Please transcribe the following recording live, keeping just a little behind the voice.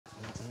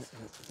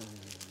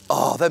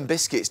Oh, them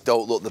biscuits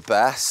don't look the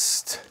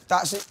best.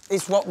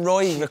 It's what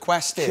Roy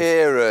requested.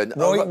 Kieran.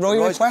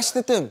 Roy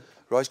requested them.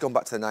 Roy's gone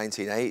back to the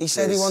 1980s. He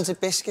said he wanted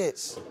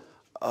biscuits.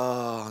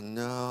 Oh,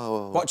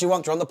 no. What do you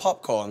want? Do you want the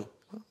popcorn?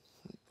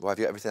 Well, have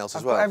you got everything else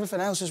as I've well? got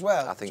everything else as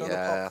well. I think,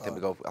 yeah,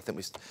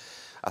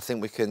 I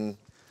think we can...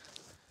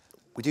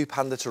 We do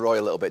pander to Roy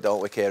a little bit,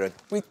 don't we, Kieran?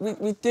 We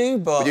do,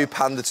 but... We do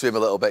pander to him a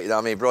little bit, you know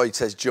what I mean? Roy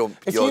says jump,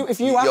 you're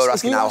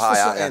asking how high,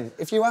 aren't you?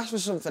 If you ask for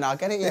something, I'll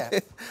get it, yeah.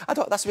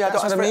 That's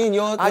what I mean,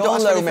 you're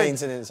low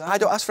maintenance. I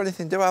don't ask for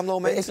anything, do I? I'm low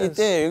maintenance. If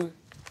you do,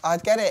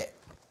 I'd get it.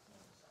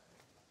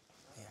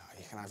 Yeah,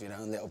 you can have your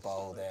own little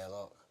bowl there,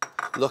 look.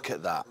 Look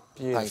at that.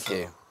 Beautiful. Thank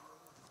you.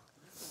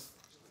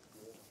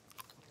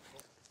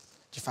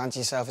 Do you fancy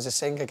yourself as a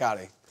singer,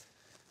 Gary?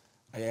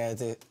 Yeah,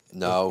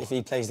 no. If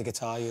he plays the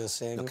guitar, you'll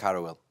sing. No,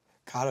 Carragher will.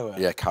 Carragher?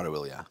 Yeah, Carragher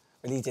will, yeah.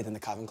 Well, he did in the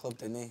Cavern Club,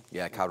 didn't he?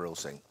 Yeah, Carragher will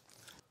sing.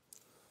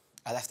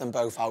 I left them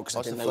both out because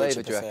I didn't know which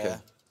to prefer.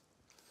 Reckon?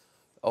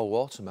 Oh,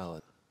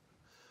 watermelon.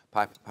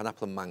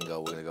 Pineapple and mango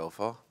we're going to go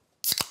for.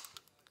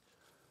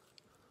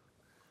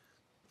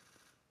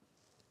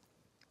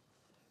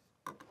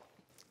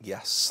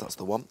 Yes, that's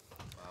the one.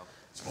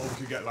 All we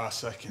could get last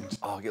second.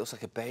 Oh, it looks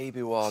like a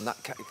baby one.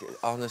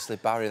 Honestly,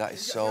 Barry, that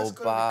is so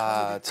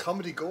bad.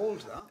 Comedy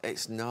gold, that.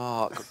 It's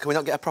not. Can we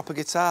not get a proper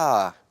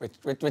guitar?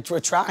 We're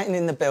trying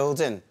in the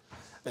building.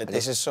 But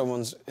this is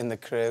someone's in the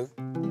crew.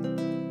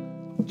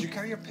 Do you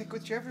carry your pick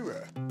with you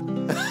everywhere?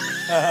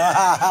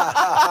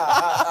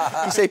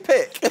 You say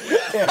pick?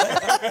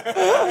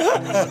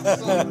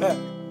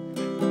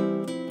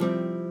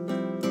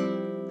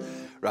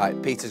 Right,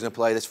 Peter's going to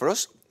play this for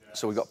us.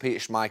 So we've got Peter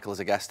Schmeichel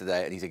as a guest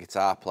today, and he's a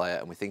guitar player,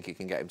 and we think he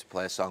can get him to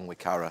play a song with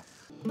Carragher.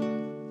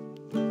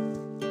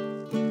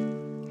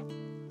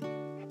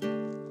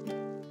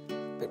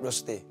 Bit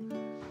rusty.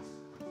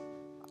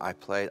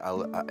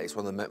 It's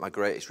one of my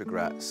greatest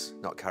regrets,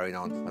 not carrying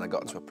on, when I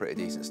got to a pretty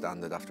decent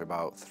standard after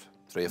about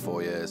 3 or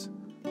 4 years.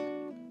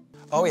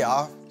 Oh,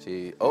 yeah.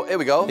 See, oh, here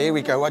we go. Here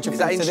we go. What do you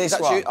think to this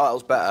one? Oh, that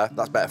was better.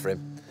 That's better for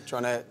him.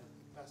 Trying to...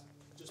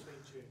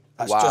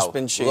 That's wow. just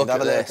been tuned. Look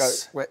at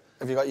this. Wait,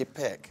 have you got your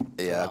pick?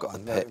 Yeah, I've got the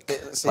pick.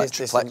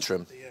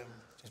 Plectrum.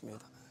 Just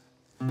move that.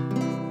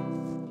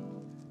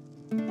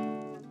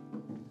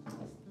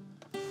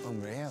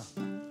 Unreal.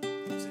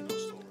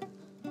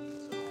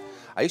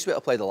 I used to be able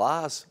to play the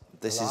Lars.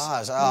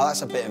 Lars? Oh,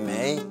 that's a bit of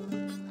me.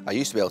 I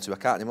used to be able to, I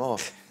can't anymore.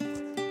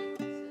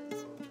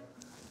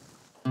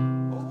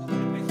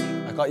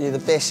 I got you the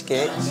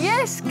biscuits.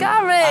 Yes,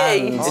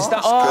 Gary! Is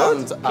that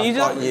good? Can you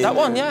do that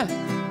one, yeah?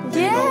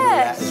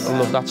 Yes! I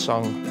love that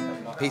song.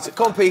 Peter,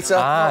 come on, Peter.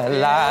 I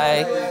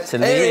like to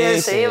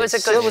live. See, it was a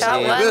good shout,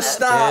 We're going to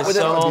start with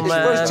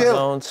where's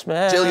Jill?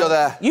 Jill, you're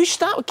there. You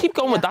start, keep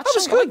going with that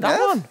song. I like that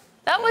one.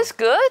 That was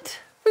good.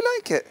 We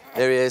like it.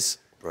 Here he is.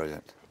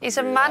 Brilliant. He's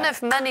a man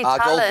of many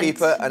talents. Our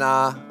goalkeeper and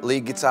our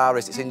lead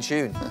guitarist, it's in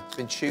tune. It's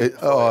been tuned.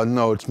 Oh,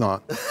 no, it's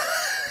not.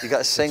 You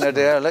got a singer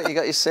there. Look, you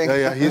got your singer.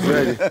 Yeah, he's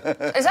ready.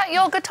 Is that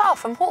your guitar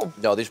from home?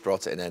 No, they just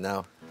brought it in here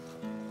now.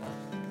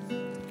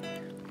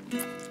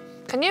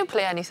 Can you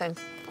play anything?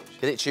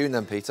 Get it tuned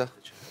then, Peter.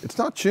 It's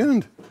not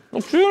tuned.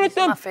 Well, tune it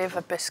then. My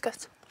favourite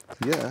biscuit.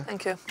 Yeah.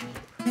 Thank you.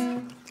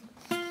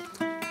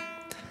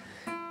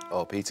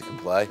 Oh, Peter can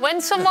play. When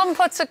someone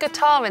puts a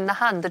guitar in the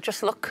hand, they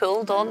just look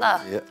cool, don't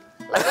they? Yeah.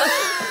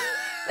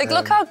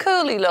 Look how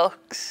cool he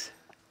looks.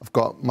 I've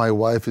got my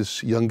wife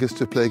is youngest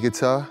to play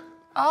guitar.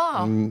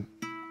 Oh. And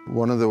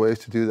one of the ways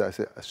to do that is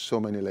there's so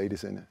many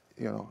ladies in it.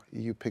 You know,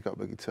 you pick up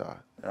a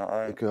guitar,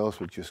 the girls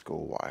would just go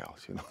wild,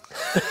 you know.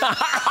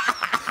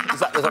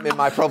 Does that mean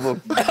my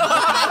problem?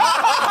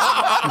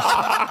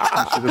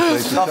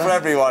 Not for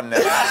everyone,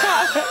 Nick.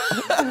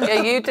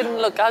 Yeah, you didn't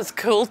look as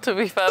cool, to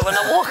be fair, when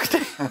I walked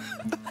in.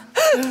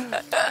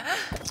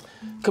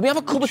 Can we have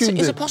a cup of tea?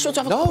 Is it possible to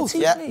have a cup of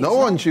tea, please? No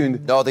one tuned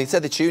it. No, they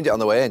said they tuned it on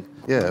the way in.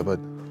 Yeah, but...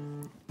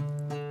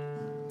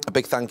 A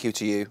big thank you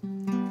to you.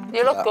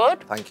 You look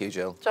good. Thank you,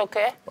 Jill. It's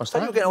OK. What's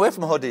that? You're getting away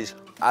from hoodies.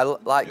 I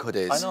like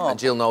hoodies. I know. And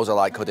Jill knows I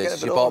like hoodies.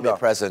 She bought me a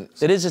present.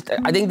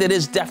 I think there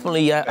is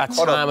definitely a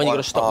time when you've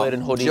got to stop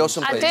wearing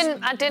hoodies.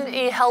 I didn't.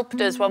 He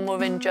helped us when we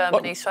were in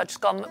Germany, so I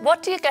just gone.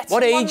 What do you get?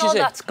 What age is it?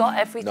 That's got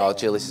everything. No,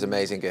 Jill, this is an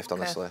amazing gift,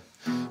 honestly.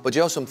 But do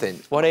you know something?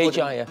 What age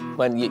are you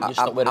when you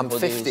stop wearing hoodies? I'm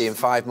 50 in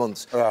 5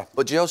 months. Yeah.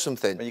 But do you know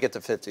something? When you get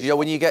to 50. Do you know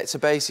when you get to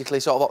basically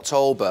sort of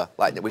October,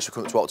 like we should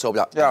come to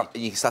October, and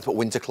you can start to put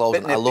winter clothes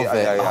on. I love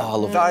it. Yeah. Oh, I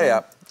love it.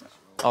 Yeah.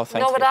 Oh,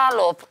 thank you. Know what I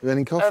love?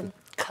 Any coffee?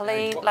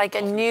 Clean, like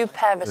a new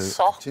pair of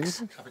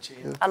socks.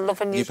 I love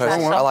a new pair of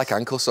socks. I like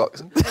ankle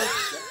socks. Is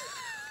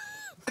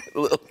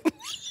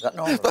that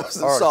normal? Those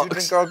Do you socks.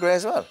 drink Earl Grey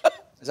as well?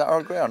 Is that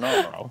Earl Grey or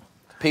no?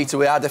 Peter,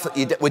 we're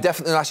definitely going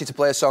to ask you to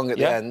play a song at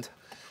the end.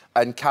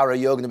 And Carragher,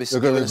 you're going to be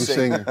singing. You're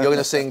going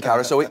to sing,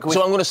 Carragher. So, I'm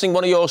going to sing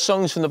one of your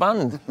songs from the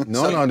band.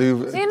 No,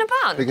 do. Is he in a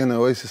band? Big an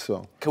Oasis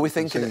song. Can we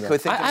think of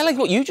it? I like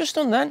what you just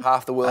done then.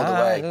 Half the World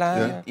Away.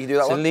 Yeah. You do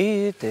that one? To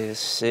leave this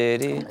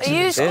city. Are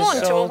you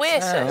going to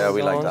Oasis? Yeah,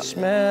 we like that.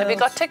 Have you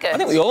got tickets? I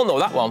think we all know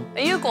that one.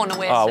 Are you going to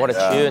Oasis? Oh, what a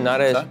tune that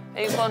is. Are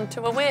you going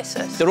to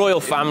Oasis? The Royal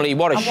Family,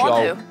 what a show.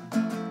 Want to.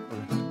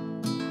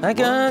 I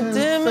got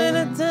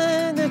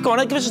Go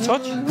on, give us a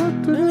touch.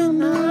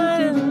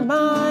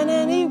 Mine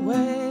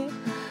anyway,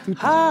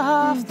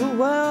 half the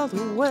world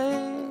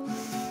away.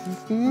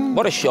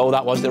 What a show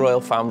that was, the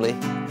Royal Family.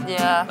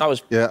 Yeah. That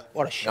was. Yeah.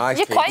 What a show. Nice,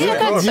 You're quite a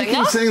good singer. You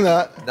can sing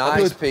that.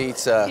 Nice,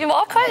 Peter. You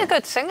are quite a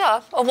good singer.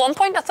 At one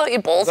point, I thought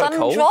your balls hadn't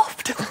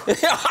dropped.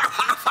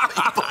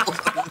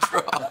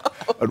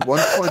 At one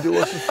point, it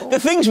was The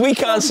things we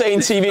can't say in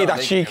TV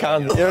that she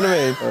can. You know what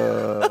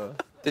I mean?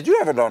 Did you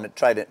ever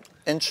try an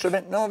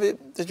instrument? No,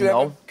 did you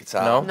ever?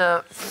 Guitar.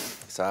 No.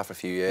 Guitar for a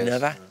few years.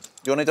 Never.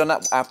 You only done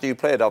that after you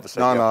played,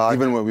 obviously. No.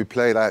 Even when we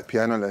played, I had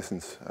piano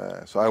lessons,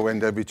 so I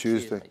went every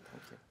Tuesday,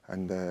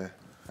 and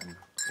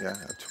yeah,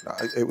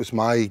 it was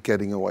my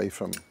getting away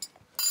from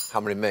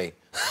Hammering me.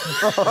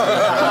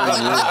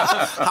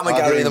 Hammer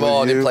Gary in the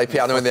morning, play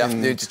piano in the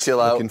afternoon to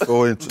chill out. Looking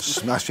forward to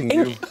smashing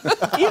you.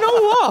 You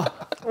know what?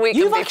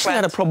 You've actually friends.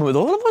 had a problem with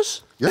all of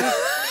us. Yeah.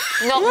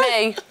 Not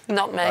me.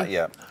 Not me.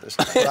 Yeah.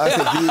 I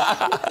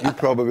think you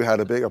probably had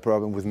a bigger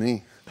problem with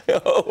me.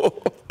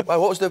 What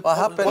was what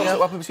happened? What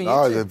happened between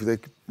No, you two? they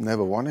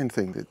never won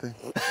anything, did they?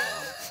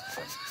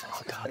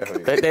 Oh,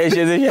 God. There's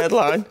your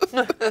headline.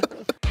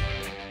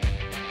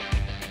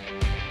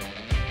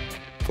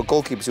 For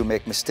goalkeepers who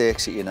make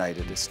mistakes at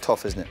United, it's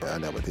tough, isn't it? Yeah, I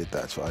never did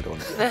that, so I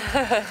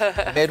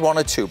don't. Made one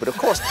or two, but of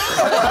course.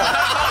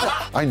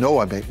 I know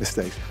I make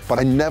mistakes, but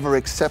I never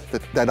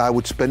accepted that I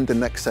would spend the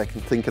next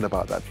second thinking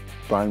about that.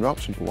 Brian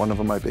Robson, one of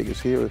my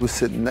biggest heroes, was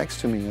sitting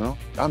next to me, you know?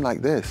 I'm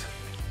like this.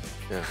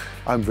 Yeah.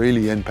 I'm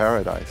really in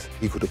paradise.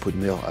 He could have put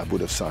nil, I would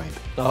have signed.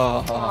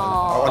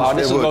 Oh,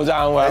 this will go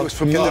down well. It was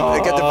for me.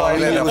 Get the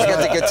violin, get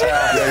the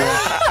guitar.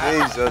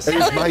 Jesus. It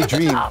was my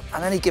dream.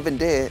 On any given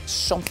day,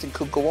 something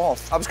could go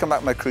off. I was coming back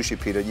with my cruise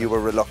ship, Peter, and you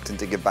were reluctant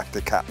to give back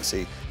the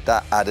captaincy.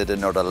 That added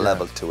another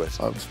level to it.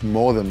 I was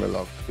more than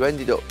reluctant. You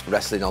ended up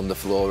wrestling on the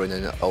floor in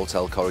a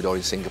hotel corridor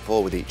in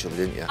Singapore with each other,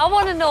 didn't you? I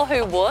want to know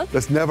who won.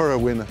 There's never a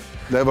winner.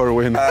 Never a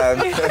winner.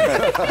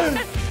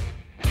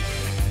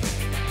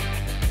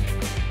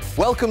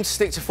 Welcome to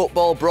Stick to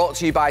Football, brought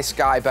to you by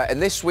SkyBet. And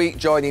this week,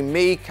 joining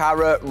me,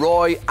 Carragher,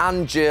 Roy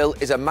and Jill,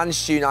 is a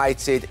Manchester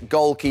United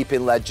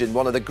goalkeeping legend,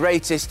 one of the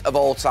greatest of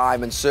all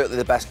time and certainly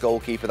the best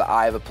goalkeeper that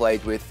I ever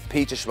played with,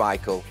 Peter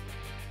Schmeichel.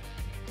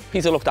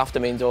 Peter looked after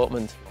me in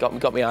Dortmund,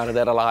 got me out of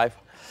there alive.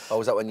 Or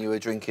was that when you were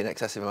drinking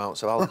excessive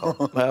amounts of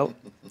alcohol? Well,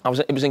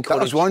 it was encouraged.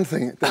 That was one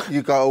thing that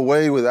you got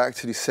away with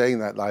actually saying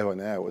that live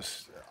on air.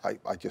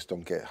 I just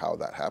don't get how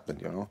that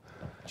happened, you know.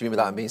 Do you remember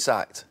that and being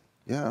sacked?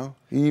 Yeah,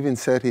 he even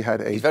said he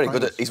had 8 He's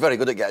very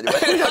good at getting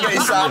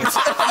sacked.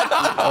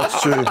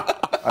 That's true.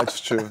 That's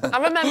true. I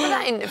remember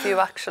that interview,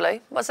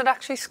 actually. Was it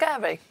actually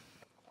scary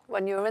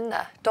when you were in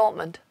there,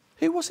 Dortmund?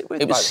 Who was it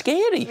with? It was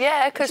scary.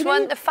 Yeah, because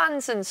when the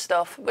fans and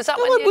stuff, was that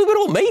No, when we were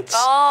all mates.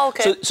 Oh,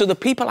 OK. So the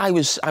people I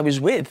was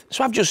with,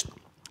 so I've just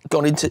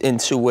gone into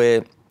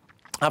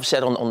I've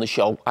said on the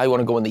show, I want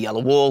to go on the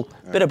yellow wall,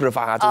 bit of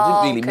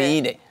bravado, didn't really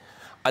mean it.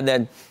 And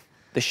then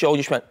the show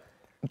just went,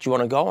 do you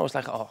want to go? I was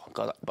like, oh,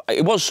 God. But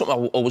it was something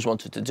I always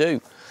wanted to do.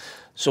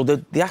 So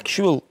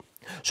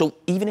so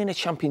even in a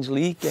Champions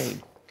League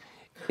game,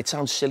 it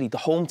sounds silly, the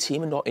home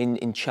team are not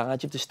in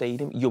charge of the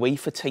stadium.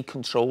 UEFA take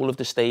control of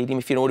the stadium,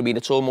 if you know what I mean.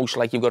 It's almost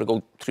like you've got to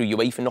go through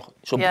UEFA.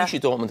 So Borussia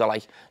Dortmund are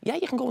like, yeah,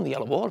 you can go on the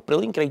yellow wall,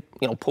 brilliant, great,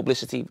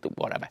 publicity,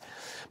 whatever.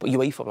 But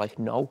UEFA were like,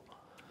 no.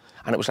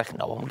 And it was like,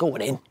 no, I'm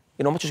going in.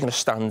 I'm not just going to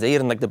stand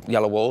here and like the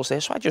yellow walls there.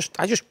 So I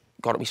just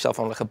got myself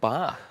on like a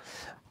bar.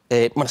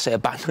 When I say a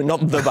bar,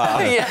 not the bar.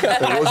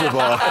 There was a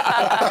bar.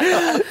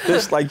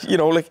 Just like,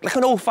 like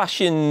an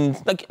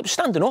old-fashioned, like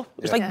standing up.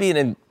 It was like being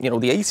in, the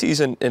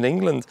 80s in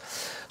England.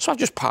 So I've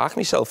just parked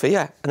myself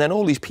here, and then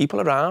all these people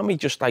around me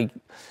just like,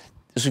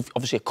 there's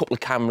obviously a couple of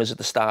cameras at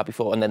the start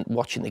before, and then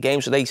watching the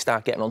game, so they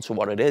start getting onto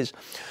what it is.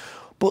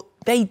 But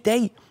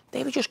they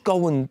were just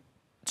going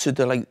to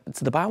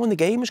the bar when the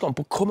game was gone,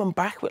 but coming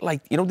back with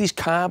these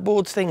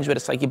cardboard things where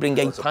it's like you bring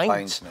 8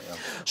 pints.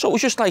 So it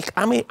was just like,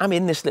 I'm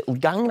in this little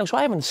gang now, so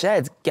I haven't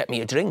said, get me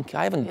a drink.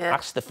 I haven't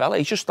asked the fella.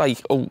 He's just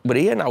like, oh, we're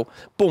here now,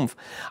 boom.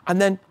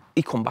 And then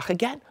he come back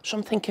again. So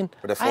I'm thinking,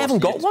 I haven't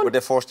got one. Were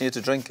they forcing you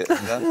to drink it?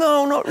 Yeah?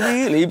 No, not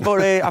really,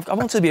 but I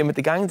wanted to be in with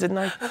the gang, didn't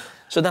I?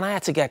 So then I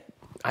had to get,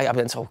 I've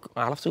been told,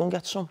 I'll have to go and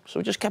get some. So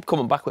we just kept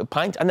coming back with a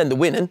pint, and then the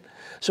winning.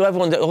 So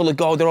everyone, they're all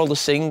the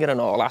singing and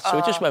all that. So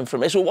it just went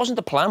from it. So it wasn't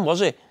the plan,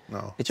 was it?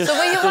 No. It just, so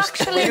were you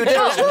actually you did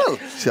as well?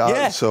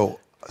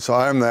 So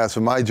I'm there.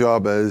 So my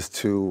job is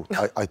to,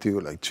 I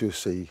do like 2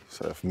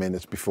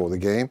 minutes before the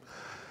game,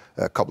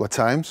 a couple of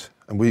times.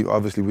 And we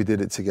did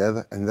it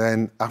together. And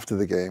then after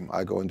the game,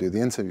 I go and do the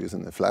interviews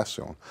in the flash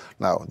zone.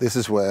 Now, this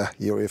is where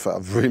UEFA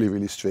are really,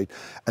 really strict.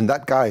 And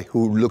that guy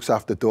who looks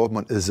after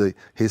Dortmund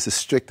he's the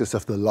strictest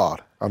of the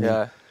lot. I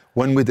mean,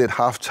 when we did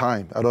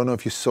half-time, I don't know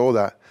if you saw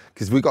that,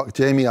 because we got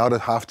Jamie out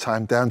at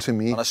half-time, down to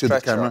me, to the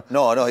camera.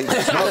 No.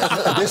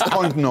 At this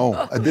point, no.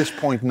 At this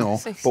point, no.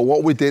 But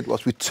what we did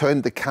was we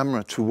turned the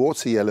camera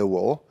towards the yellow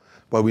wall,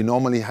 where we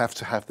normally have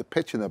to have the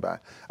pitch in the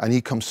back, and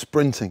he comes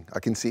sprinting. I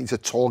can see he's a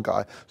tall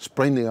guy,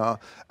 sprinting out,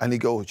 and he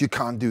goes, "You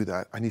can't do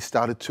that." And he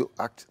started to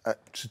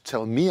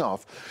tell me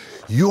off.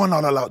 "You are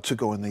not allowed to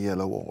go in the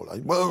yellow wall."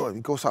 Well,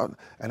 he goes out,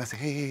 and I say,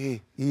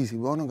 "Hey, easy.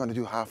 We're only going to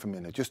do half a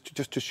minute,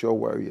 just to show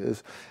where he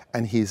is."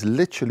 And he's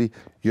literally,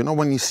 you know,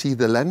 when you see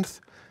the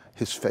length,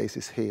 his face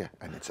is here,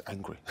 and it's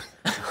angry.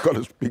 I've got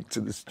to speak to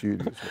the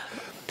studio.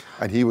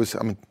 And he was,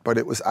 but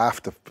it was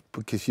after,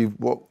 because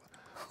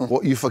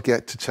what you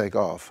forget to take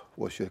off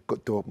was your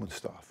good Dortmund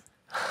stuff.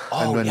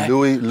 And when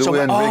Louis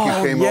and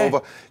Ricky came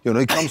over, you know,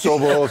 he comes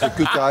over, he's a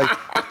good guy,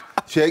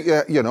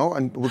 you know,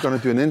 and we're going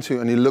to do an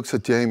interview, and he looks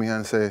at Jamie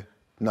and say,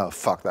 "No,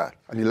 fuck that,"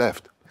 and he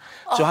left.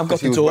 So I've got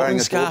the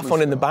Dortmund scarf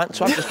on in the back,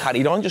 so I've just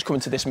carried on, just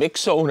coming to this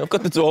mix zone. I've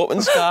got the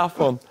Dortmund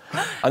scarf on.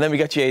 And then we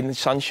got Jadon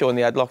Sancho in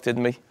the headlock,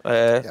 didn't we?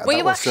 Were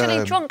you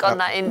actually drunk on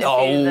that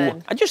interview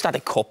then? I just had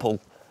a couple.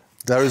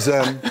 There is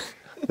a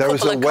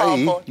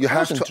way you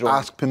have to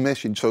ask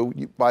permission. So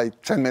by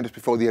 10 minutes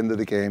before the end of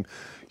the game,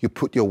 you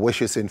put your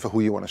wishes in for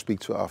who you want to speak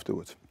to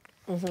afterwards.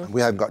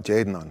 We haven't got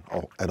Jadon on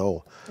at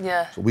all.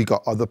 Yeah. So we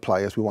got other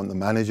players. We want the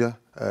manager.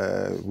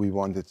 We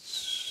wanted,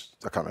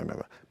 I can't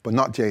remember, but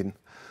not Jadon.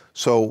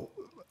 So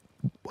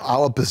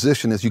our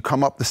position is you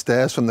come up the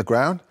stairs from the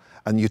ground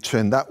and you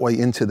turn that way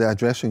into their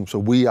dressing room. So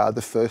we are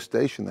the first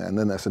station there, and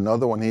then there's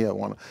another one here.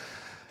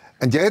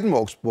 And Jadon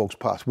walks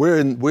past.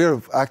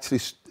 We're actually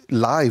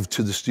live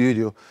to the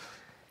studio,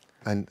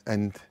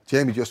 and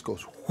Jamie just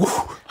goes,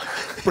 whoo,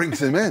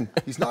 brings him in.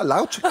 He's not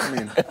allowed to come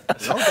in.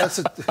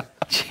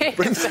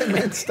 Brings him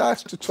in,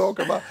 starts to talk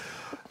about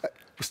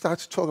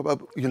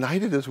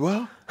United as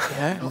well.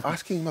 Yeah. You know,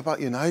 asking him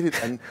about United,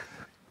 and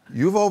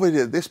you've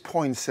already at this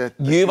point said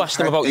you've asked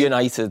him about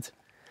United.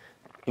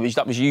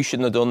 That was you.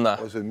 Shouldn't have done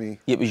that. Was it me?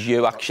 It was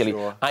you, actually.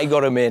 Sure. I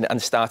got him in and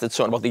started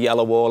talking about the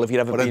yellow wall. Have you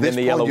ever been in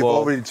the yellow wall? You've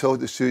already told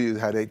the studio you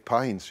had 8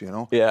 pints, you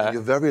know? Yeah. And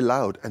you're very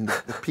loud, and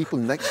the people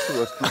next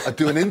to us are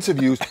doing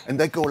interviews, and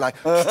they go like...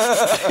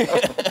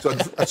 So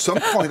at some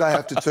point, I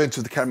have to turn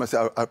to the camera and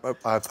say,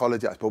 I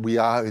apologise, but we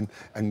are in...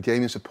 And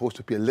Jamie's supposed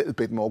to be a little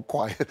bit more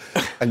quiet.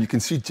 And you can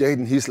see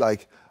Jadon, he's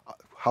like...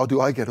 How do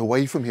I get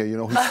away from here? You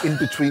know, he's in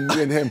between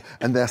me and him,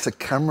 and there's a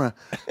camera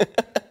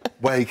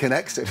where he can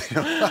exit.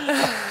 You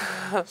know?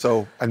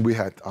 So, and we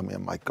had,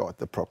 my God,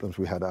 the problems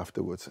we had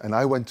afterwards. And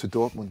I went to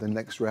Dortmund the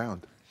next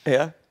round.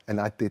 Yeah.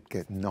 And I did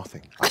get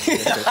nothing.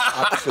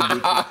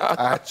 Absolutely.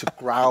 I had to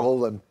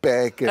growl and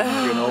beg,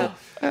 and, you know.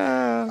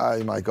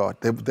 Oh, my God,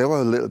 they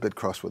were a little bit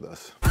cross with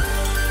us.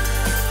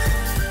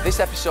 This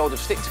episode of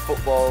Stick to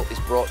Football is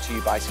brought to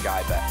you by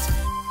SkyBet.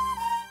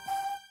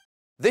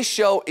 This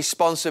show is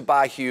sponsored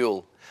by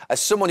Huel. As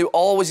someone who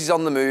always is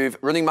on the move,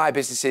 running my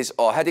businesses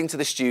or heading to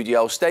the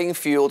studio, staying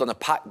fueled on a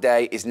packed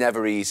day is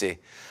never easy.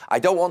 I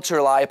don't want to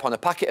rely upon a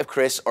packet of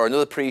crisps or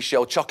another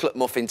pre-show chocolate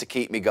muffin to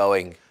keep me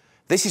going.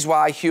 This is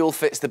why Huel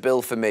fits the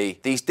bill for me.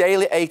 These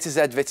daily A to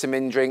Z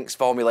vitamin drinks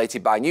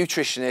formulated by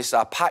nutritionists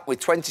are packed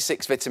with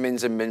 26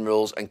 vitamins and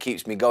minerals and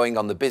keeps me going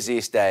on the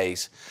busiest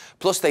days.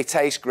 Plus, they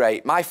taste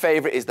great. My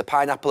favourite is the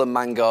pineapple and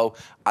mango,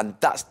 and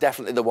that's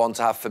definitely the one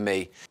to have for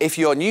me. If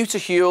you're new to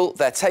Huel,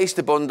 their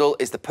Taster Bundle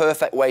is the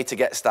perfect way to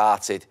get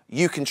started.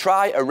 You can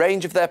try a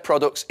range of their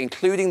products,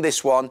 including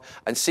this one,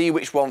 and see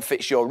which one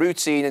fits your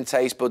routine and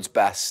taste buds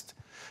best.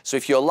 So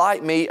if you're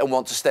like me and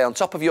want to stay on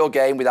top of your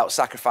game without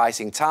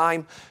sacrificing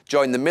time,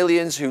 join the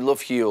millions who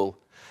love Huel.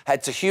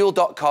 Head to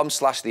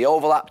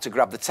huel.com/theoverlap to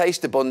grab the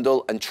Taster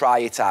Bundle and try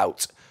it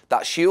out.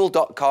 That's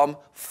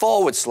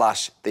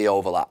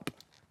huel.com/theoverlap.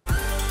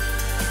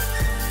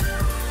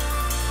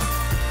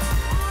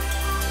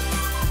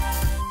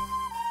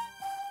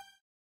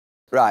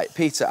 Right,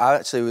 Peter, I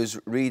actually was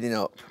reading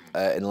up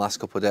in the last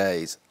couple of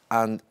days,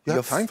 and you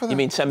have time for that? You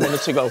mean 10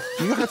 minutes ago?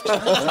 Do you have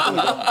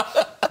time?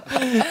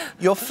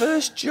 Your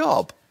first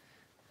job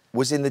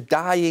was in the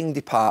dyeing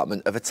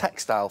department of a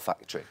textile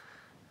factory.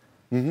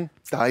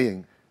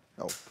 Dyeing.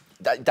 Oh.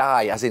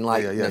 Dye, as in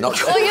like... Yeah. Not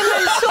Oh, you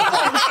meant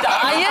someone's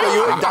dying?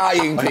 You were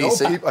dyeing,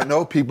 Peter. I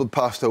know people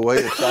passed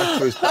away at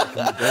factories back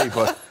in the day,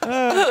 but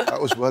that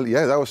was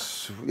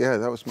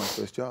that was my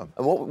first job.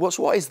 And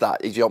what is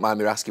that? If you don't mind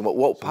me asking,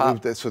 what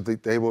part? So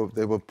they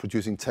were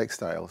producing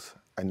textiles,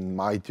 and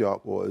my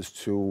job was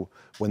to,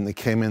 when they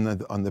came in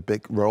on the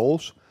big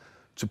rolls,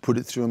 to put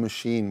it through a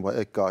machine where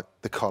it got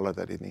the colour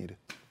that it needed.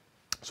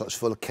 So it's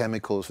full of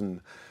chemicals, and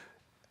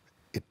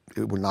it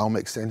will now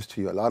make sense to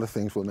you. A lot of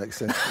things will make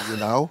sense to you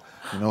now.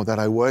 You know, that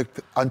I worked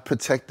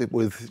unprotected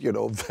with, you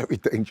know, very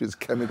dangerous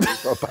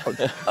chemicals for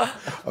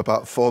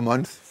about 4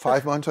 months,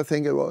 5 months, I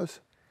think it was.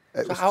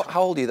 So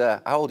how old are you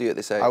there? How old are you at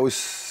this age? I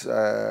was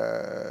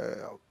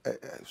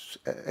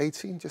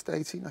 18, just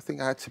 18. I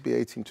think I had to be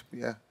 18 to be,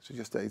 yeah, so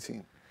just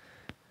 18.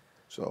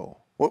 So,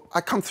 well,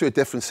 I come through a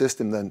different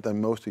system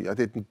than most of you. I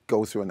didn't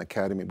go through an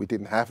academy. We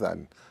didn't have that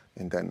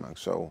in Denmark.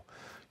 So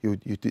you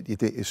did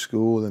your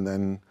school, and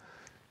then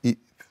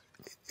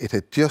it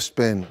had just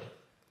been,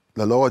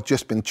 the law had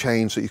just been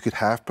changed so you could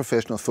have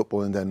professional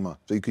football in Denmark.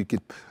 So you could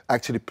get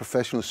actually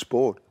professional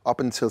sport. Up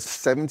until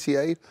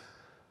 78,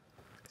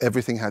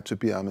 everything had to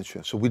be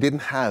amateur. So we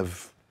didn't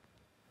have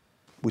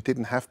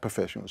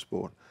professional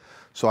sport.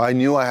 So I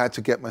knew I had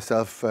to get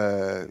myself,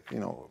 you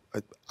know,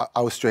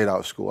 I was straight out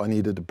of school. I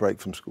needed a break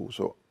from school.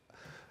 So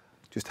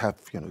just have,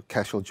 you know,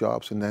 casual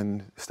jobs, and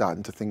then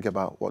starting to think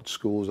about what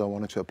schools I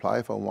wanted to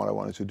apply for and what I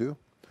wanted to do.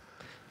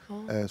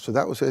 So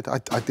that was it.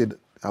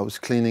 I was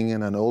cleaning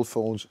in an old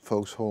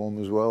folks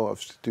home as well. I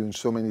was doing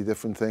so many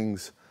different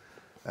things.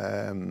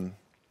 And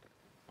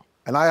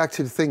I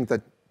actually think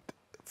that,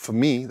 for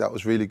me, that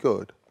was really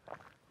good,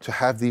 to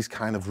have these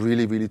kind of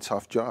really, really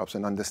tough jobs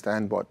and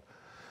understand what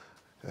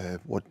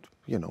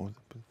you know,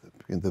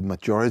 the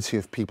majority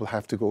of people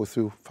have to go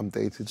through from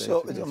day to day.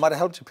 So it might have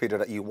helped you, Peter,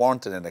 that you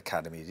weren't in an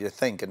academy. Do you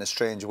think, in a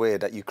strange way,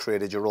 that you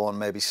created your own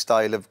maybe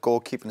style of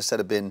goalkeeping instead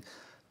of being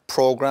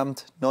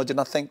programmed? No, do you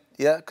not think?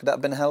 Yeah, could that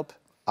have been a help?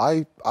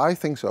 I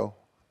think so,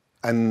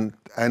 and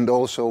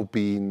also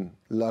being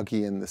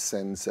lucky in the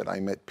sense that I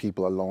met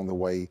people along the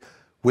way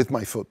with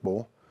my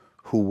football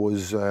who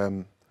was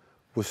you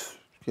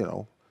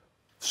know,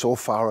 so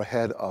far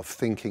ahead of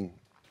thinking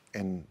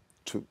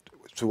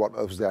to what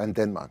was there in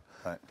Denmark,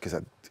 right? Because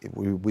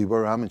we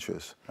were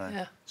amateurs. Right.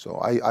 Yeah. So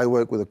I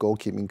worked with a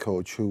goalkeeping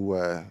coach who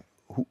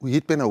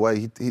he'd been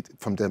away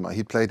from Denmark.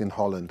 He'd played in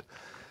Holland,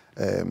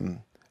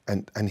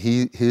 and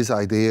his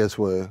ideas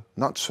were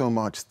not so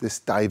much this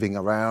diving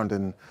around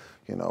and,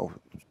 you know,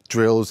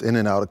 drills in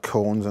and out of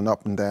cones and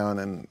up and down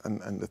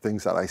and the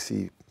things that I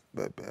see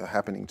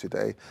happening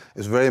today.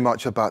 It's very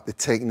much about the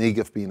technique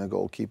of being a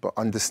goalkeeper,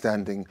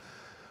 understanding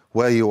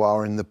where you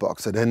are in the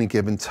box at any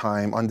given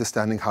time,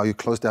 understanding how you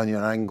close down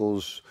your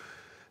angles,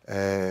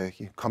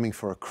 you're coming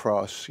for a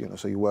cross, you know,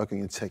 so you're working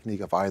in technique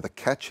of either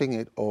catching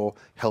it or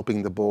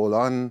helping the ball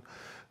on,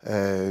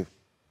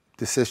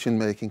 decision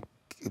making,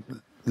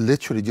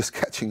 literally just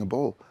catching a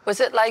ball. Was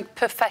it like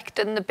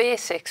perfecting the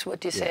basics,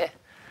 would you say?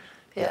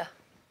 Yeah.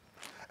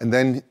 And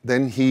then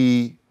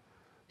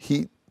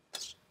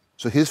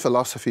so his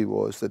philosophy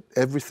was that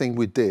everything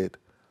we did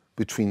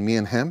between me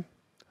and him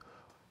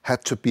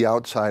had to be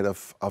outside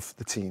of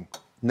the team,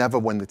 never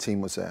when the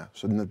team was there.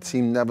 So the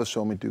team never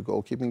saw me do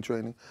goalkeeping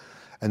training.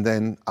 And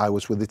then I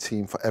was with the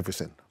team for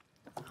everything.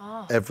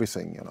 Oh.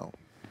 Everything, you know.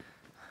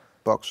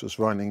 Boxes,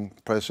 running,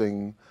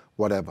 pressing,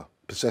 whatever.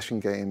 Possession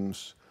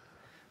games.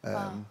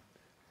 Wow.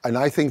 And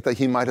I think that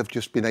he might have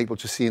just been able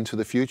to see into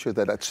the future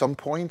that at some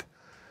point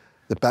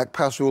the back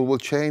pass rule will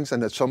change,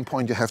 and at some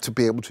point you have to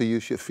be able to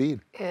use your feet.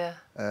 Yeah.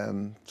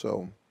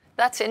 So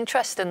that's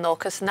interesting though,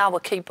 because now a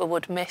keeper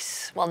would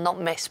miss, well,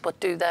 not miss, but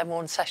do their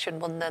own session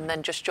one and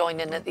then just join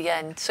in at the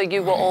end. So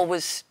you were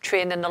always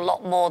training a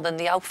lot more than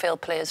the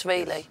outfield players,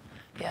 really.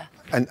 Yeah.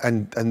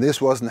 And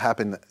this wasn't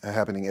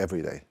happening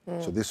every day.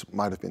 So this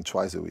might have been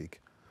twice a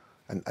week,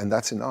 and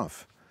that's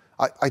enough.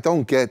 I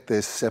don't get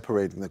this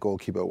separating the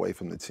goalkeeper away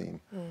from the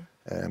team.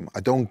 I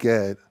don't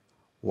get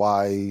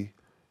why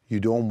you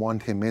don't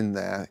want him in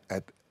there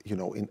at, you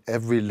know, in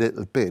every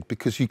little bit,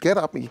 because you get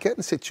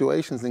in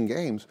situations in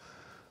games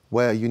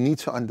where you need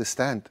to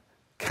understand,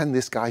 can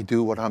this guy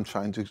do what I'm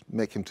trying to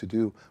make him to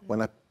do?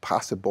 When I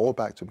pass the ball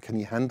back to him, can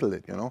he handle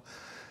it, you know?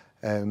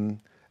 And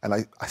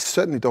I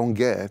certainly don't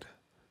get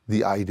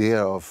the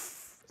idea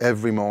of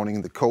every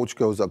morning the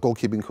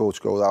goalkeeping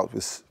coach goes out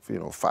with, you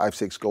know, 5,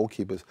 6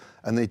 goalkeepers,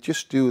 and they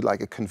just do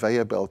like a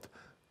conveyor belt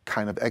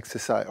kind of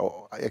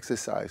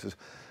exercises.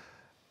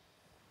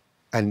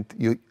 And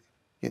the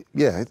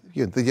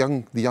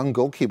young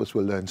goalkeepers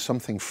will learn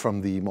something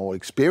from the more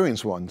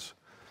experienced ones.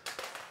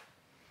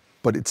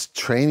 But it's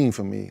training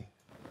for me.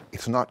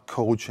 It's not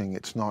coaching.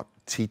 It's not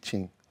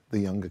teaching the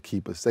younger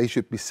keepers. They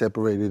should be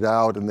separated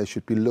out, and they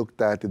should be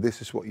looked at.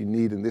 This is what you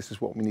need, and this is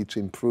what we need to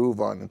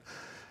improve on.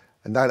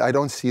 And that, I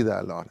don't see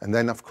that a lot. And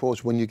then, of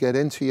course, when you get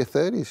into your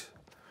 30s,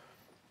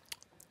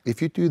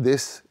 if you do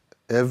this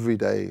every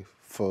day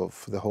for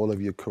the whole of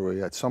your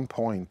career, at some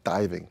point,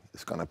 diving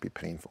is going to be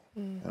painful,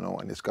 you know,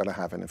 and it's going to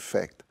have an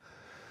effect.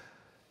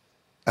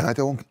 And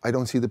I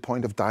don't see the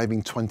point of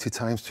diving 20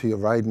 times to your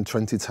right and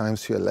 20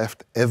 times to your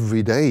left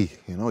every day.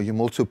 You know, you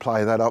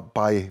multiply that up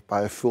by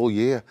a full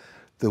year,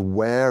 the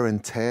wear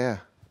and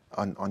tear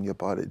on your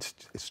body,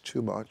 it's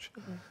too much.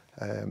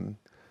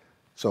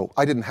 So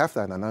I didn't have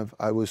that, and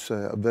I was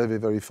very,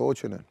 very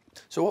fortunate.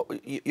 So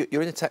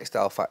you're in a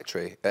textile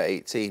factory at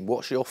 18.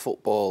 What's your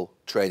football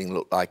training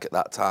look like at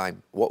that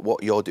time?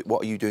 What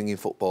are you doing in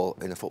football,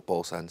 in a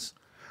football sense?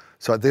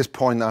 So at this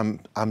point,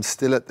 I'm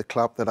still at the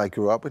club that I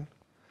grew up in,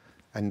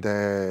 and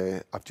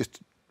I've just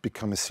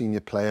become a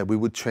senior player. We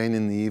would train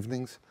in the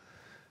evenings.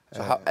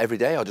 So every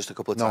day or just a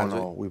couple of times?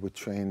 No, we would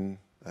train.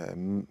 I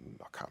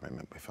can't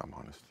remember, if I'm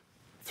honest.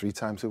 3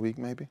 times a week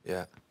maybe.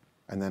 Yeah.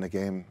 And then a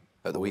game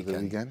at the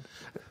weekend.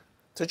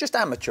 So just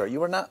amateur. You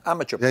were an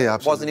amateur. Yeah,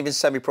 absolutely. Wasn't even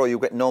semi-pro. You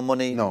get no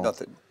money. No,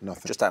 nothing.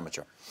 Just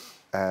amateur.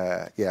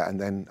 Yeah, and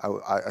then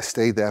I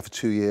stayed there for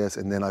 2 years,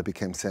 and then I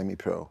became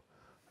semi-pro,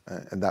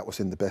 and that was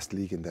in the best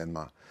league in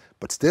Denmark.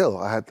 But still,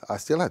 I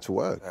still had to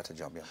work. That's a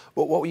job, yeah.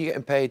 What were you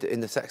getting paid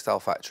in the textile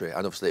factory?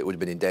 And obviously it would have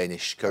been in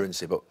Danish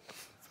currency, but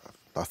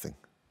nothing.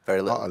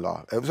 Very little. Not a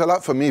lot. It was a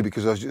lot for me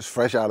because I was just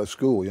fresh out of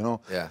school, you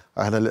know. Yeah.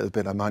 I had a little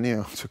bit of money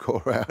to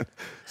go around,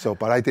 so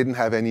but I didn't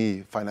have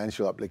any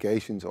financial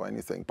obligations or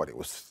anything. But it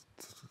was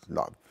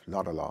not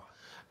a lot.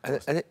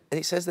 And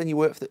it says then you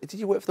work for did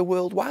you work for the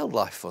World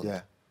Wildlife Fund?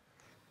 Yeah.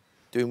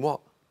 Doing what?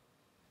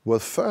 Well,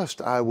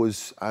 first I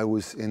was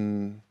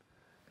in,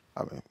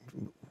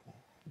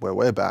 we're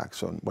way back.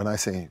 So when I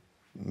say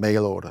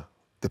mail order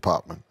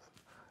department,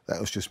 that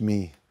was just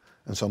me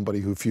and somebody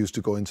who refused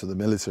to go into the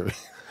military.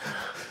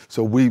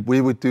 So we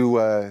would do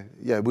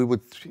we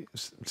would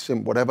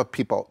whatever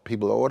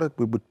people ordered,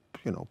 we would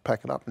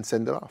pack it up and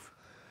send it off.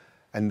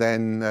 And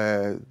then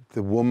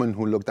the woman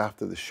who looked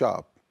after the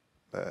shop,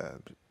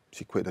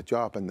 she quit her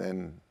job, and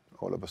then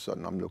all of a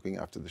sudden I'm looking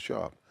after the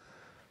shop.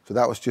 So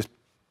that was just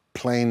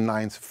plain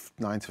 9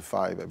 to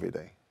 5 every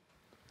day,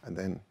 and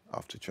then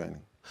after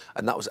training.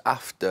 And that was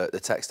after the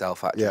textile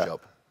factory Yeah.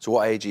 job. So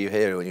what age are you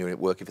here when you were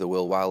working for the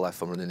World Wildlife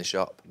Fund running the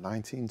shop?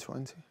 19,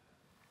 20.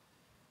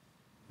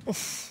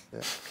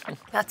 Yeah.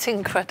 That's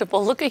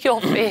incredible. Look at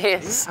your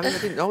face. I mean, I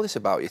didn't know this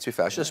about you, to be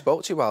fair. I should have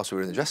spoke to you whilst we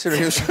were in the dressing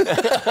room.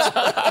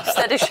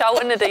 Instead of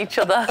shouting at each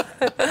other.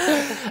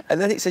 And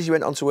then it says you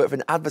went on to work for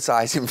an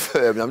advertising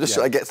firm. And I'm just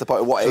trying to get to the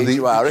point of what age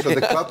you are. So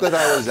the club that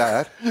I was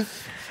at,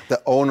 the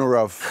owner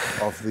of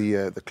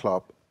the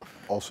club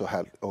also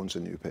owns a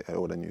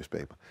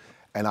newspaper.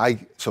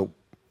 And so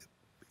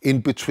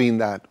in between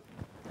that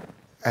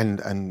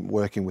and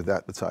working with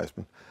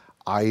advertisement,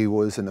 I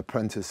was an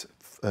apprentice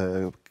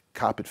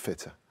carpet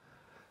fitter.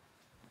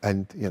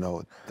 And,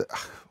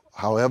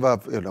 however,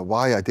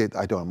 why I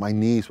don't know. My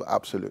knees were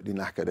absolutely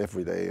knackered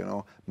every day,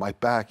 My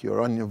back,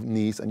 you're on your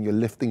knees and you're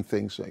lifting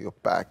things, so your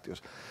back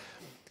just...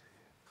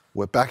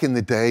 We're back in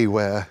the day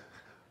where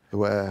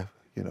the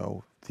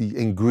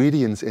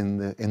ingredients in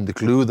the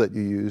glue that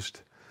you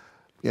used,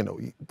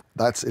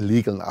 that's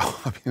illegal now.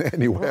 I mean,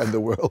 anywhere in the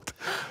world.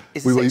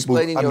 Is this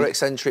explaining your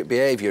eccentric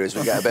behaviour as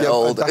we get a bit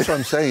older? That's what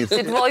I'm saying.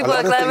 Did Roy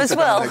work there as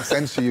well? That makes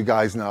sense to you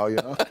guys now,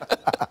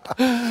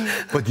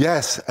 But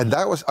yes, and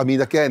that was,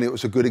 again, it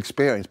was a good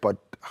experience, but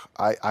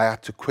I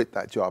had to quit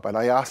that job. And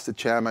I asked the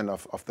chairman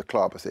of the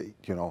club, I said,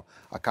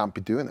 I can't be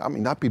doing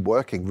it. I'd be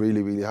working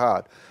really, really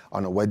hard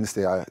on a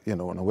Wednesday,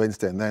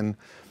 and then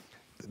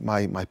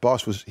my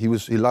boss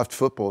he loved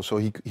football, so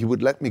he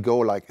would let me go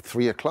like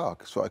 3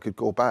 o'clock so I could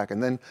go back,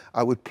 and then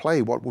I would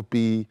play what would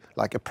be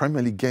like a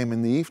Premier League game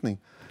in the evening.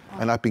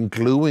 And I've been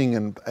gluing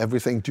and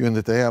everything during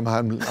the day. I'm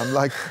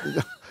like,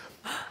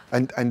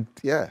 and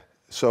yeah.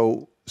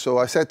 So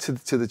I said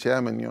to the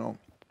chairman,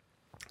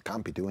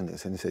 can't be doing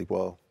this, and he said,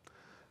 well,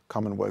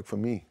 come and work for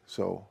me.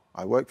 So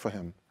I worked for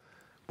him,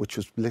 which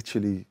was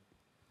literally.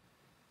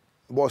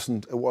 It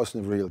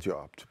wasn't a real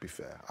job, to be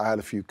fair. I had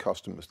a few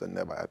customers that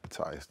never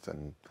advertised,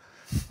 and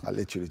I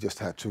literally just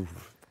had to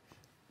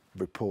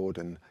report.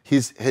 And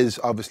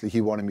obviously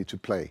he wanted me to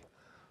play,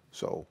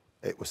 so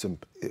it was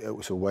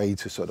a way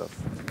to sort of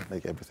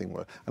make everything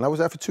work. And I was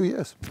there for 2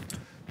 years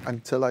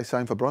until I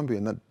signed for Brøndby,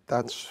 and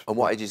that's. And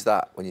what age is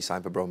that when you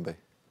signed for Brøndby?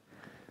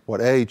 What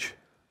age?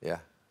 Yeah.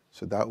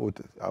 So I would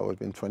have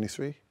been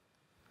 23.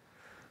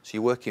 So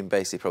you're working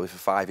basically probably for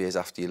 5 years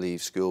after you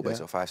leave school,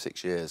 basically, 5,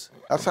 6 years.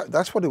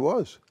 That's what it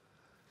was.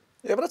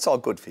 Yeah, but that's all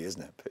good for you,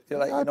 isn't it? You're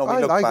like, I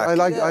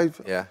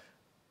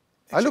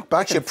look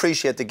back. You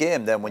appreciate the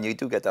game then when you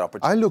do get that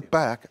opportunity. I look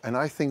back and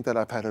I think that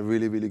I've had a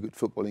really, really good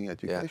footballing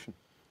education.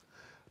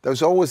 Yeah.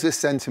 There's always this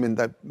sentiment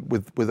that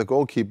with a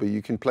goalkeeper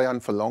you can play on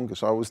for longer.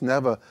 So I was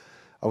never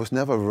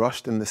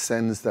rushed in the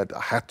sense that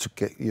I had to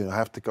get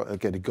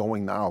it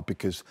going now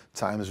because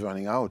time is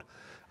running out.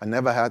 I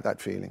never had that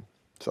feeling.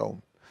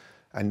 So.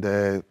 And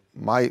the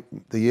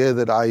year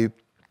that I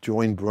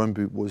joined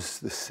Brøndby was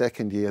the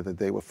second year that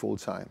they were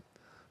full-time.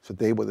 So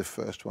they were the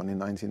first one in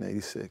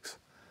 1986.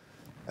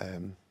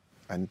 And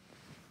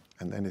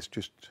then it's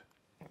just,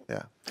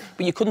 yeah.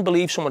 But you couldn't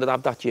believe someone would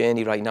have that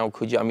journey right now,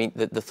 could you? I mean,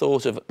 the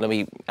thought of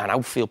an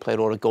outfield player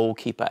or a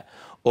goalkeeper,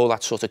 all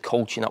that sort of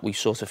coaching that we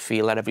sort of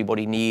feel that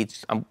everybody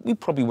needs. And we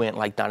probably weren't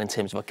like that in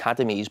terms of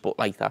academies, but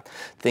like that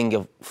thing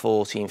of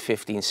 14,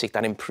 15, 16,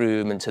 that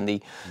improvement and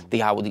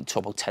the hour, they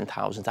talk about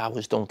 10,000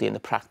 hours, don't they, in the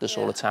practice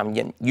all the time.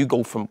 And you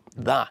go from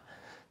that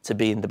to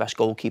being the best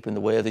goalkeeper in the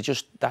world. It's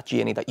just that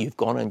journey that you've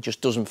gone on just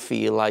doesn't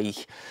feel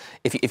like,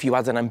 if you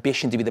had an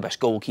ambition to be the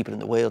best goalkeeper in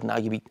the world, now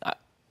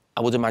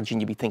I would imagine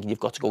you'd be thinking you've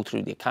got to go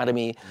through the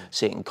academy,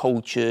 certain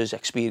coaches,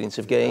 experience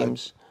of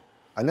games.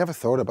 I never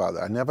thought about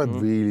that. I never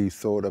really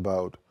thought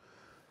about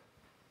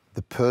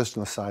the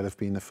personal side of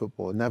being a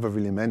footballer. It never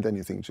really meant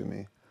anything to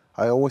me.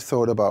 I always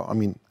thought about,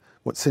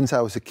 since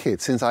I was a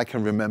kid, since I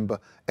can remember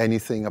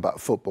anything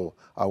about football,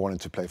 I wanted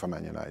to play for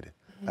Man United.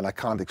 And I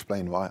can't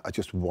explain why. I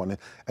just wanted,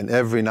 and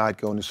every night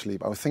going to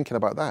sleep, I was thinking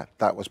about that.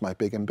 That was my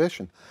big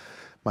ambition.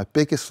 My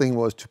biggest thing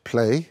was to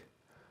play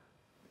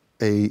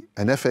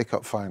an FA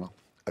Cup final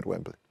at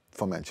Wembley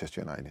for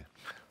Manchester United.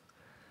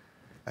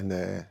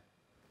 And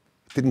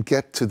didn't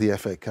get to the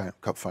FA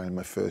Cup final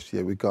my first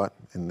year. We got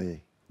in the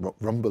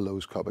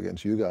Rumbelows Cup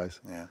against you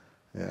guys. Yeah.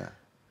 Yeah.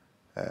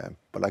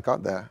 But I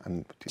got there.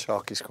 And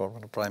Chalky scored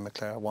one of Brian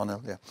McClare,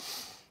 1-0, yeah.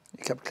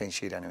 You kept a clean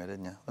sheet anyway,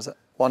 didn't you? Was it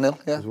 1-0?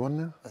 Yeah. It was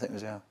 1-0? I think it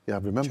was, yeah. Yeah, I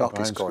remember Chalky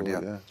Brian scored,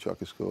 yeah.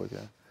 Chalky scored,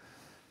 yeah.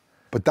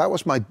 But that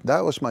was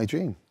my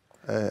dream.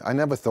 I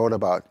never thought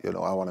about,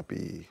 I want to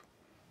be,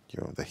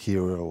 the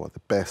hero or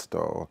the best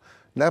or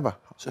never.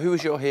 So who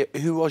was your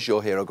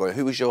hero growing?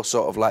 Who was your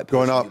sort of like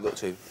growing person up? You looked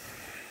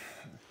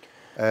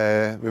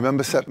to?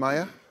 Remember Sepp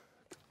Maier,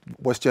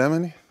 West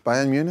Germany,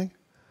 Bayern Munich?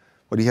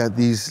 But he had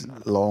these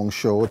long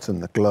shorts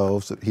and the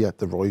gloves. He had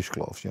the Royce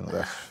gloves,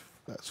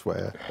 that's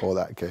where all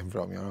that came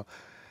from,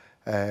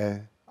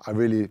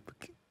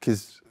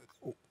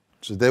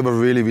 So they were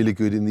really, really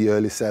good in the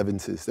early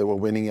 70s. They were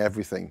winning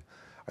everything.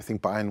 I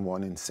think Bayern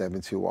won in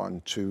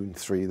 71, 2 and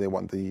 3. They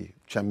won the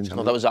Champions League.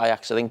 No, that was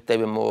Ajax. I think they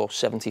were more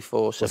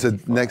 74,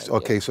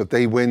 75. So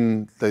they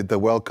win the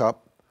World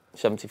Cup.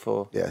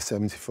 74. Yeah,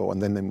 74,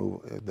 and then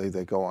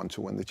they go on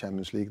to win the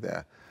Champions League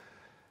there.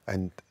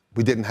 And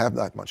we didn't have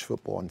that much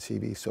football on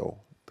TV, so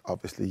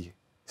obviously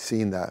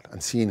seeing that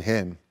and seeing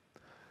him.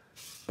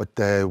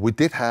 But we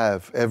did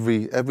have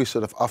every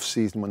sort of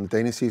off-season, when the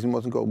Danish season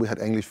wasn't going, we had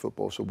English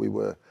football, so we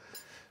were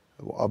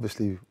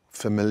obviously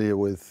familiar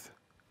with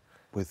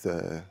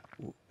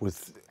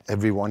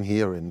everyone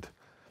here, and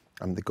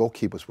the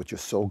goalkeepers were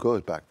just so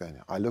good back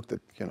then. I looked at,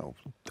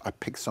 I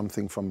picked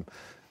something from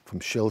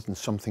Shilton,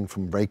 something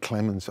from Ray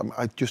Clemens.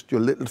 Just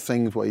your little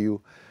things where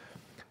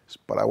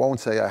but I won't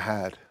say I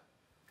had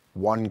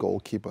one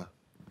goalkeeper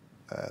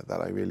that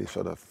I really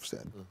sort of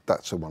said,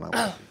 that's the one I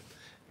want.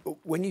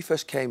 When you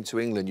first came to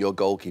England, your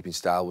goalkeeping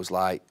style was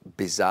like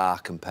bizarre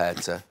compared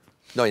to,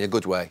 no, in a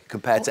good way,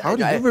 compared to. How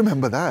do you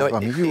remember that? No,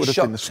 you would have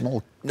been a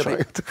small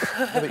child.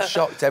 It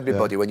shocked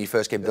everybody when you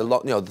first came.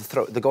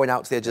 The going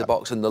out to the edge of the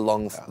box and the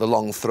long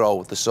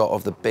throw,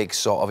 the big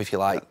sort of, if you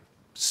like,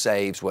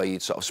 saves where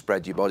you'd sort of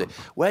spread your body.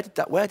 Where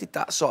did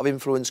that sort of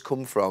influence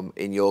come from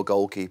in your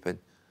goalkeeping?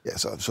 Yeah,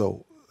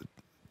 so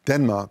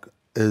Denmark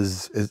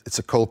it's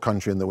a cold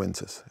country in the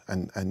winters,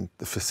 and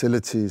the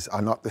facilities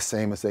are not the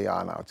same as they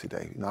are now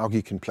today. Now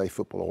you can play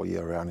football all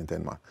year round in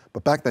Denmark,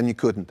 but back then you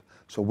couldn't.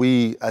 So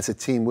we, as a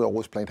team, we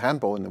always played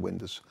handball in the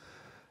winters.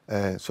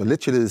 So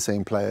literally the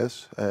same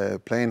players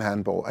playing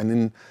handball, and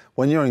then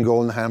when you're in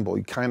goal in handball,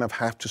 you kind of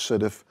have to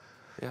sort of.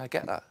 Yeah, I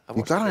get that.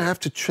 You gotta have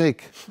to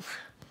trick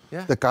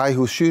the guy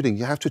who's shooting.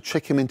 You have to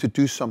trick him into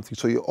do something.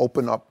 So you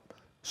open up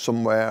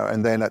somewhere,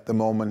 and then at the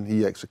moment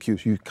he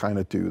executes, you kind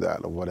of do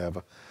that or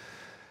whatever.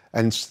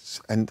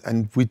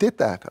 And we did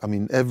that. I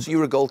mean, so you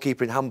were a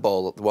goalkeeper in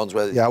handball, the ones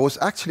where. Yeah, I was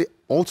actually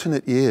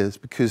alternate years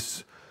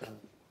because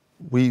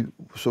we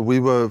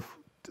were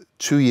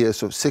 2 years,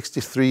 so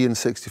 63 and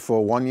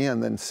 64 1 year,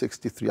 and then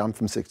 63. I'm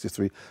from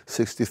 63,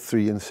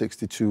 63 and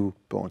 62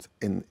 born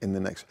in the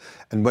next.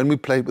 And when we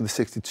played with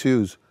the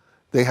 62s,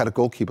 they had a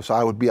goalkeeper, so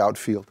I would be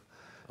outfield.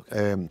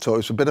 Okay. So it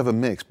was a bit of a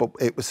mix, but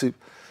it was.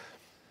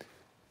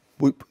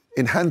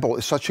 In handball,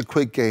 it's such a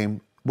quick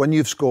game. When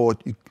you've scored,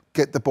 you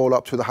get the ball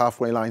up to the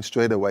halfway line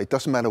straight away. It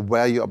doesn't matter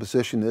where your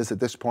opposition is at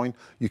this point.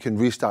 You can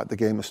restart the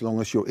game as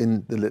long as you're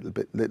in the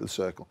little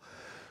circle.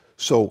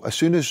 So as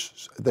soon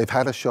as they've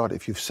had a shot,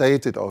 if you've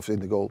saved it or if it's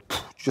in the goal,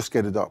 just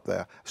get it up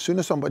there. As soon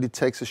as somebody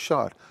takes a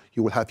shot,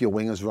 you will have your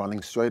wingers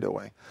running straight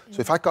away.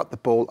 So if I got the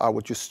ball, I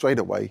would just straight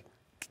away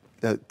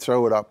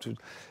throw it up.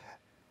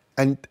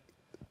 And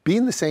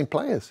being the same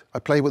players, I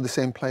play with the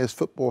same players,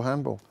 football,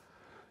 handball.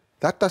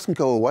 That doesn't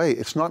go away.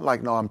 It's not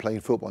like, no, I'm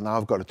playing football, now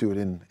I've got to do it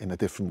in a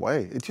different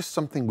way. It's just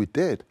something we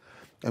did.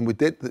 And we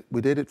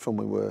did it from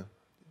we were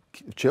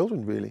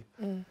children, really.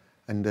 Mm.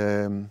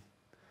 And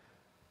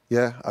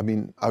yeah, I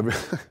mean,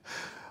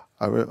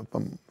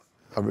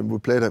 we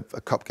played a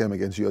cup game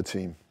against your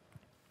team,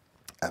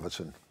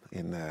 Everton,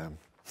 in...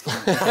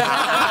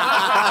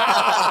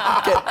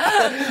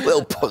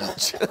 Little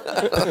punch.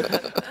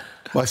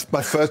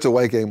 My first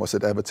away game was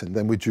at Everton.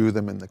 Then we drew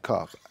them in the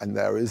cup. And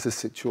there is a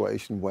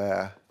situation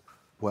where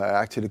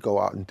I actually go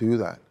out and do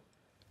that,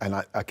 and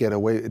I get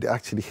away. It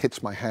actually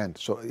hits my hand,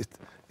 so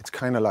it's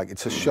kind of like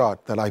it's a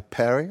shot that I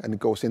parry, and it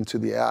goes into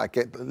the air. I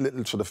get a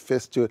little sort of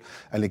fist to it,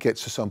 and it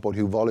gets to somebody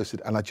who volleys it,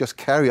 and I just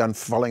carry on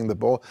following the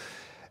ball.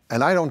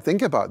 And I don't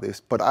think about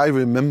this, but I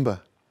remember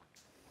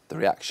the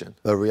reaction.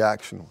 The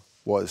reaction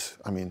was,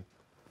 I mean,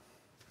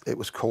 it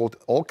was called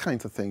all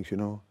kinds of things,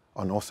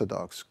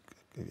 unorthodox.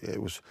 It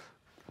was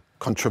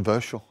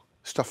controversial,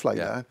 stuff like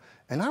that,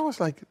 and I was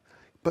like.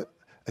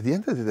 At the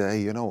end of the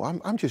day,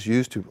 I'm just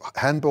used to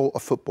handball or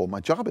football. My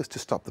job is to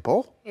stop the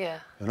ball. Yeah.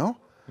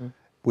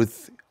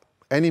 With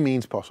any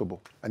means possible,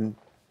 and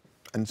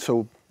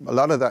so a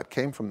lot of that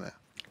came from there.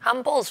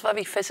 Handball's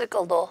very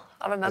physical, though.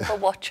 I remember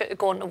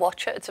going to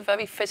watch it. It's a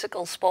very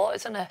physical sport,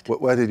 isn't it?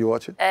 Where did you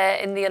watch it?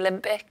 In the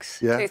Olympics,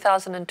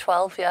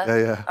 2012,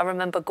 Yeah. I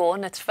remember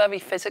going. It's very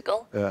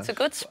physical. Yeah. It's a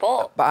good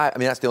sport. But I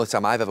mean, that's the only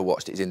time I've ever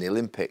watched it is in the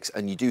Olympics,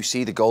 and you do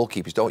see the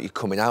goalkeepers, don't you,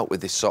 coming out with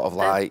this sort of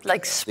like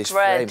spread, this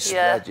frame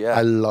spread, yeah.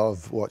 I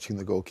love watching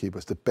the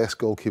goalkeepers, the best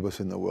goalkeepers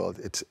in the world.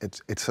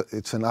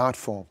 It's an art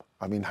form.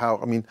 I mean,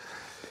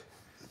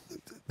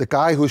 the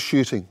guy who's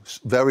shooting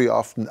very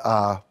often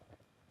are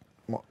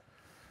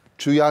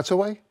 2 yards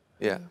away.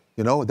 Yeah.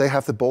 You know, they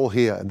have the ball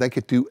here and they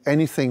could do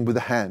anything with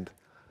the hand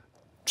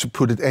to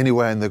put it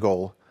anywhere in the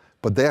goal.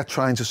 But they're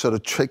trying to sort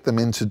of trick them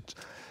into,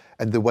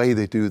 and the way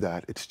they do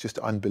that, it's just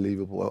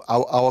unbelievable.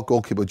 Our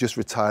goalkeeper just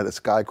retired, this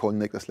guy called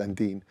Niklas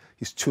Landin.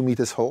 He's 2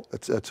 meters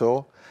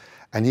tall,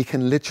 and he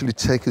can literally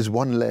take his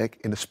one leg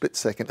in a split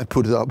second and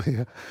put it up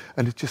here.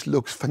 And it just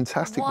looks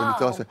fantastic when he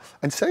does it.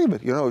 And save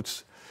it, you know,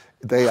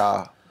 they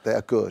are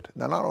good.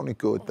 They're not only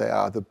good, they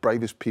are the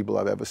bravest people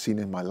I've ever seen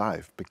in my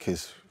life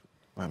because,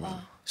 I mean...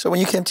 So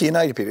when you came to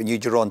United, Peter, and you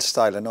had your own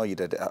style, I know you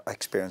did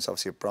experience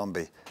obviously at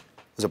Bromby.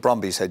 Was it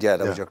Bromby you said? Yeah,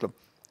 that was your club.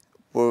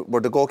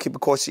 Were the goalkeeper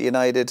coaches at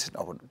United,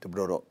 no, there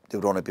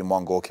would only been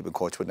one goalkeeper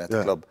coach, wouldn't it, at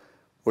the club?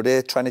 Were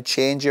they trying to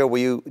change you, or were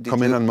you...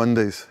 Come in on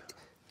Mondays.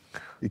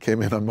 He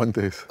came in on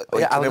Mondays. Oh,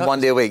 yeah, came in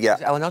 1 day a week, yeah.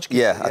 Alan Hodgkin?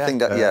 Yeah, I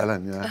think that, yeah.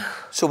 Alan, yeah.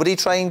 So would he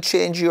try and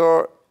change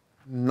your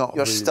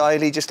really. style?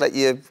 He just let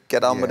you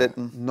get on with it?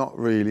 Not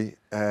really.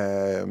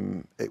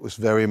 It was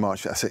very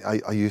much,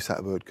 I use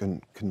that word,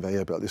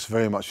 conveyor belt. It's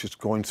very much just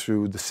going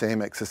through the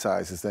same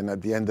exercises. Then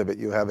at the end of it,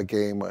 you have a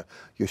game where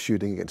you're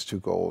shooting against 2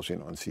 goals, you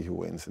know, and see who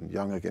wins, and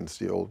young against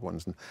the old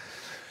ones.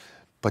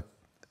 But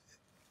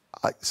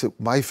so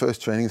my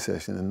first training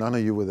session, and none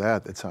of you were there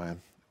at the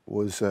time,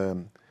 was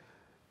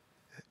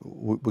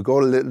we go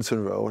to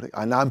Littleton Road,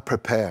 and I'm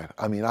prepared.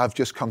 I mean, I've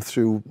just come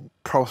through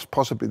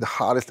possibly the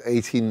hardest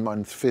 18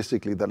 months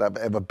physically that I've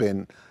ever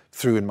been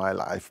through in my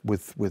life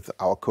with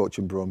our coach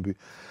in Bromby.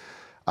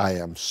 I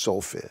am so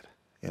fit,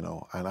 you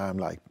know, and I'm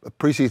like,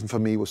 pre-season for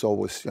me was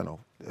always, you know,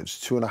 it was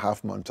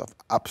 2.5 months of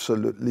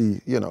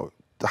absolutely, you know,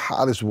 the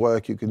hardest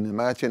work you can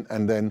imagine,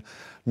 and then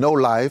no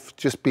life,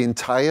 just being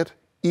tired,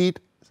 eat,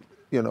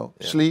 you know,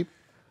 sleep,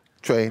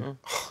 train.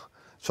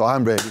 So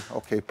I'm ready.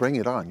 Okay, bring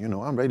it on. You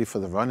know, I'm ready for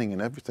the running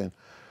and everything.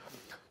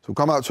 So we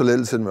come out to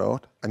Littleton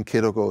Road, and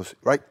Kiddo goes,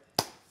 right,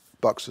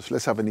 boxers,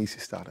 let's have an easy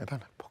start. And I'm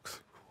like, box,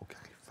 okay,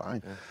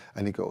 fine. Yeah.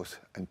 And he goes,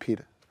 and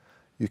Peter,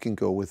 you can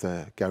go with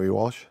Gary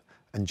Walsh,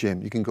 and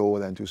Jim, you can go over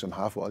there and do some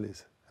half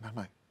volleys. And I'm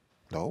like,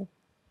 no,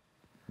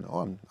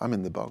 I'm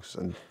in the box.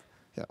 And,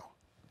 you know,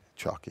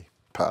 Chucky,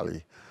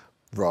 Pally,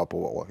 Rob,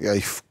 or yeah,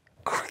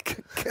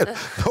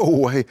 no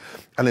way.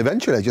 And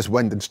eventually I just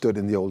went and stood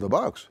in the older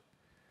box.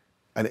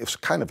 And it was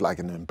kind of like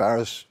an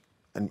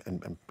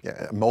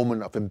a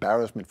moment of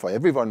embarrassment for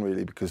everyone,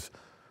 really, because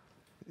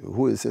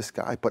who is this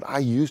guy? But I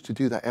used to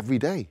do that every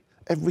day,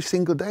 every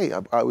single day.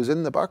 I was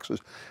in the boxes.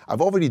 I've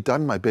already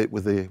done my bit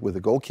with the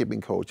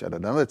goalkeeping coach at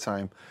another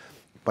time,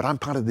 but I'm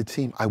part of the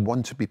team. I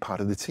want to be part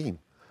of the team.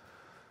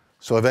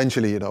 So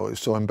eventually, you know, it was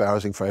so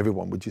embarrassing for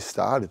everyone. We just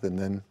started, and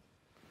then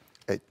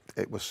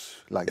it was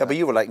like but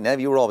you were like Nev,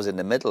 you were always in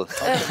the middle.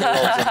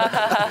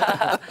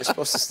 You're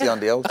supposed to stay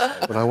on the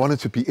outside. But I wanted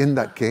to be in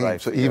that game,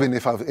 so even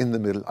if I was in the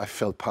middle, I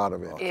felt part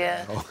of it.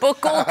 Yeah, you know? But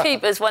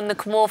goalkeepers, when they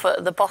come over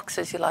to the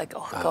boxes, you're like,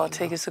 oh God,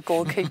 he is a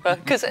goalkeeper.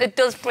 Because it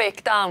does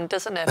break down,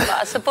 doesn't it? But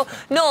I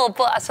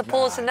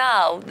suppose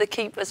now the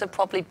keepers are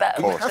probably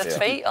better with their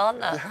feet,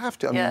 aren't they? You have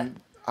to. I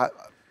mean,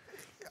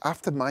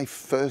 after my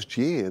first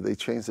year, they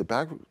changed the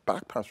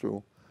back pass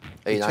rule.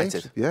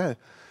 United? Yeah.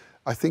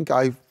 I think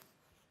I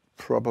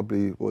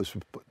probably was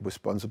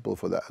responsible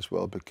for that as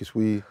well, because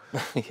we,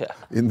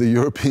 in the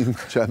European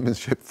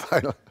Championship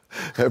final,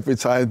 every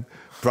time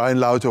Brian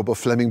Laudrup or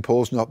Flemming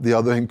Poulsen up the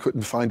other end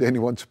couldn't find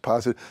anyone to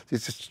pass it, he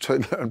just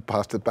turned around and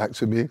passed it back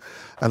to me.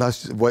 And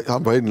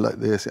I'm waiting like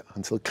this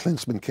until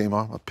Klinsmann came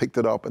on. I picked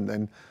it up and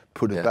then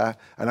put it back.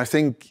 And I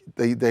think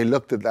they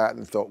looked at that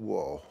and thought,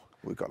 whoa,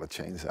 we've got to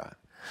change that.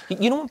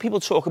 You know, when people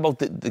talk about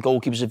the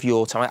goalkeepers of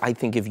your time, I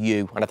think of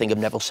you, and I think of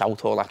Neville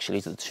Southall, actually,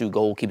 the 2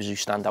 goalkeepers who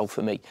stand out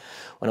for me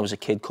when I was a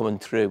kid coming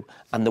through,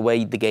 and the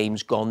way the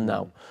game's gone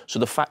now. So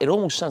the fact, it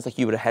almost sounds like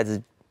you were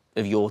ahead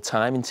of your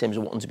time in terms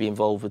of wanting to be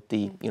involved with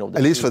the, you know...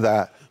 At least for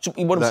that. So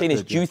what I'm saying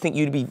is, do you think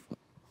you'd be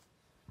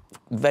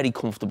very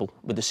comfortable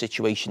with the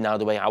situation now,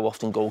 the way how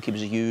often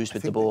goalkeepers are used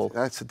with the ball?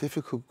 That's a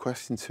difficult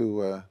question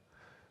to...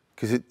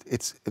 Because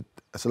it's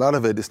a lot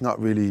of it is not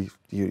really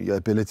your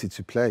ability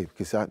to play,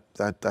 because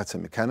that's a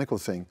mechanical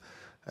thing.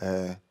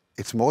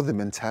 It's more the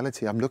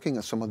mentality. I'm looking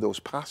at some of those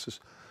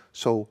passes.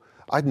 So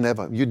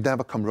you'd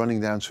never come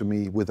running down to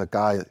me with a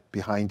guy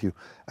behind you,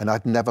 and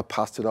I'd never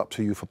passed it up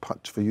to you for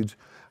you.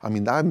 I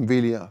mean,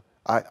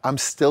 I'm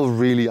still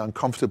really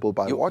uncomfortable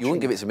by watching. You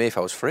wouldn't give it to me if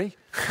I was free.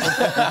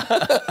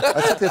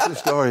 That's a different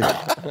story.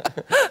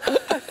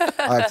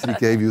 I actually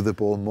gave you the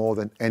ball more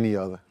than any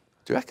other.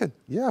 Do you reckon?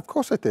 Yeah, of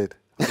course I did.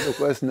 Look,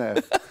 where's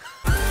Nev?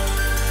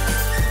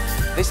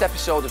 This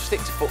episode of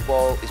Stick to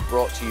Football is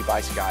brought to you by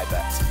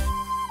SkyBet.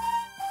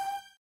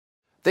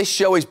 This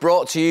show is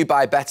brought to you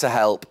by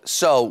BetterHelp.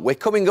 So, we're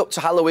coming up to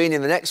Halloween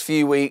in the next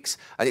few weeks,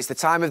 and it's the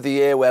time of the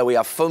year where we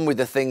have fun with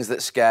the things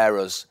that scare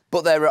us.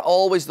 But there are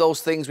always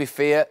those things we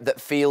fear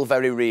that feel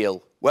very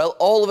real. Well,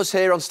 all of us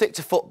here on Stick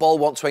to Football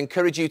want to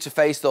encourage you to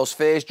face those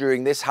fears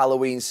during this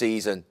Halloween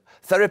season.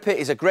 Therapy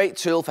is a great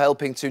tool for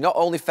helping to not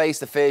only face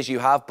the fears you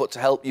have, but to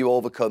help you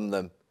overcome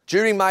them.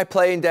 During my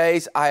playing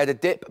days, I had a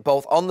dip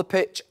both on the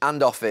pitch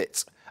and off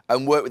it,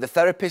 and worked with a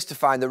therapist to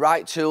find the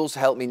right tools to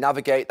help me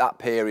navigate that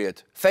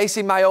period.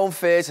 Facing my own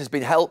fears has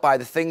been helped by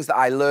the things that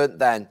I learnt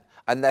then,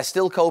 and they're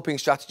still coping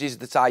strategies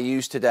that I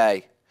use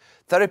today.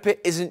 Therapy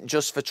isn't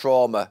just for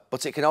trauma,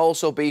 but it can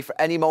also be for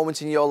any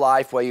moment in your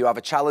life where you have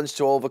a challenge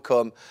to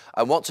overcome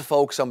and want to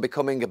focus on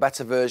becoming a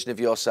better version of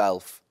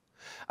yourself.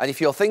 And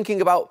if you're thinking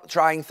about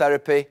trying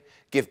therapy,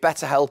 give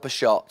BetterHelp a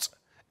shot.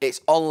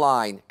 It's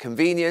online,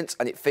 convenient,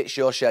 and it fits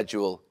your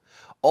schedule.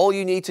 All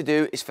you need to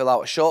do is fill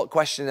out a short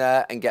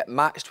questionnaire and get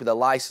matched with a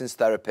licensed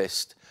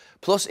therapist.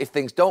 Plus, if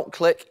things don't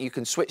click, you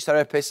can switch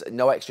therapists at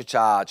no extra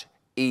charge.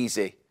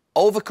 Easy.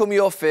 Overcome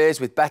your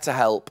fears with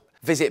BetterHelp.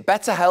 Visit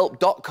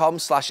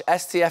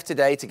betterhelp.com/STF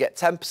today to get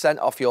 10%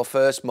 off your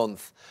first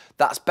month.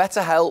 That's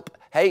BetterHelp,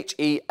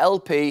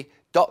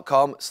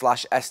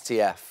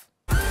 HELP.com/STF.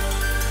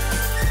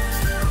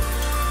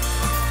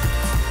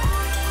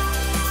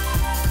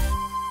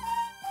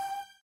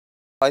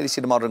 I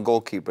see the modern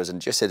goalkeepers,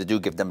 and just say they do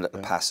give them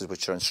little passes,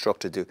 which they're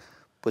instructed to do,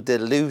 but they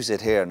lose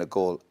it here in a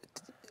goal.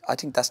 I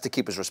think that's the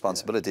keeper's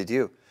responsibility. Do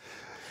you?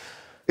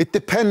 It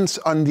depends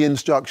on the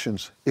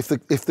instructions. If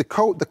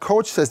the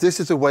coach says this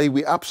is the way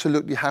we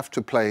absolutely have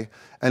to play,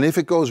 and if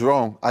it goes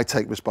wrong, I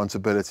take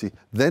responsibility,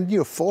 then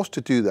you're forced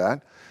to do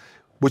that,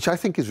 which I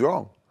think is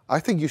wrong. I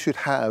think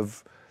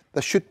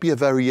there should be a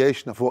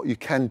variation of what you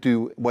can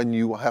do when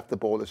you have the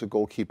ball as a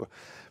goalkeeper.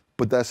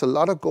 But there's a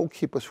lot of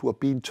goalkeepers who are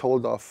being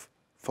told off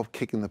for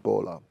kicking the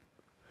ball up,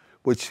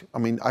 which, I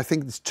mean, I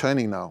think it's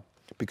turning now,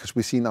 because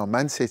we see now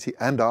Man City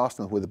and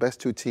Arsenal, who are the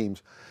best two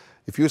teams.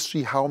 If you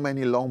see how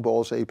many long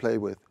balls they play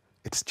with,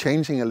 it's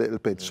changing a little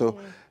bit. So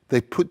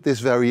they put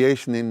this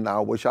variation in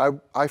now, which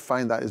I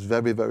find that is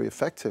very, very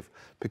effective,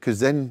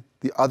 because then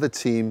the other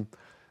team,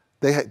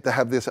 they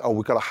have this,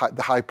 we've got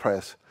the high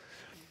press.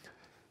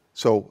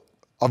 So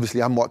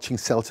obviously I'm watching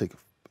Celtic,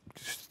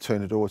 just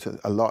turn it over to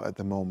a lot at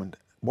the moment.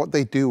 What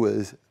they do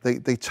is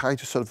they try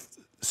to sort of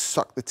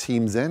suck the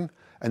teams in,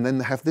 and then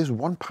they have this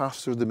one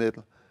pass through the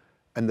middle,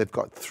 and they've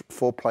got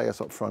 4 players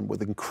up front with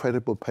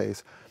incredible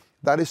pace.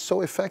 That is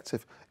so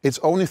effective. It's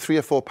only 3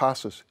 or 4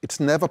 passes. It's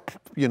never,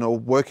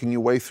 working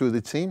your way through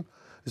the team.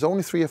 It's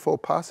only 3 or 4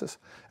 passes,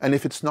 and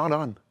if it's not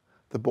on,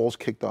 the ball's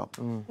kicked up.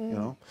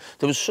 There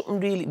was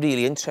something really,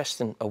 really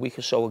interesting a week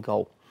or so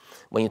ago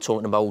when you're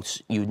talking about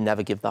you'd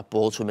never give that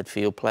ball to a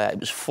midfield player. It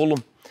was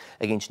Fulham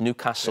against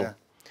Newcastle,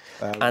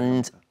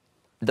 and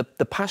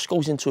the pass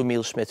goes into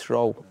Emile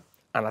Smith-Rowe.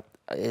 And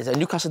a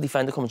Newcastle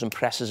defender comes and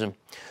presses him.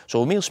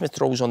 So Emile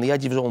Smith-Rowe's on the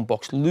edge of his own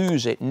box,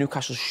 lose it,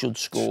 Newcastle should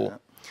score. Yeah.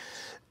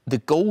 The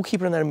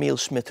goalkeeper and Emile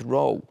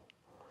Smith-Rowe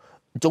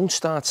don't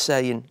start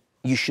saying,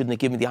 you shouldn't have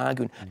given me the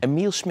argument.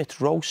 Emile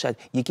Smith-Rowe said,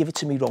 you give it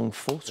to me wrong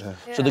foot. Yeah.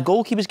 So the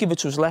goalkeeper's give it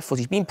to his left foot,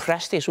 he's been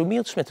pressed here. So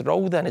Emile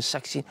Smith-Rowe then is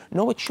saying,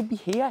 no, it should be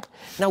here.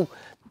 Now,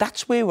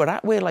 that's where we're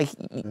at, where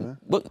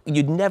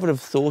you'd never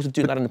have thought of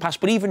doing that in the past.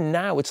 But even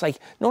now, it's like,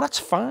 no, that's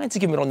fine to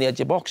give it on the edge of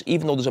the box,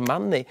 even though there's a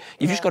man there.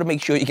 You've just got to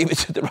make sure you give it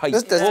to the right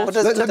foot. But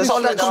that's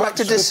all that comes back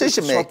to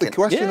decision-making.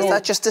 Is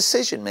that just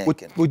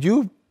decision-making? Would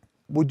you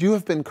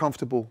have been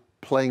comfortable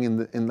playing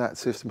in that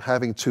system,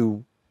 having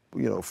to,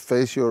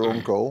 face your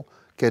own goal,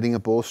 getting a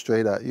ball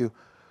straight at you,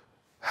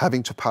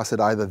 having to pass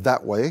it either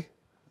that way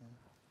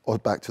or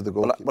back to the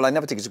goalkeeper? Well, I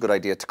never think it's a good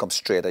idea to come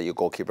straight at your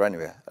goalkeeper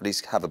anyway. At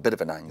least have a bit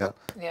of an angle.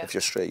 Yeah. If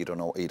you're straight, you don't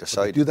know either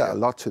side. You do that a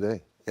lot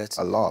today.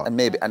 A lot. And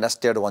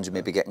they're the ones who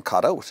may be getting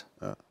caught out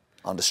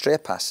on the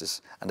straight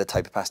passes and the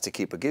type of pass the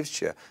keeper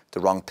gives you. The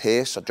wrong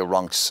pace or the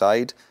wrong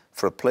side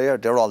for a player,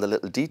 they're all the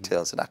little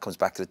details, and that comes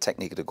back to the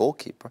technique of the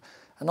goalkeeper.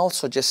 And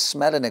also just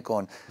smelling it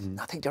going,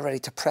 I think they're ready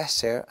to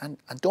press here, and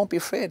don't be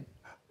afraid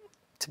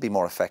to be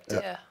more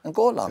effective and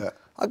go along.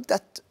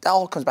 That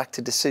all comes back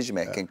to decision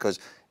making, because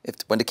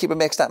when the keeper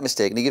makes that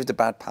mistake and he gives the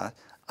bad pass,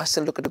 I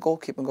still look at the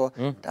goalkeeper and go,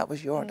 that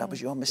was your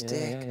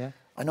mistake.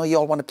 I know you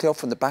all want to play up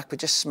from the back, but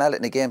just smell it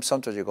in the game.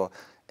 Sometimes you go,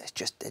 they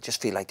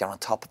just feel like they're on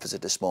top of us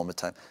at this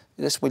moment in time.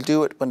 We'll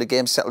do it when the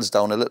game settles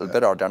down a little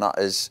bit, or they're not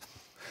as.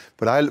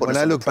 But when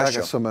I look back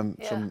at some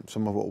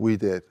of what we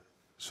did,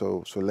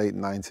 so late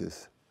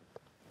 90s,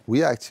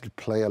 we actually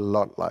play a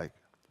lot like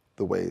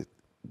the way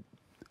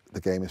the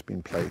game is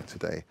being played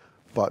today,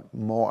 but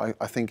more,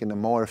 I think, in a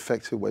more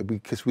effective way,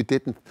 because we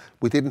didn't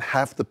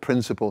have the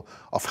principle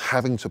of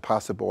having to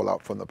pass the ball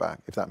out from the back,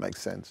 if that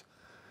makes sense.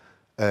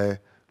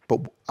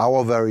 But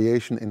our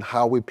variation in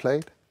how we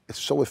played is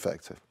so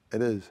effective.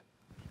 It is,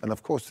 and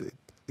of course it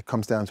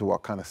comes down to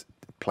what kind of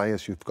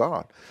players you've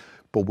got.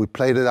 But we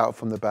played it out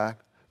from the back.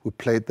 We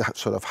played that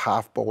sort of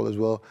half ball as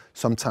well.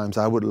 Sometimes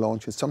I would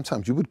launch it.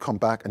 Sometimes you would come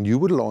back and you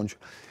would launch.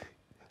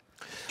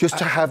 just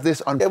to have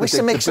this unpredictability. Yeah, we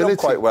still mix it up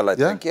quite well, I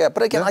think. Yeah,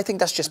 but again, Yeah. I think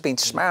that's just being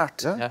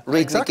smart. Yeah.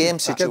 Reading Exactly. the game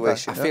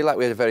situation. I feel like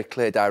we had a very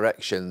clear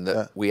direction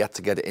that we had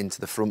to get it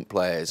into the front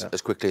players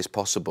as quickly as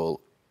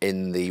possible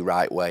in the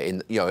right way,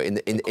 in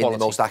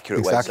the most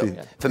accurate way. So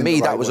for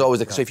me, that was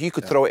always so if you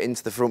could throw it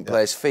into the front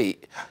players'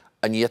 feet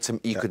and you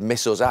could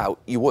miss us out,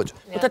 you would.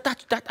 But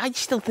I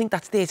still think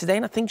that's there today,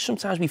 and I think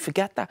sometimes we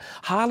forget that.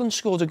 Haaland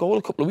scored a goal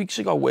a couple of weeks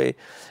ago where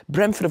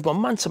Brentford have gone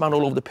man-to-man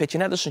all over the pitch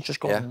and Ederson's just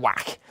gone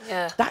whack.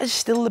 Yeah. That is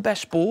still the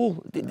best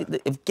ball,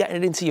 of getting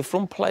it into your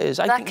front players.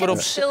 I think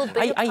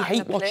I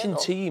hate watching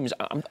teams.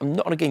 I'm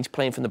not against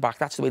playing from the back.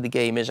 That's the way the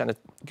game is, and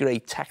it's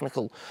great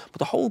technical. But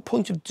the whole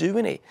point of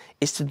doing it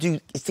is to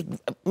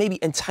maybe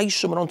entice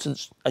someone on to,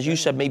 as you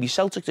said, maybe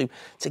Celtic do,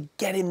 to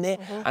get in there.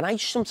 And I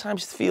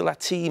sometimes feel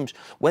that teams,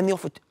 when they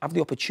have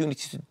the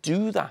opportunity to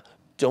do that,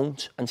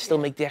 don't, and still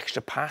make the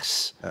extra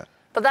pass. Yeah.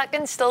 But that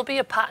can still be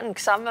a pattern,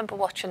 because I remember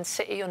watching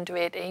City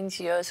under-18s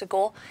years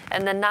ago,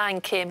 and the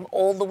 9 came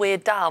all the way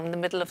down the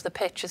middle of the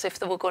pitch as if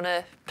they were going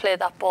to play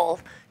that ball,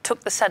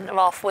 took the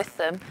centre-half with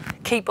them,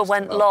 keeper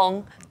went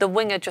long, the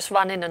winger just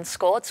ran in and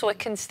scored. So it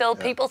can still,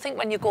 people think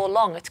when you go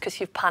long, it's because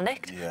you've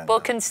panicked, but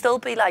it can still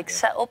be like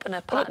set up in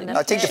a pattern.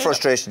 I think the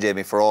frustration,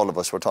 Jamie, for all of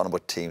us, we're talking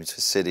about teams, for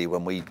City,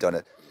 when we've done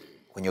it,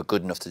 when you're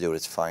good enough to do it,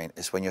 it's fine.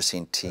 It's when you're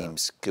seeing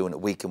teams doing it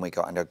week in, week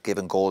out, and they're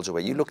giving goals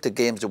away. You look at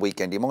games the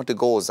weekend, the amount of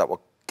goals that were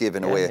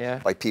given away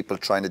by people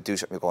trying to do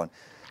something, you're going,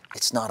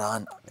 it's not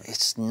on,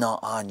 it's not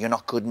on. You're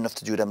not good enough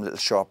to do them little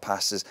short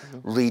passes.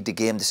 Read the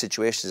game, the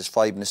situation. There's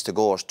 5 minutes to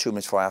go, or it's 2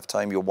 minutes for half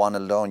time, you're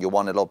 1-0 down, you're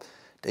 1-0 up.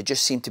 They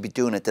just seem to be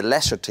doing it, the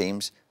lesser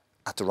teams,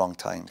 at the wrong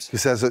times. He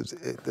says,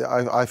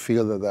 I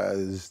feel that there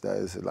is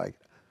like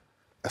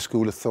a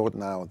school of thought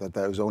now that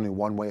there is only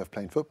one way of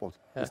playing football.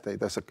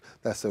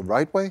 There's a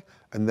right way,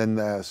 and then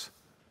there's,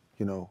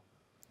 you know,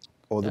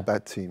 all the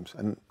bad teams.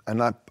 And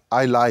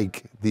I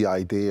like the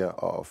idea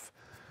of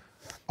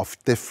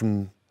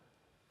different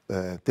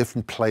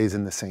plays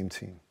in the same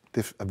team,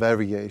 a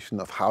variation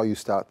of how you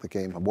start the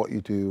game and what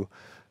you do,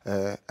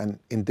 and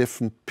in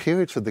different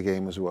periods of the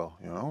game as well.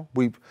 You know,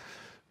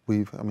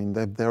 I mean,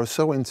 they're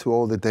so into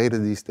all the data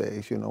these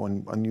days. You know,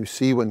 and you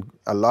see when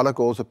a lot of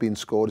goals are being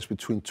scored is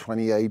between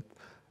 28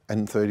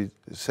 and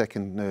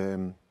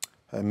 32nd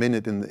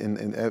minute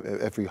in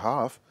every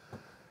half.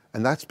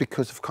 And that's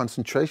because of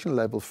concentration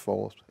level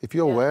falls. If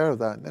you're aware of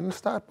that, then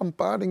start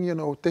bombarding, you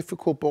know,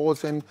 difficult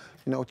balls and,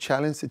 you know,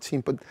 challenge the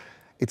team. But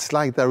it's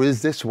like there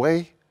is this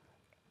way,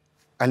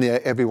 and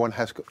everyone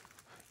has.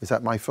 Is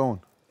that my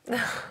phone?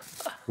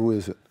 Who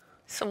is it?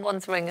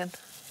 Someone's ringing.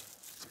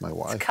 It's my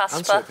wife. It's Kasper.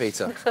 Answer it,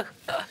 Peter.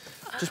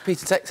 Just,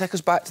 Peter, take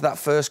us back to that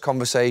first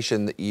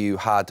conversation that you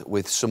had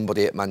with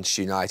somebody at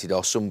Manchester United,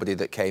 or somebody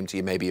that came to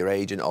you, maybe your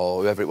agent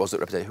or whoever it was that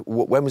represented.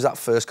 When was that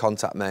first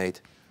contact made?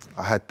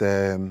 I had.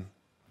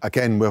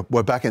 Again,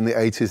 we're back in the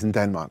 80s in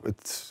Denmark.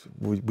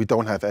 We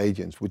don't have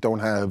agents. We don't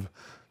have,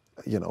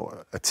 you know,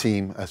 a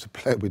team as a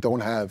player. We don't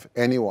have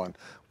anyone.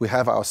 We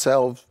have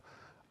ourselves,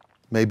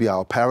 maybe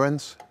our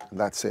parents, and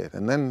that's it.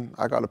 And then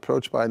I got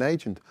approached by an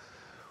agent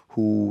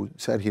who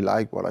said he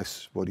liked what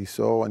he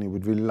saw and he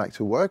would really like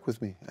to work with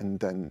me.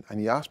 And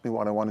he asked me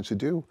what I wanted to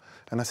do,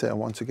 and I said I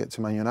want to get to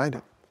Man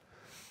United.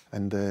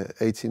 And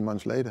 18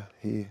 months later,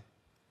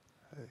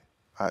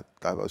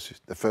 that was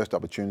the first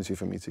opportunity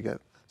for me to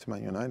get to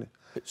Man United.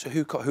 So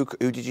who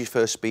did you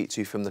first speak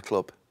to from the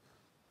club?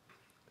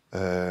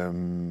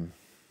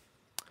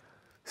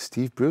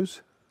 Steve Bruce.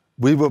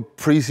 We were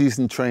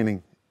pre-season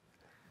training.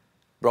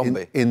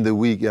 Bromby? In the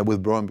week, yeah,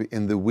 with Bromby,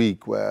 in the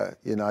week where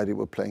United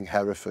were playing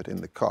Hereford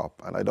in the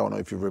Cup. And I don't know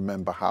if you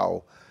remember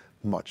how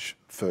much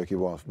Fergie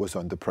was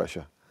under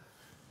pressure.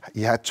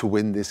 He had to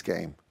win this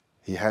game.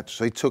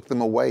 So he took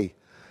them away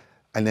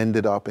and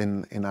ended up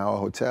in our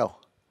hotel,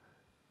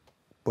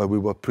 where we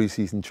were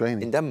pre-season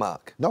training. In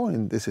Denmark? No,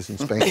 this is in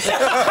Spain.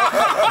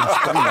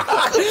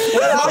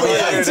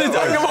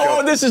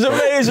 This is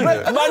amazing.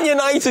 Man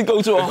United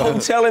go to a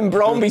hotel in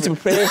Bromby to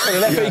prepare for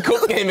an FA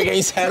Cup game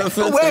against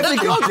Hereford. Where have they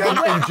gone?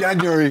 In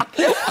January,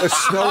 the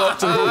snow up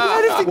to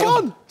Where have they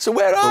gone? So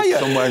where are you?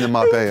 Somewhere in the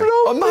Marbella.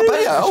 Oh,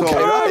 Marbella,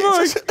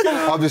 okay, so,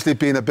 right. Obviously,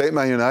 being a big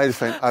Man United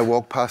fan, I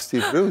walk past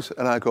Steve Bruce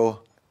and I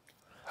go,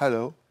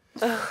 hello.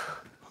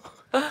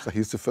 So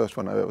he's the first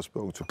one I've ever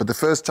spoken to. But the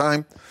first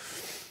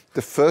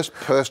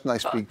person I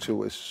speak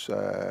to is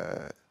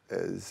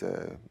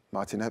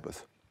Martin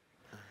Ebert.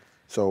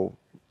 So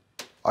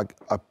I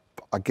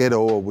get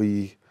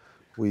over.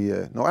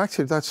 No,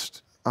 actually,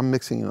 I'm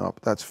mixing it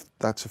up. That's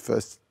the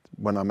first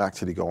when I'm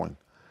actually going.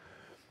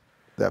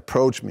 They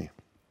approached me.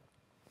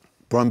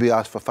 Brøndby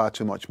asked for far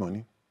too much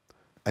money,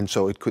 and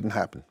so it couldn't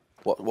happen.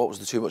 What was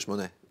the too much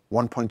money?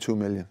 1.2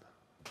 million.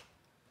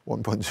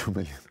 1.2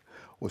 million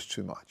was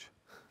too much.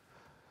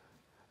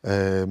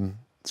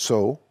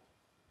 So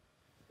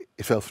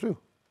it fell through.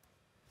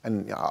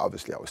 And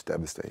obviously I was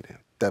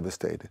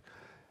devastated.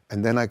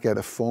 And then I get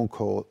a phone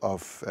call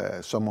of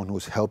someone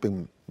who's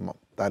helping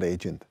that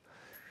agent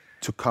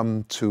to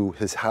come to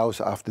his house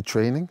after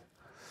training.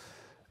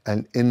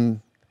 And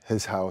in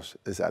his house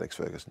is Alex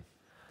Ferguson.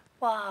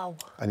 Wow.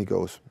 And he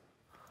goes,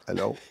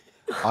 hello.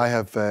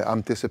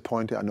 I'm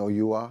disappointed. I know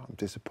you are. I'm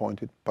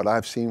disappointed. But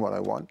I've seen what I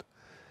want.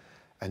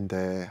 And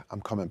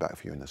I'm coming back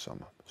for you in the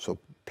summer. So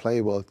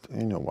play well.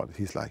 You know what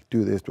he's like.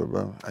 Do this, blah,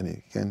 blah. And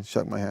he again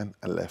shook my hand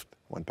and left.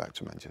 Went back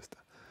to Manchester.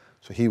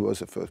 So he was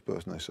the first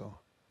person I saw.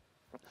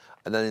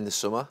 And then in the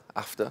summer,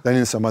 after? Then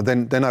in the summer,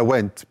 then I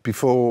went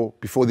before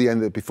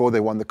they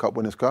won the Cup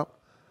Winners' Cup.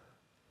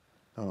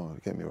 No,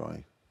 get me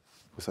right.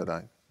 Was that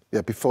right?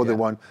 Yeah, before they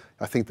won,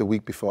 I think the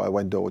week before I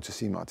went over to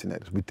see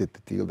Martinez. We did the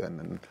deal then,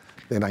 and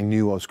then I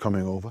knew I was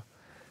coming over.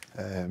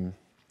 And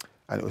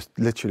it was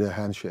literally a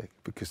handshake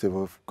because they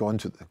were going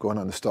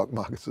on the stock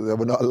market, so they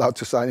were not allowed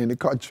to sign any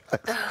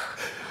contracts.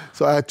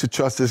 So I had to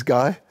trust this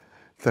guy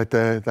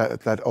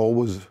that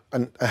always,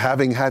 and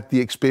having had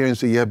the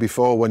experience the year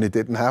before when it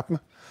didn't happen,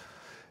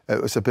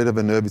 it was a bit of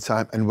a nervy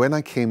time. And when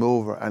I came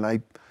over and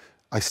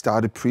I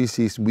started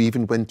pre-season, we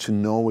even went to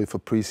Norway for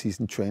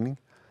pre-season training.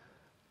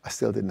 I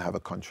still didn't have a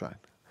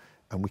contract.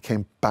 And we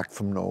came back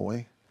from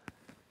Norway.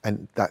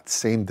 And that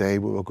same day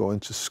we were going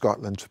to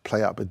Scotland to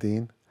play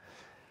Aberdeen.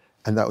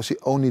 And that was the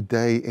only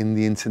day in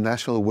the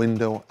international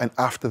window and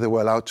after they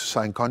were allowed to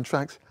sign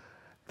contracts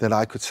that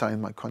I could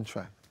sign my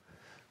contract.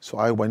 So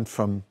I went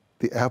from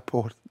the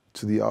airport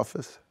to the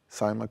office,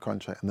 signed my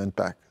contract, and then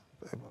back,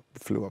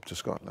 flew up to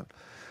Scotland.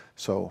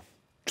 So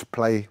to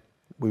play,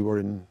 we were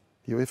in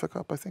UEFA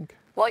Cup, I think.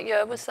 What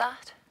year was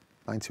that?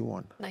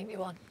 91.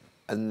 91.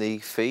 And the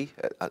fee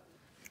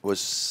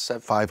was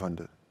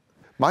 500.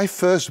 My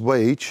first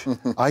wage,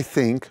 I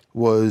think,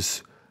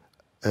 was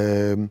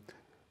David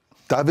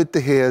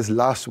De Gea's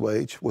last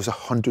wage was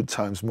 100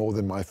 times more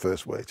than my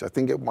first wage. I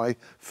think my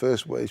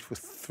first wage was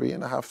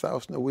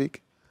 3,500 a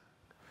week.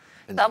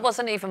 That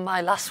wasn't even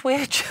my last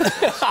wage.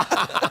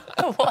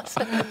 It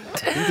wasn't. I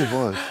think it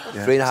was.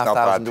 Yeah.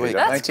 3,500 a week.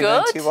 That's good.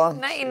 1991.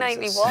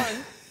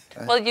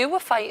 1991. Well, you were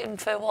fighting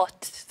for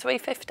what,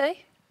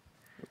 350?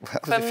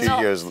 That was a few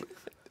years.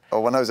 Oh,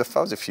 when I was a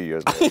few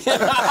years later.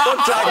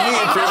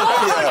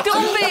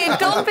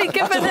 Don't be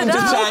giving it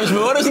up. times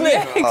more, isn't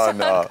it?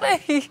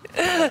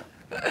 Yeah,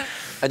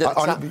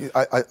 exactly.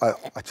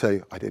 I tell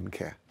you, I didn't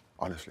care.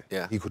 Honestly,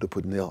 yeah. He could have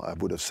put nil. I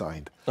would have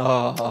signed.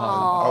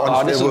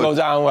 This will go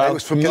down well. It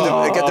was for me.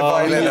 Get the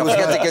violin up,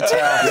 get the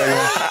guitar.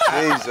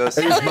 Jesus.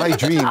 It was my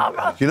dream.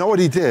 You know what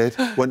he did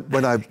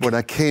when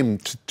I came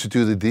to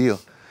do the deal?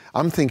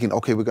 I'm thinking,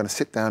 okay, we're going to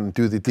sit down and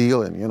do the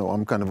deal, and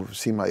I'm going to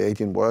see my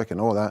agent work and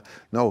all that.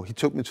 No, he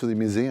took me to the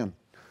museum.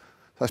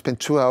 So I spent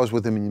 2 hours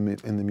with him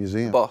in the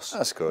museum. Boss.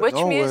 That's good. Which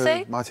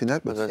museum? Martin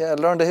Edwards. Yeah,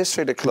 learn the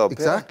history of the club.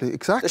 Exactly.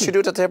 They should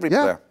do that to every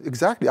player.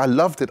 Exactly. I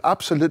loved it.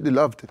 Absolutely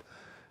loved it.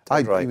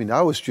 Right. I mean,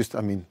 I was just,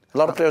 a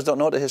lot of players don't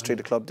know the history of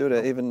the club, do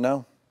they? Even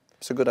now.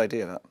 It's a good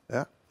idea, that.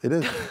 Yeah, it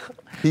is.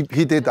 he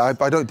did.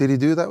 Did he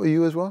do that with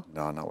you as well?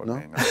 No, not with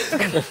me.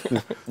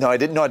 No, I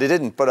didn't. No, they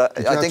didn't. But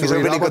I think it's a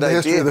really good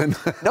idea.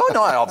 No,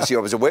 obviously I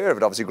was aware of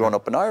it. Obviously, growing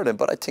up in Ireland,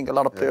 but I think a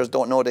lot of players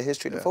don't know the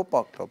history of the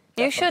football club.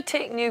 You should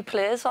take new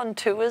players on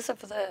tours of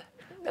the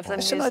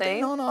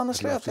museum. No,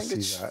 honestly, I think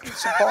it's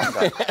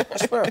important. I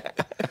swear.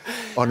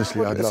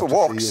 Honestly, I'd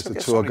love to see you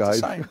as a tour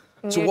guide.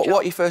 So what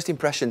are your first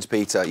impressions,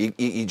 Peter?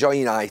 You join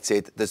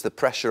United, there's the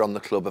pressure on the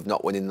club of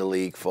not winning the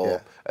league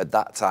for, at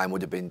that time,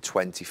 would have been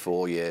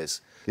 24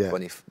 years. Yeah.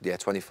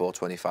 24,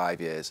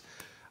 25 years.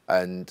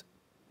 And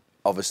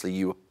obviously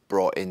you were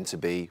brought in to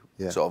be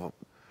sort of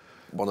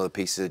one of the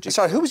pieces of...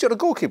 Sorry, who was your other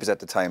goalkeepers at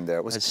the time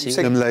there? Was it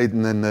Tim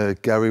Layden and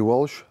Gary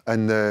Walsh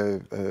and...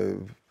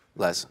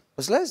 Les.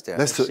 Was Les there?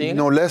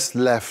 Les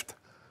left.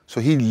 So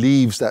he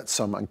leaves that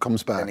summer and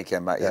comes back. And he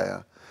came back,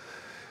 yeah.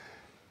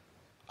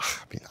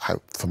 I mean,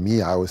 for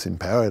me, I was in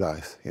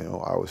paradise.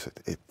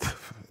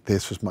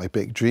 This was my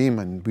big dream,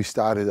 and we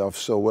started off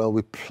so well.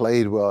 We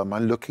played well.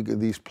 I'm looking at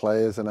these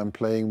players, and I'm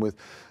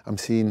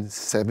seeing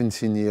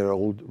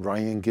 17-year-old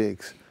Ryan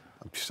Giggs.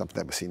 I've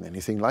never seen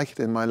anything like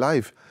it in my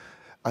life.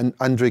 And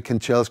Andrei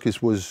Kanchelskis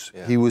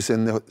he was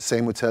in the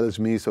same hotel as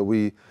me, so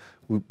we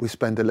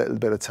spent a little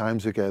bit of time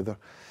together.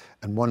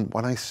 And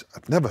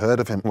I've never heard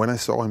of him. When I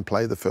saw him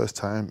play the first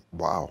time,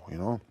 wow,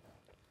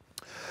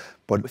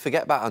 But we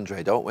forget about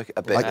Andre, don't we?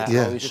 A bit.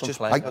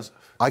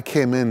 I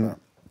came in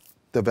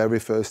the very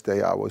first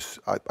day.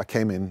 I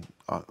came in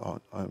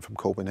from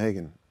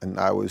Copenhagen, and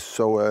I was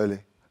so early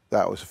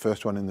that I was the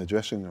first one in the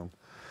dressing room,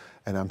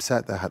 and I'm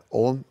sat there.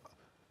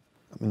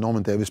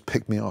 Norman Davis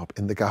picked me up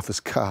in the gaffer's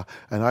car,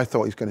 and I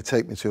thought he was going to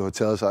take me to a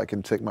hotel so I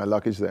can take my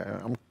luggage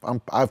there.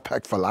 I've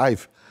packed for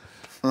life.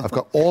 I've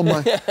got all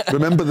my.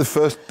 Remember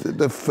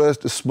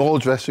the small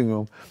dressing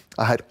room?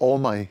 I had all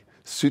my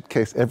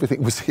suitcase,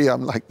 everything was here.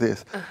 I'm like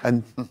this,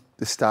 and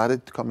they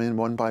started to come in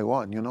one by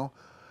one,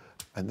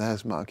 And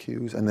there's Mark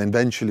Hughes, and then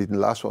eventually the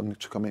last one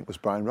to come in was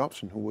Brian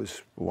Robson, who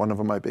was one of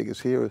my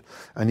biggest heroes,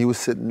 and he was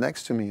sitting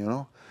next to me,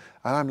 And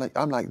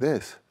I'm like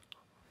this.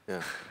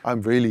 Yeah.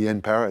 I'm really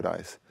in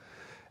paradise,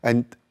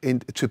 and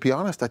to be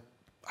honest, I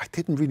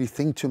didn't really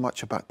think too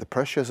much about the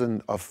pressures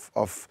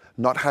of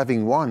not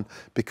having won,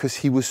 because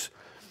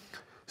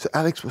Sir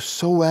Alex was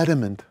so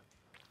adamant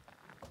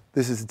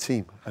this is a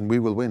team, and we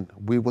will win.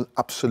 We will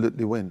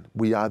absolutely win.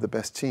 We are the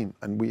best team,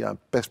 and we are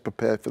best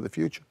prepared for the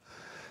future.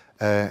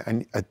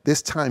 And at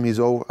this time, he's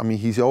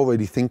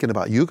already thinking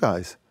about you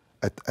guys.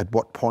 At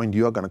what point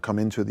you are going to come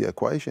into the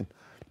equation.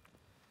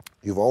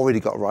 You've already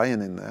got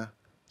Ryan in there,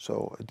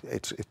 so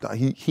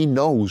he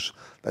knows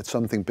that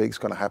something big is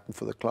going to happen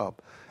for the club.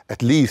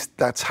 At least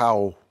that's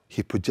how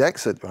he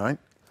projects it, right?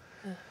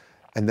 Yeah.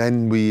 And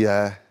then we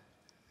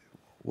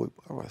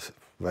was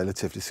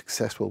relatively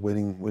successful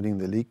winning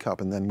the League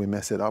Cup, and then we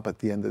mess it up at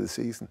the end of the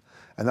season.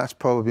 And that's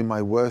probably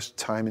my worst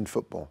time in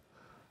football.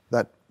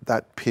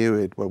 That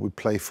period where we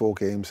play 4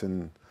 games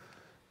in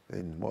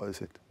what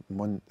is it?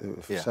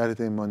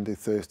 Saturday, Monday,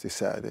 Thursday,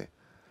 Saturday.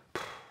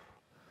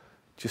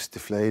 Just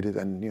deflated,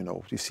 and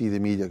you see the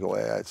media go,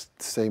 "Yeah, it's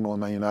the same old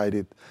Man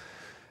United,"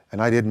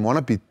 and I didn't want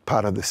to be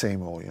part of the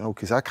same old,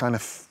 because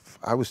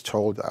I was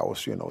told I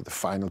was, the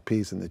final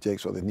piece in the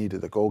jigsaw. They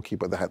needed a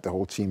goalkeeper. They had the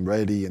whole team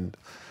ready,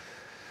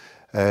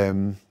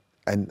 and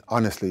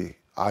honestly,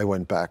 I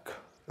went back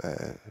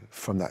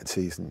from that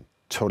season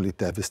totally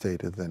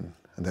devastated.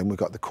 And then we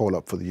got the call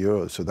up for the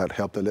Euros, so that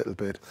helped a little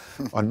bit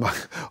on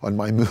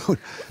my mood.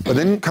 But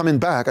then coming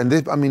back, and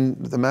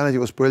the manager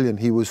was brilliant.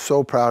 He was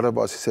so proud of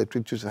us. He said,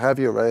 "Just have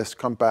your rest,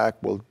 come back.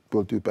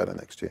 We'll do better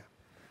next year."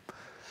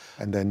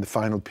 And then the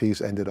final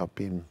piece ended up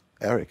being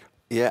Eric.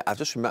 Yeah, I've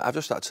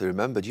just actually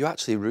remembered. You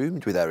actually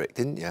roomed with Eric,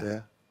 didn't you?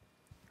 Yeah.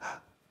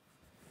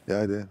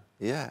 Yeah, I did.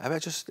 Yeah,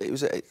 it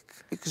was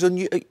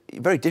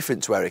very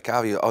different to Eric,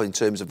 how you, in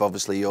terms of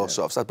obviously your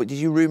sort of stuff. But did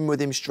you room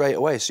with him straight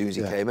away as soon as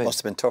he came in? Must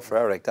have been tough for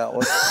Eric, that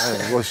was.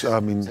 Yeah, it was.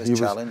 He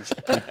challenge.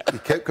 He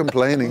kept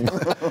complaining.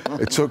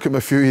 It took him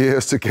a few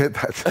years to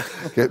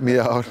get me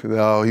out.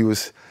 No, he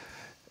was.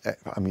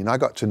 I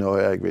got to know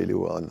Eric really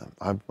well, and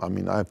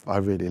I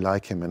really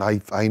like him, and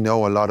I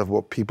know a lot of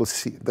what people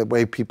see, the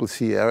way people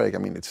see Eric.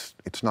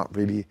 It's not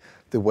really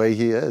the way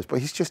he is, but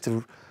he's just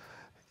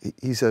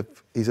he's a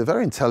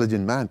very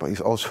intelligent man, but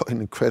he's also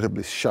an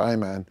incredibly shy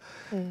man.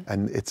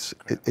 And it's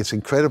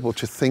incredible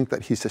to think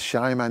that he's a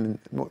shy man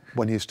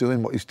when he's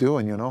doing what he's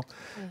doing,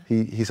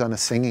 He's on a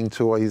singing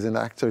tour, he's an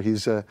actor,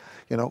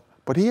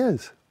 but he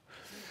is.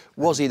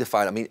 Was he the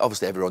final?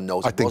 Obviously everyone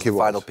knows it was the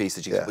final piece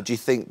that you got, but do you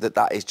think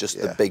that is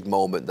just the big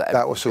moment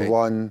that was the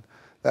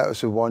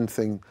one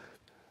thing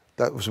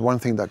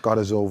that got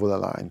us over the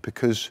line?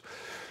 Because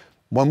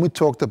when we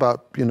talked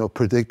about,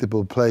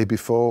 predictable play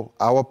before,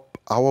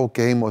 our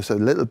game was a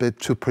little bit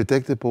too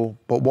predictable,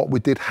 but what we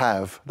did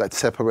have that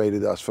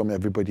separated us from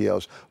everybody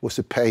else was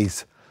the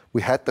pace.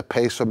 We had the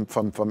pace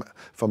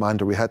from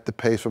Andrew, we had the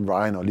pace from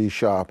Ryan or Lee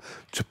Sharp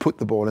to put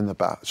the ball in the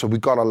back. So we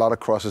got a lot of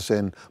crosses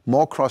in,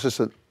 more crosses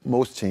than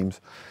most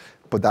teams,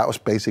 but that was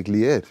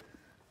basically it.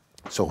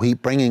 So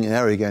bringing in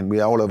Eric again,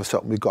 all of a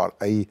sudden we got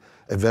a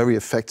very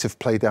effective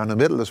play down the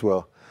middle as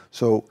well.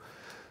 So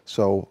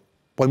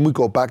when we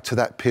go back to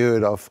that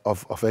period of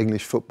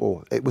English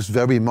football, it was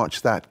very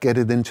much that. Get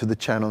it into the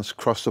channels,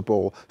 cross the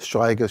ball,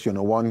 strikers,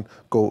 one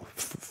go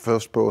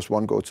first post,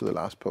 one go to the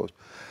last post.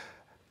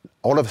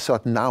 All of a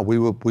sudden now we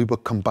were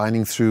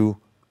combining through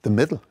the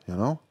middle,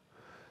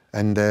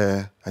 And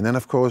then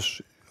of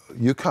course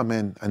you come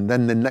in, and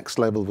then the next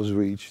level was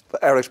reached.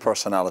 But Eric's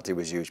personality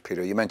was huge,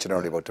 Peter. You mentioned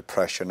earlier about the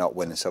pressure, not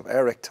winning stuff.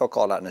 Eric took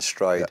all that in his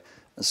stride.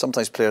 Yeah. And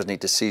sometimes players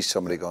need to see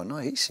somebody going, no,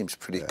 he seems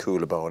pretty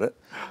cool about it.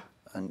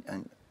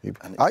 And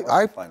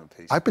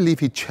I believe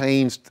he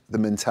changed the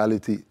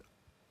mentality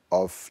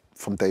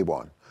from day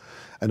one.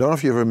 I don't know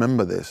if you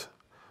remember this,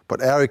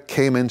 but Eric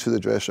came into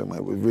the dressing room,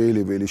 he was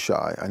really, really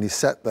shy, and he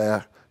sat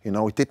there, he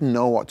didn't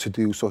know what to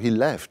do, so he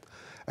left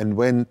and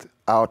went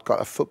out,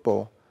 got a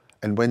football,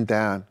 and went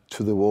down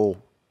to the wall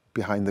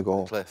behind the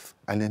goal. Cliff.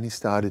 And then he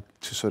started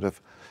to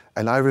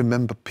and I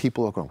remember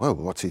people going, well,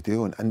 what's he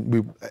doing? And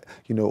we,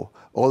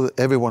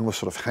 everyone was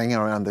sort of hanging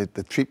around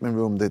the treatment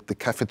room, the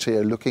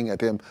cafeteria, looking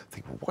at him,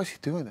 thinking, what's he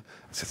doing?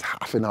 It's just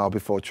half an hour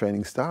before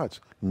training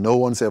starts. No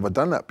one's ever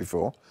done that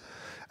before.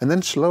 And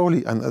then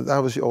slowly, and that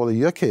was all of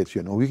your kids,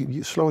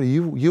 slowly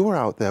you were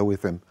out there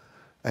with him.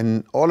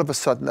 And all of a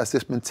sudden, there's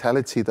this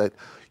mentality that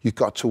you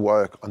got to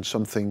work on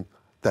something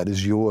that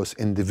is yours,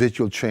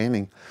 individual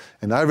training.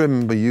 And I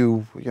remember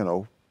you,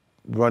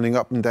 running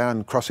up and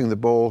down, crossing the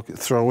ball,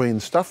 throwing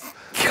stuff.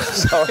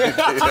 Sorry,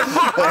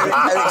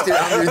 Eric's doing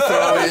Andrew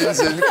throw-ins,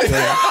 and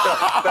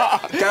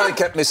Gary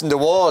kept missing the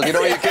wall. You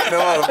kept the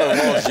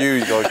wall's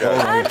huge.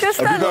 I just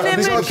had an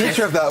image. Have you got a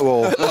picture of that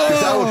wall?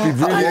 Because that would be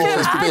really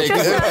interesting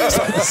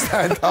to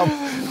understand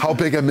how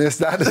big a miss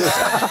that is.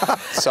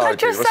 Sorry, I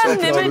just had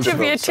an image of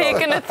you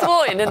taking a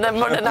throw-in and then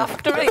running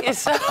after it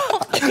yourself.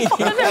 Go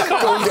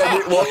and get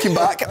it, walking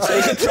back.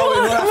 Take a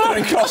throw-in, run after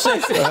and cross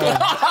it.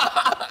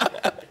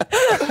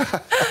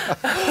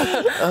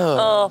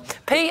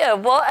 Peter,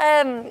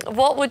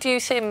 what would you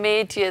say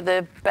made you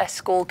the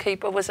best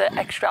goalkeeper? Was it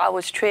extra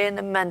hours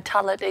training,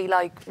 mentality?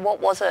 What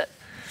was it?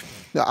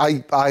 No,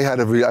 I had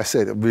a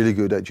really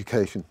good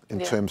education in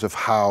terms of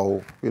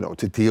how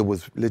to deal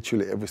with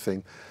literally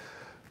everything.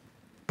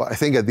 But I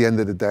think at the end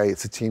of the day,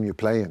 it's a team you're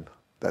playing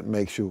that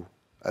makes you.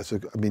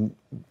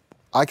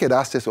 I get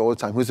asked this all the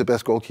time, who's the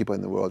best goalkeeper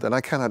in the world? And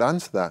I cannot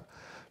answer that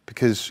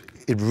because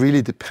it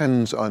really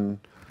depends on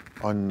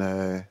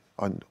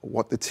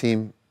what the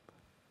team,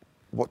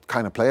 what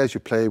kind of players you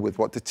play with,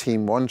 what the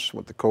team wants,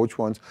 what the coach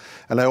wants.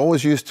 And I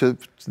always used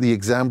the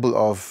example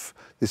of,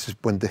 this is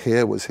when De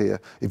Gea was here,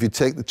 if you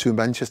take the two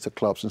Manchester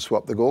clubs and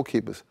swap the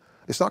goalkeepers,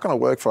 it's not going to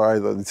work for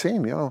either of the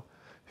team, you know,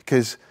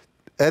 because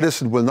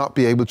Ederson will not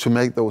be able to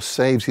make those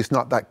saves. He's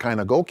not that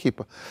kind of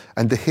goalkeeper.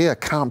 And De Gea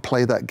can't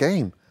play that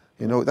game.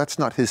 You know, that's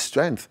not his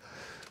strength.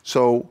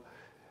 So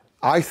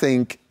I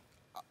think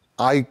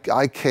I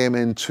came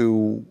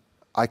into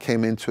a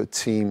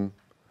team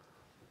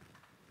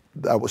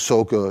that was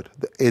so good.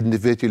 The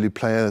individually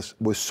players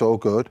were so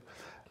good.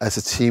 As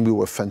a team, we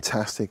were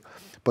fantastic.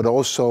 But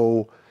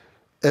also,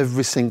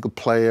 every single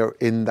player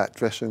in that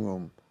dressing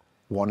room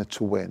wanted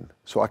to win.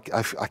 So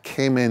I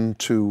came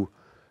into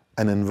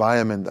an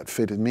environment that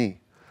fitted me.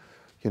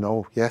 You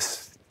know,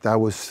 yes, there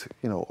was,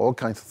 you know, all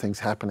kinds of things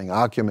happening,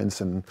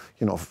 arguments and,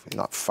 you know,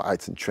 not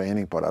fights in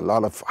training, but a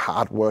lot of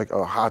hard work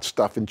or hard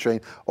stuff in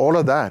training, all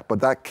of that. But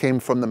that came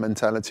from the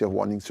mentality of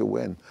wanting to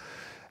win.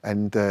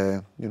 And,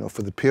 you know,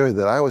 for the period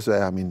that I was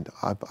there, I mean,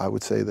 I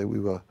would say that we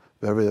were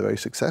very, very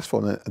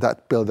successful. And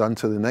that built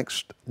onto the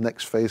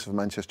next phase of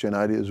Manchester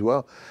United as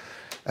well.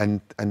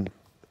 And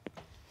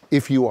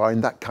if you are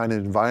in that kind of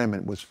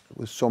environment with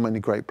so many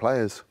great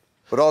players.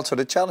 But also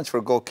the challenge for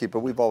a goalkeeper,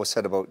 we've always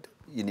said about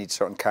you need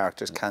certain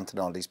characters,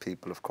 Cantona, all these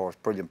people, of course,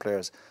 brilliant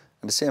players.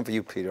 And the same for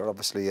you, Peter,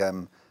 obviously.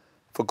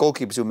 For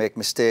goalkeepers who make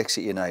mistakes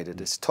at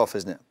United, it's tough,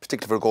 isn't it?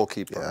 Particularly for a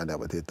goalkeeper. Yeah, I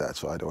never did that,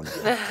 so I don't know.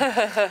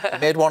 I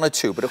made one or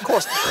two, but of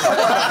course...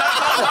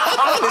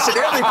 Listen,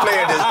 every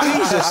player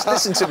does. Jesus,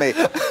 listen to me.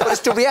 But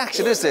it's the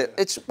reaction, isn't it?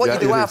 It's what you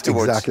do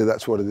afterwards. Exactly,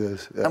 that's what it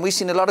is. Yeah. And we've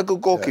seen a lot of good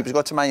goalkeepers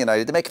go to Man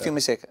United, they make a few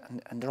mistakes,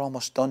 and they're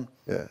almost done.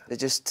 Yeah. They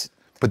just...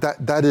 But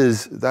that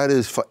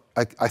is for,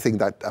 I think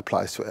that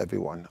applies to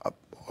everyone.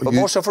 But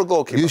more so for a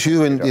goalkeeper.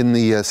 You in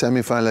the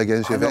semi-final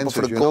against Juventus.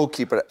 For the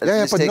goalkeeper, but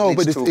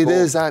it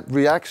is that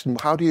reaction.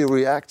 How do you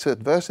react to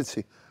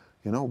adversity?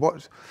 You know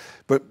what?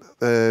 But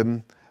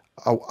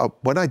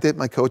when I did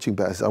my coaching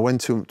best, I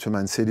went to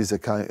Man City's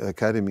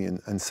academy,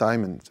 and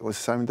Simon, was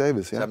Simon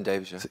Davis? Yeah? Simon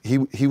Davis,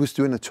 yeah. He was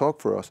doing a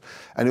talk for us,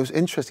 and it was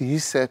interesting. He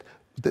said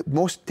the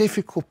most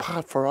difficult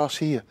part for us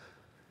here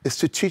is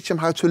to teach them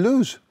how to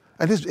lose.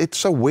 And it's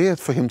so weird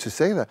for him to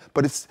say that,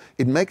 but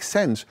it makes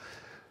sense.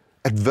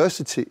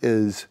 Adversity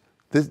is,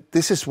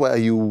 this is where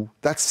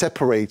that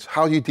separates,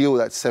 how you deal with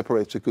that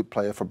separates a good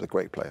player from the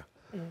great player.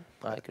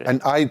 I agree.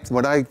 And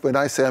when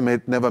I say I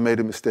never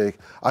made a mistake,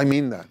 I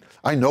mean that.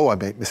 I know I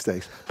made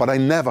mistakes, but I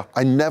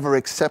never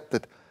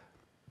accepted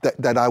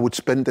that I would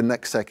spend the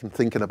next second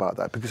thinking about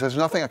that, because there's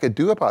nothing I could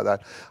do about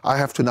that. I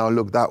have to now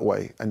look that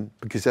way. And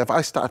because if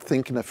I start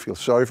thinking, I feel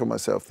sorry for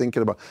myself,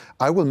 thinking about,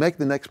 I will make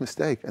the next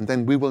mistake and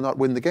then we will not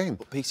win the game.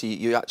 But Peter,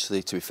 you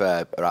actually, to be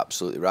fair, are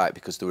absolutely right,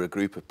 because there were a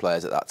group of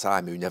players at that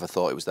time who never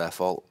thought it was their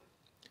fault.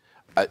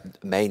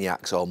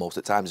 Maniacs almost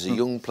at times. As a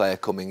young player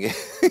coming in.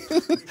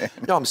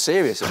 No, I'm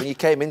serious. When you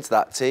came into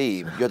that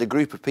team, you had a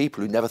group of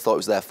people who never thought it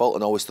was their fault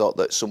and always thought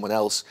that someone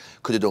else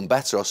could have done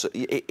better. Or so,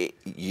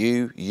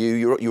 you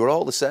were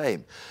all the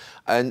same.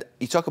 And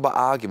you talk about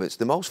arguments.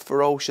 The most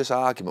ferocious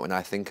argument, when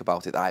I think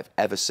about it, that I've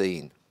ever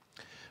seen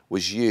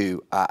was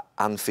you at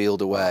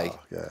Anfield away. Oh,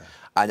 yeah.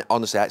 And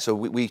honestly, so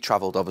we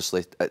travelled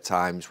obviously at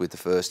times with the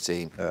first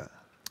team. Yeah.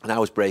 And I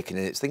was breaking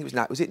in. I think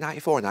it was it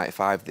 94 or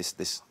 95?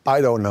 This.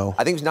 I don't know.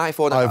 I think it was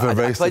 94.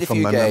 I played a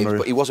few games,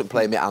 but he wasn't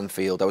playing me at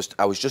Anfield.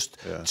 I was just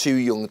too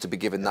young to be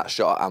given that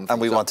shot at Anfield. And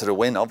we wanted to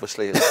win,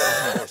 obviously.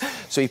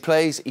 So he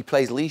plays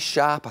Lee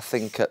Sharp, I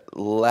think, at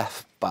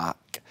left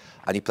back,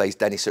 and he plays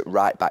Dennis at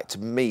right back. To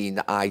mean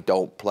that I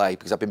don't play,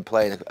 because I've been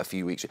playing a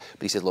few weeks.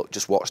 But he said, "Look,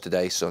 just watch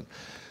today, son."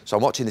 So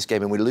I'm watching this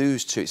game, and we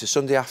lose 2. It's a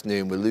Sunday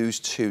afternoon. We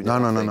lose 2.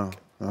 No.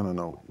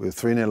 We're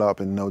 3-0 up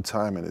in no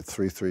time, and it's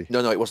 3-3.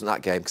 No, it wasn't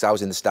that game, because I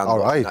was in the stand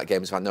watching that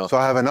game. So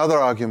I have another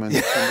argument.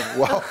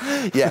 Wow.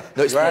 Yeah.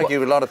 No, it's argue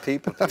with a lot of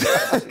people.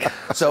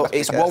 So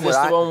it's one where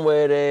the one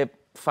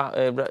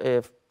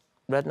where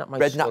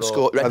Redknapp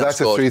scored.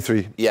 That's a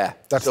 3-3. Yeah.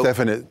 That's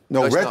definite.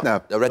 No,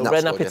 Redknapp. No,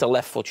 Redknapp hit a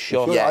left foot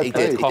shot. Yeah, he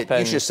did.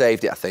 You should have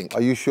saved it, I think.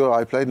 Are you sure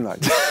I played in that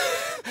game?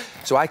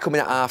 So I come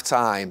in at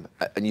half-time,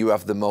 and you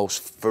have the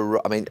most...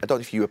 I mean, I don't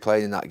know if you were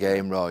playing in that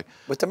game, Roy.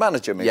 With the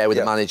manager, maybe? Yeah, with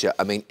the manager.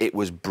 I mean, it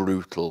was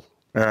brutal.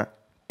 Yeah.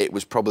 It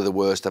was probably the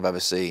worst I've ever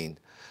seen.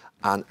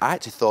 And I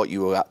actually thought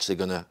you were actually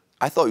going to...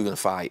 I thought you were going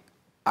to fight.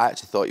 I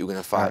actually thought you were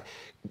going to fight.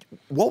 Yeah.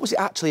 What was it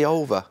actually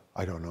over?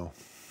 I don't know.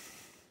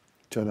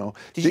 Don't know.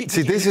 He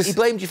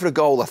blamed you for a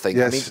goal, I think.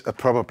 Yes, I mean,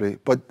 probably.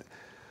 But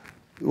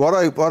what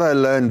I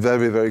learned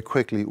very, very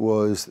quickly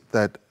was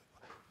that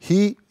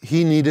he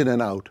needed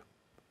an out.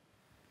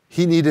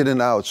 He needed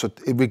an out, so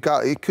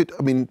it could.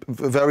 I mean,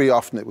 very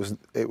often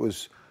it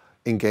was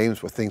in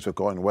games where things were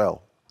going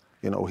well.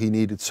 You know, he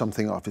needed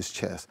something off his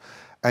chest,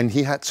 and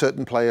he had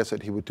certain players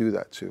that he would do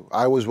that to.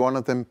 I was one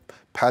of them.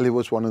 Pally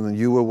was one of them.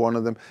 You were one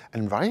of them,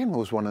 and Ryan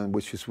was one of them,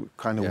 which is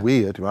kind of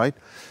weird, right?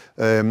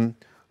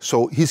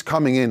 So he's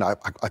coming in. I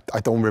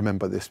don't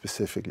remember this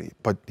specifically,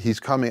 but he's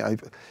coming.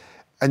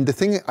 And the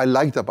thing I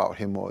liked about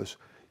him was,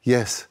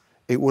 yes,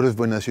 it would have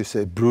been, as you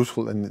say,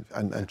 brutal,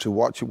 and to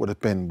watch it would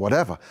have been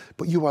whatever.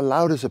 But you were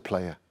allowed as a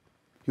player.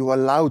 You were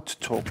allowed to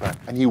talk back,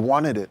 and he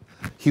wanted it.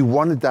 He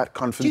wanted that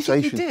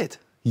confrontation. Do you think he did?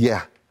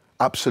 Yeah,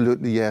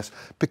 absolutely, yes.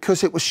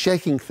 Because it was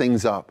shaking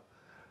things up.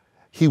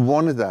 He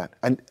wanted that.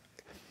 And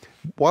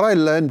what I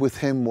learned with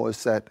him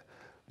was that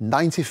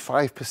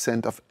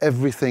 95% of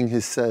everything he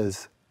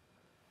says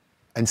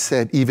and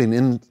said, even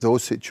in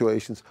those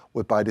situations,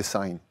 were by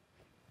design.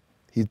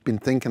 He'd been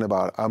thinking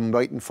about it. I'm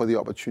waiting for the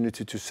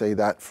opportunity to say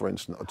that, for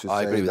instance, or to say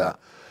I agree with that.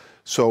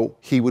 So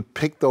he would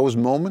pick those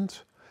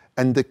moments.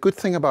 And the good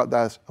thing about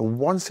that is,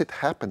 once it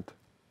happened,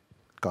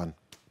 gone.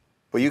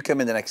 Well, you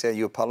came in the next day,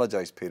 you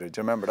apologised, Peter. Do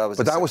you remember that was?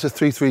 But that was a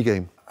 3-3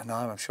 game. No,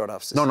 I'm sure that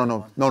was.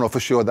 No, for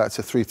sure, that's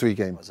a 3-3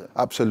 game. Was it?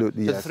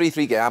 Absolutely, yes. The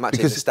 3-3 game, I'm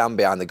actually to stand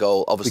behind the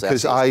goal, obviously.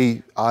 Because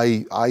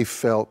I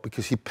felt,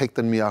 because he picked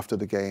on me after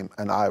the game,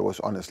 and I was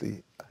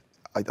honestly,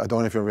 I don't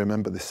know if you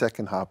remember, the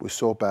second half was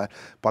so bad,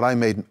 but I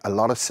made a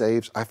lot of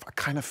saves. I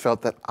kind of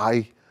felt that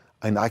I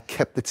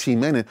kept the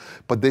team in it,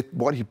 but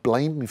what he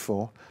blamed me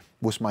for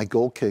was my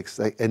goal kicks.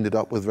 They ended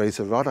up with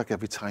Razor Ruddock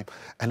every time.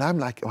 And I'm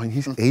like, oh,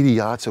 he's 80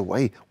 yards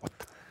away. What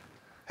the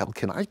hell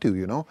can I do,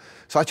 you know?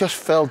 So I just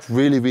felt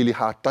really, really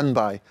hard done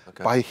by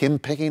him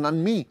picking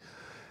on me.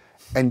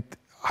 And,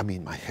 I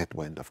mean, my head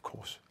went, of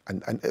course.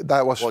 And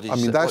that was, I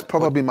mean, that's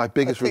probably my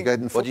biggest regret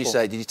in football. What did you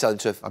say? Did you tell him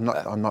to...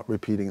 I'm not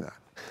repeating that.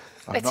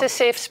 It's a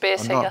safe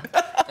space here.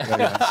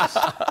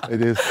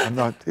 It is.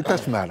 It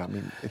doesn't matter. I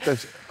mean, it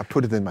does. I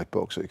put it in my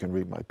book so you can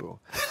read my book.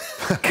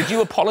 Did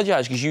you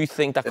apologise because you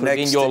think that could have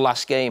been your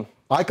last game?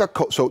 I got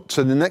called.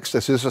 So the next,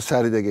 this is a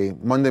Saturday game.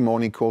 Monday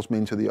morning, he calls me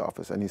into the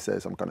office and he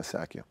says, "I'm going to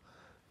sack you.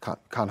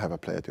 Can't have a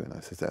player doing that."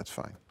 I said, "That's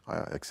fine. I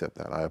accept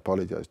that." I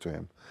apologise to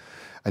him,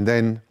 and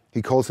then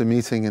he calls a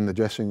meeting in the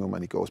dressing room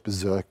and he goes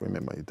berserk.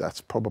 Remember, that's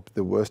probably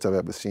the worst I've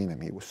ever seen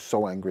him. He was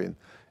so angry and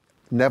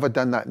never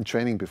done that in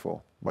training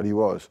before, but he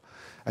was.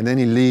 And then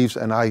he leaves,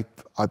 and I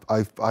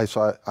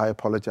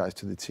apologized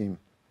to the team.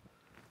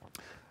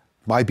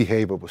 My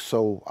behavior was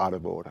so out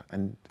of order,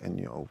 and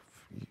you know,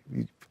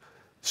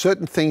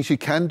 certain things you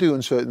can do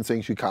and certain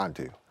things you can't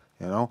do.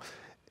 You know,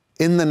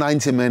 in the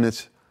 90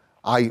 minutes,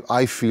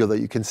 I feel that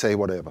you can say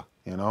whatever.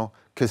 You know,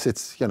 because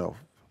it's, you know,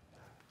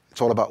 it's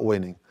all about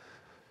winning.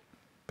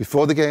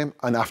 Before the game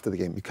and after the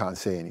game, you can't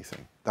say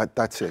anything.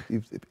 That's it.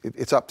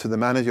 It's up to the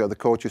manager or the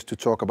coaches to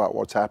talk about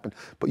what's happened,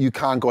 but you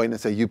can't go in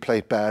and say you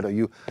played bad or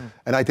you.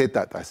 And I did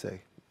that. I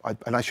say,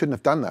 and I shouldn't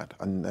have done that.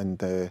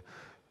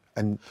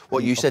 And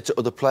what you said to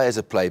other players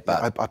have played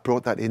bad. I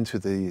brought that into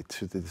the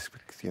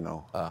you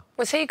know.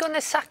 Was he going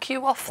to sack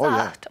you off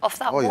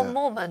that one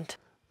moment?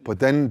 But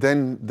then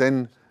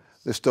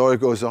the story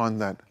goes on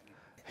that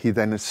he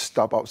then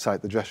stopped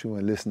outside the dressing room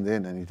and listened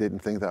in, and he didn't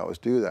think that I was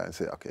do that, and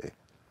said, okay.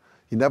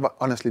 He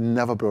honestly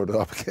never brought it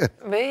up again.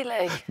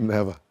 Really?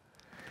 Never.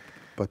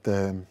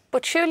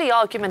 But surely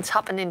arguments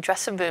happen in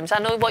dressing rooms. I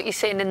know what you're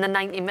saying in the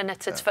 90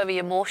 minutes, it's very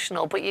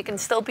emotional, but you can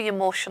still be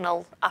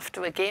emotional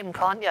after a game,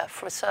 can't you,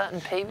 for a certain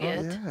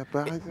period? Oh,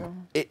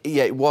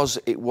 yeah, but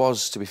it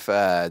was, to be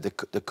fair, there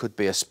could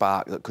be a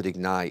spark that could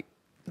ignite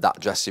that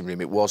dressing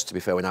room. It was, to be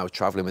fair, when I was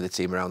travelling with the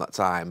team around that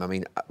time. I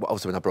mean,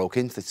 obviously when I broke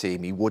into the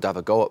team, he would have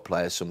a go at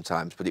players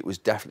sometimes, but it was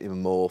definitely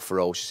more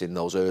ferocious in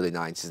those early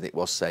 90s than it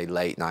was, say,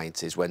 late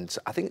 90s, when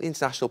I think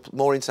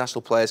more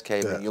international players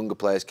came in, younger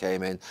players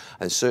came in,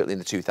 and certainly in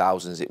the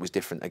 2000s it was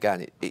different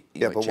again.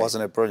 But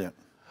wasn't it brilliant?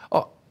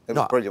 Oh, it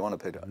was brilliant,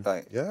 wasn't it, Peter?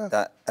 Like,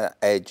 that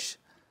edge.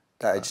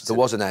 There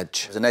was an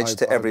edge. There was an edge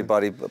to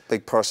everybody,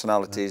 big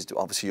personalities.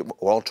 Obviously,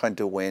 we're all trying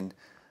to win.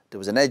 There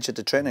was an edge at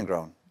the training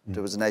ground.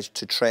 There was an edge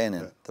to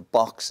training, the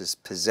boxes,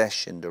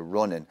 possession, the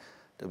running.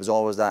 There was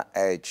always that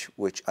edge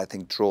which I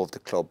think drove the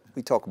club.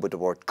 We talk about the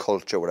word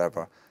culture,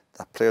 whatever.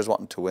 That players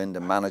wanting to win, the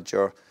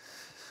manager,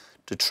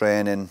 the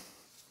training,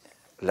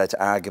 led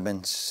to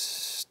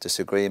arguments,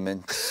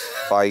 disagreements,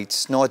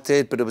 fights. No, it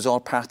did, but it was all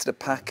part of the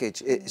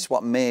package. It's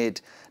what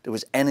made, there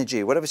was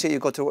energy. Whatever say you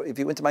go to, if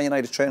you went to Man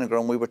United training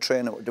ground, we were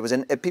training, there was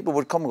people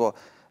would come and go,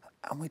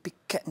 and we'd be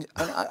getting,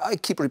 and I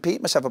keep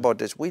repeating myself about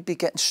this, we'd be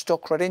getting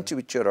stuck right into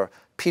each other.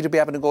 Peter would be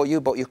having to go at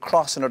you, but you're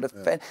crossing or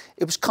defend.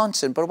 It was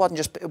constant, but it wasn't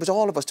just, it was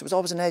all of us. There was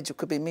always an edge. It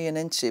could be me and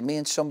Incy, me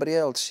and somebody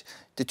else,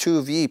 the two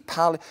of you,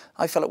 Pal.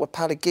 I felt it with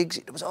Pal Giggs.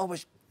 It was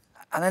always,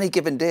 on any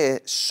given day,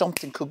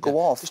 something could go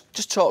off.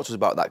 Just talk to us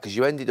about that, because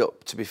you ended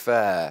up, to be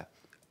fair,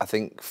 I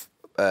think,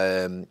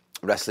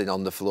 wrestling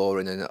on the floor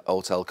in a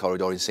hotel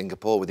corridor in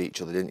Singapore with each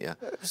other, didn't you?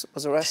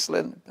 Was it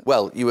wrestling?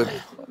 Well, you were...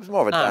 It was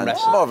more of a dance.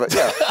 More of a,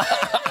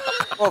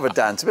 more of a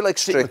dance, a bit like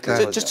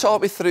Strickland. Just talk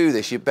me through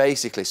this. You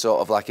basically sort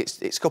of like,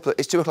 it's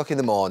 2 o'clock in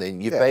the morning.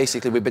 We've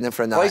been in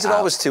for a night out. Why is it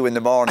always 2 in the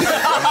morning?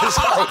 It's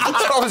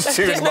always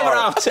 2 in the morning. It's never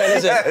half 10,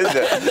 is it?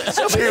 Is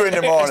it? 2 in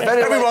the morning.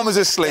 Everyone was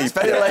asleep. It's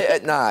very late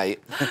at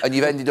night, and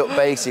you've ended up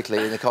basically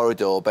in the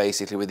corridor,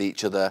 basically with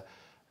each other,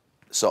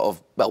 sort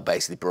of, well,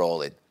 basically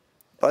brawling.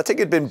 But I think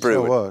it'd been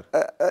brewing. So what?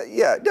 Well,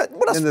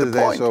 that's the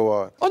point. So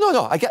what? Oh,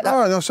 no, I get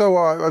that. No, so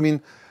what? I mean,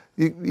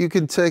 You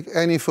can take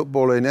any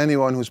footballer and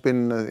anyone who's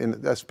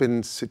been that's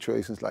been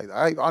situations like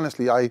that.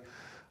 Honestly, I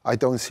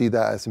don't see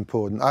that as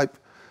important.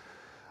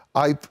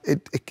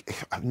 It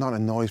not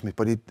annoys me,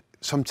 but it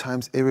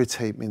sometimes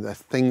irritates me that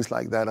things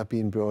like that are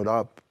being brought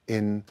up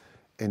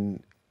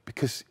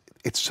because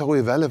it's so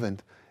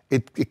irrelevant.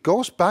 It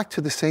goes back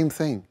to the same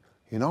thing,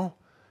 you know.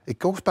 It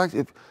goes back.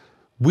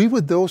 We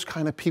were those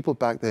kind of people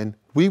back then.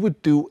 We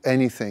would do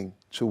anything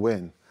to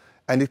win,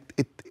 and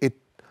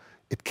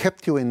it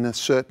kept you in a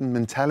certain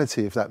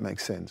mentality, if that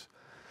makes sense.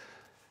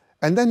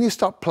 And then you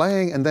stop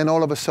playing, and then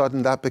all of a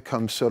sudden that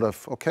becomes sort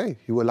of, okay,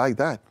 you were like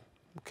that.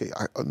 Okay,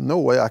 no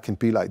way I can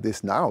be like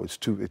this now. It's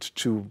too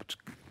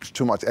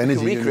much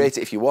energy. You can recreate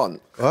it if you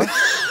want. Huh?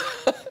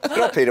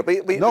 No, Peter,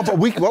 no, but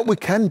what we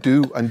can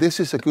do, and this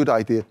is a good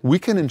idea, we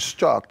can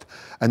instruct,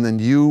 and then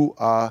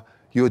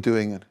you're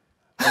doing it.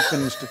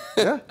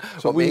 Yeah.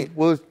 So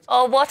we'll.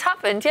 Oh, what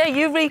happened? Yeah,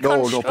 you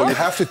reconstruct. No, but you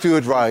have to do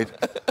it right.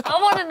 I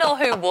want to know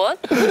who won.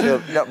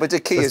 Yeah, but the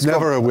key is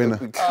never a winner.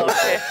 Oh,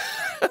 okay.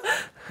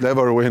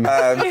 Never a winner.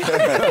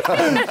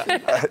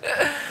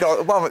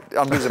 No, well,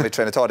 I'm losing my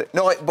train of thought.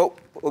 No, but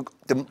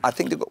I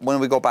think when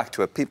we go back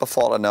to it, people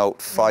falling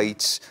out,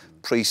 fights,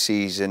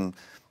 pre-season,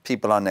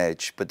 people on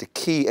edge. But the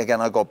key,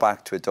 again, I go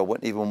back to it, though,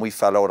 even when we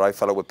fell out, I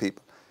fell out with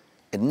people,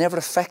 it never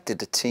affected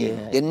the team.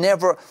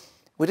 Yeah.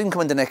 We didn't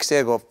come in the next day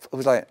and go, it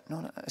was like,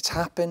 no, it's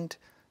happened.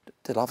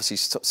 There'll obviously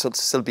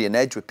still be an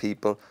edge with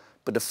people,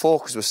 but the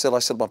focus was I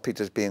still want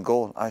Peter to be in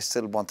goal. I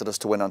still wanted us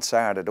to win on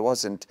Saturday.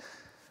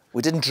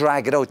 We didn't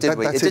drag it out, did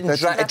we? It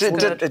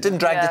didn't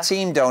drag the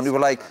team down. We were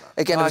like,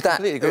 again, it was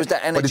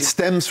that energy. But it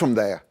stems from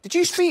there. Did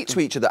you speak to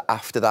each other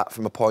after that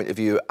from a point of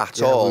view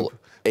at all?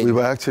 We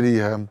were actually,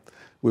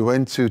 we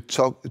went to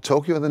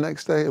Tokyo the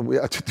next day and we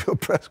had to do a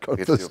press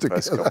conference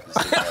together.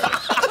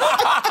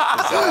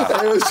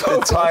 It was so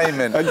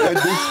timing.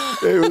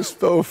 It was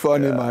so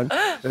funny, man.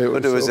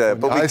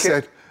 I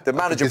said, the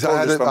manager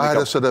pulled us from I had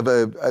a sort of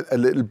a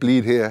little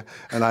bleed here,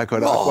 and I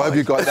got, where have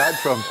you got that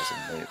from?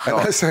 And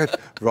I said,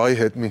 Roy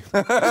hit me.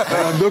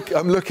 And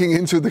I'm looking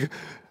into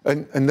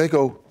and they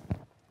go,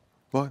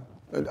 what?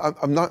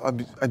 I'm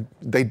not.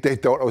 They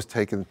thought I was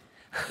taking.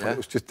 Yeah. It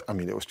was just. I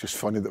mean, it was just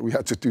funny that we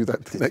had to do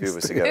that the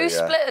next day. Who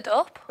split it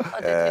up?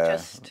 Or did you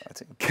just?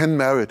 Ken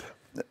Merritt.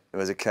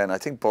 Was it Ken? I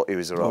think Butty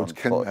was around. No, it was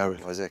Ken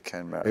Merritt. Was it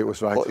Ken Merritt? It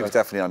was right. Butty was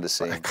definitely on the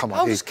scene. Come on.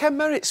 How does Ken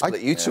Merritt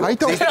split you two? I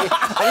don't.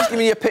 I just give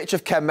me a picture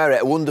of Ken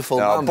Merritt, a wonderful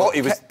man.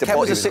 Ken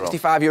was a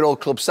 65-year-old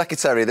club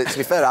secretary that, to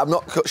be fair, I'm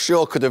not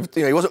sure could have.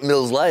 You know, he wasn't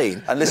Mills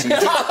Lane. And listen,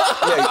 Butty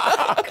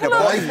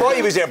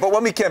was there, but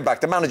when we came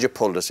back, the manager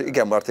pulled us.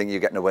 Again, we're thinking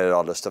you're getting away with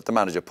all this stuff. The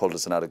manager pulled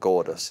us and had a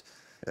go at us.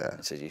 Yeah.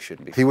 And said you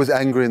shouldn't be. He was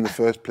angry in the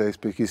first place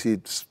because he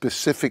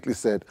specifically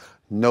said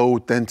no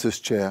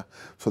dentist chair.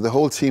 So the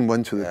whole team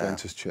went to the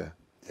dentist chair.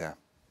 Yeah,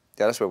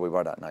 that's where we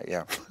were that night,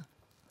 yeah.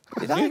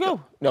 Did you go?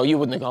 No, you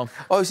wouldn't have gone.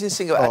 Oh, I was in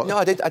Singapore. No,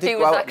 I did He go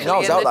was out. No, I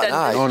was out that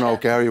night. Oh, no,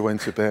 Gary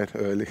went to bed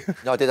early.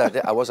 No,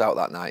 I was out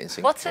that night in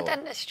Singapore. What's a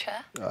dentist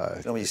chair? You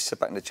know when you sit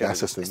back in the chair.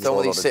 That's it's the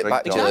one you sit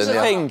back, That's the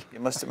thing. You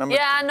must remember.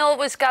 Yeah, I know it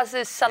was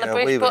Gaz's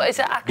celebration, but is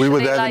it actually we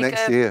were there like the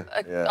next year.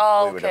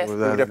 Oh, okay. We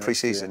were there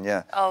pre-season,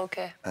 yeah. Oh,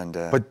 okay. And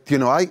but, you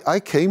know, I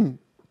came...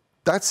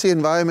 That's the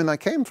environment I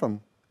came from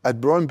at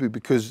Brøndby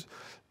because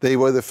they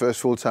were the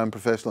first full-time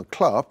professional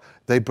club.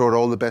 They brought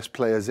all the best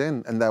players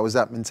in, and that was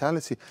that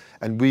mentality.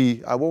 And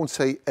I won't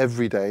say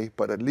every day,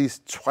 but at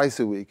least twice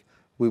a week,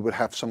 we would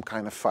have some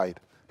kind of fight.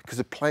 Because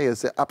the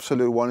players, they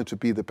absolutely wanted to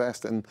be the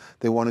best, and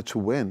they wanted to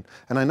win.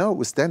 And I know it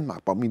was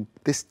Denmark, but I mean,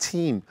 this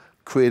team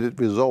created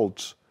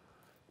results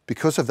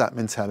because of that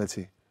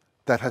mentality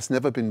that has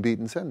never been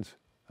beaten since.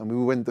 And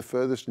we went the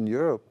furthest in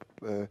Europe.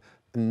 And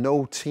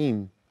no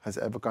team has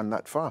ever gone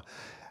that far.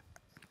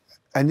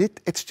 And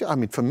it's just, I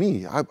mean, for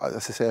me, as I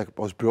say, I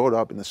was brought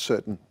up in a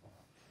certain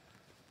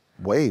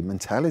way,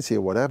 mentality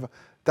or whatever.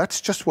 That's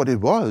just what it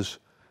was.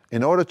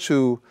 In order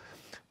to,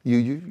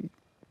 it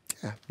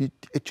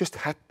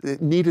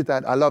needed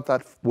that, I love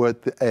that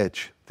word, the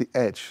edge. But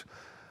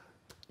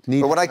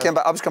when I came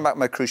back, I was coming back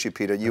with my cruise ship,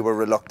 Peter, you were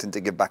reluctant to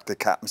give back the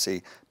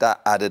captaincy.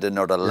 That added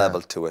another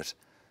level to it.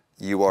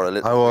 You were a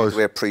little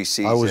bit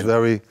pre-season. I was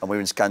very... And we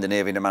were in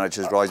Scandinavia, the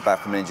manager's rise back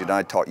from injury, and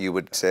I thought you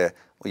would say,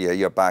 well, yeah,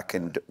 you're back.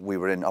 And we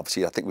were in,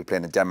 obviously, I think we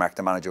played in Denmark,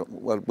 the manager,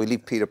 well, we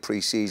leave Peter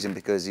pre-season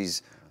because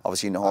he's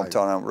obviously in the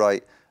hometown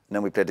outright. And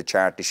then we played the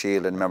Charity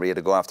Shield, and remember, he had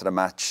to go after the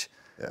match.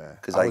 Yeah,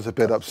 I was a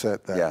bit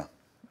upset there. Yeah.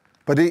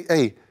 But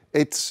hey,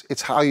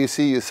 it's how you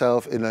see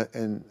yourself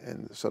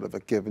in sort of a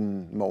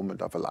given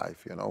moment of a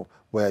life, you know,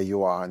 where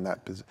you are in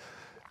that position.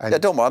 Yeah,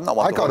 don't worry, I'm not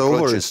one I got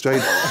over it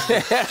straight.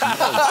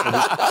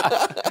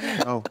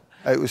 No,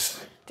 it was.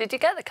 Did you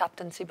get the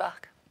captaincy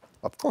back?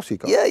 Of course he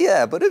got.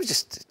 Yeah, but it was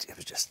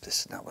just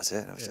listen, that was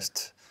it. It was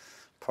just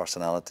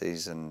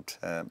personalities, and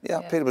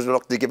Peter was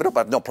reluctant to give it up.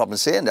 I have no problem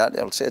saying that.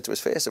 I'll say it to his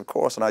face, of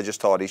course. And I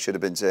just thought he should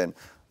have been saying,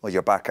 "Well,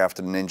 you're back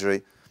after an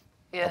injury."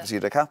 Yeah. Obviously,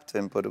 the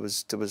captain, but he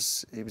was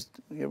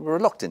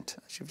reluctant.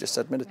 You've just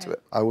admitted to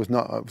it. I was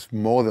not. I was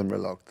more than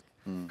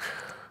reluctant.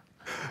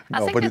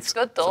 I think it's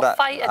good though.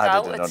 Fight it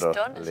out, it's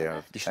done.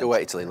 You should have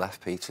waited till he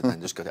left, Peter, and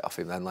then just got it off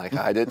him then, like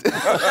I did.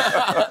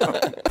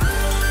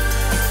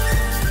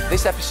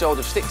 This episode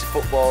of Stick to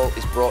Football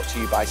is brought to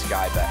you by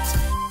SkyBet.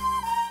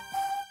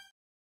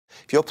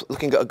 If you're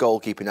looking at a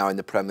goalkeeper now in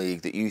the Premier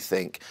League that you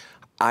think,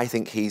 I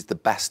think he's the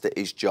best at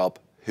his job,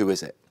 who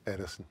is it?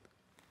 Ederson.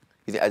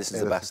 You think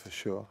Ederson's the best? For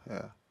sure,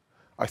 yeah.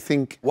 I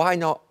think... Why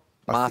not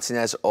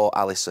Martinez or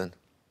Alisson?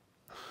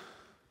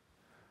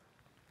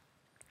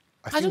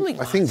 I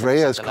think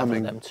Reyes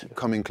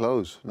coming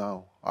close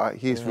now.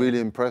 He's really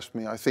impressed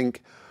me. I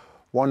think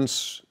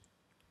once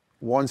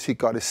he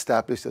got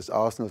established as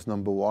Arsenal's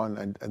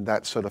 #1 and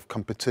that sort of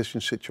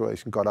competition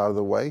situation got out of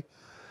the way,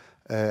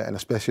 and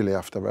especially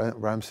after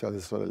Ramsdale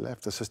has sort of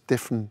left, there's just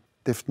different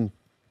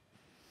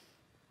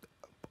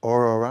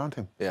aura around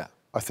him. Yeah.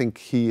 I think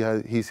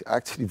he's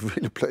actually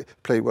really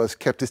played well. He's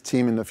kept his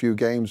team in a few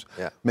games,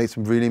 made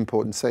some really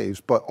important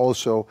saves, but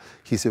also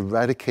he's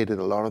eradicated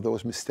a lot of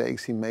those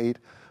mistakes he made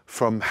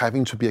from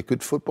having to be a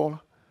good footballer.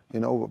 You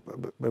know,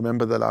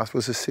 remember the last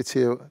was a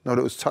City? No, it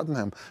was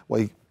Tottenham,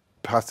 where he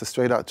passed it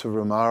straight out to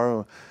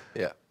Romero.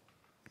 Yeah.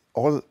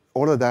 All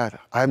of that,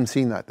 I haven't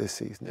seen that this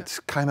season. Yeah. It's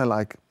kind of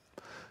like,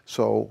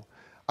 so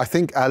I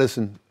think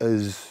Alisson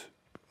is,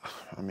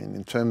 I mean,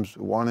 in terms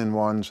of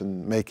one-in-ones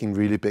and making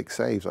really big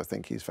saves, I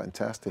think he's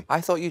fantastic.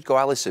 I thought you'd go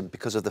Alisson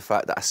because of the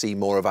fact that I see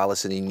more of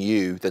Alisson in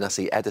you than I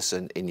see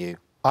Ederson in you.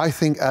 I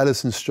think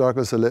Alisson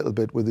struggles a little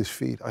bit with his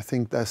feet. I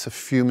think there's a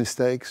few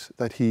mistakes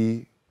that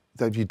you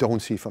don't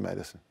see from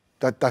Ederson.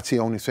 That's the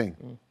only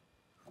thing.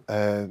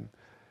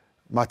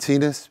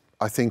 Martinez,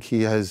 I think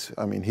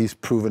he's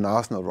proven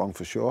Arsenal wrong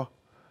for sure.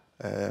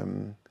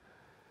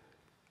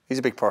 He's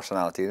a big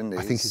personality, isn't he?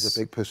 I think he's a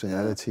big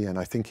personality, and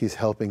I think he's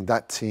helping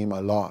that team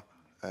a lot.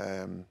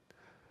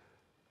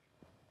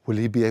 Will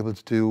he be able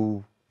to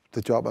do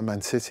the job at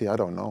Man City? I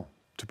don't know.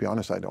 To be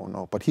honest, I don't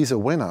know. But he's a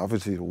winner,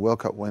 obviously. A World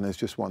Cup winner. He's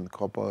just won the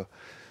Copa.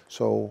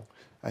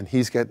 And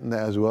he's getting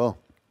there as well.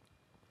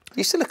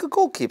 You still look at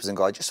goalkeepers and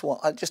go, I just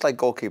like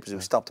goalkeepers who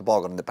stop the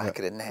ball in the back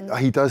of the net.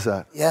 He does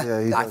that.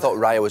 Yeah. I thought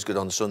Raya was good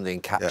on Sunday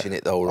in catching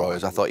it though, Roy.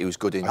 I thought he was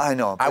good in. I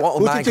know. I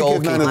want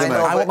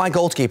my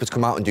goalkeeper to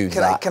come out and do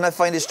that. Can I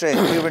find it strange?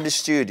 We were in the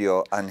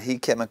studio and he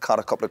came and caught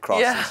a couple of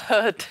crosses. Yeah, I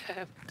heard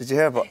him. Did you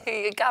hear about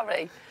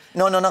Gary?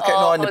 No, and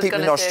the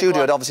people in our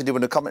studio, obviously they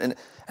were commenting,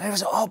 and it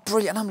was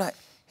brilliant. And I'm like,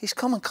 he's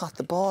come and caught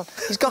the ball.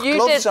 He's got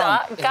gloves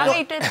on.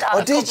 Gary did that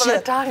a couple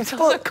of times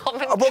on the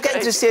commentary. We're getting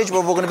to the stage where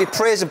we're going to be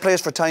praising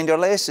players for tying their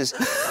laces.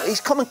 He's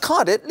come and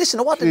caught it.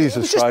 Listen, what?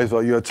 Jesus Christ,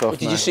 you're tough,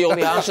 Did you see all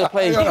the Arsenal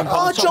players?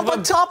 Jump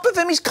on top of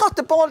him. He's caught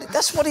the ball.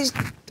 That's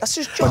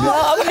his job.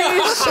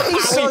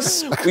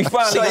 We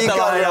finally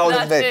got the line out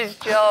of it. That's his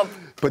job.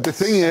 But the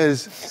thing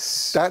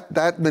is,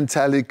 that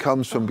mentality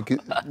comes from because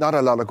not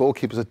a lot of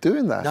goalkeepers are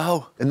doing that.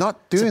 No, and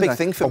not doing that. It's a big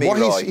thing for me, what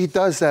Roy. he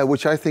does there,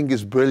 which I think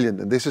is brilliant,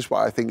 and this is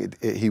why I think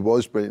he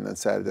was brilliant on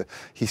Saturday.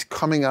 He's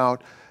coming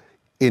out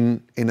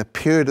in a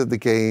period of the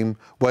game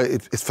where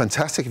it's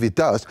fantastic if he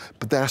does,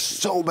 but there are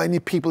so many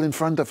people in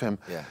front of him.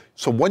 Yeah.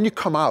 So when you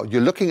come out,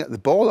 you're looking at the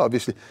ball.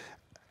 Obviously,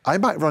 I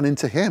might run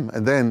into him,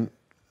 and then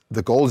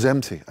the goal's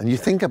empty, and you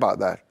think about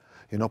that.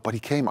 You know, but he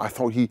came. I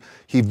thought he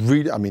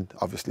really. I mean,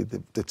 obviously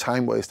the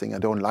time wasting. I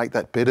don't like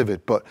that bit of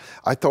it, but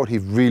I thought he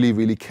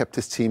really kept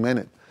his team in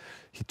it.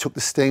 He took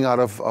the sting out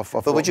of.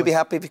 But would you be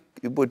happy?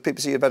 Would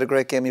people see you've had a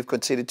great game? You've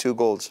conceded 2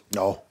 goals.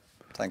 No.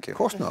 Thank you. Of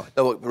course not.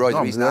 No, Roy,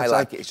 the reason I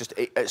like it is just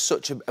it's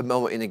such a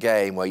moment in a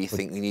game where you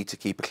think we need to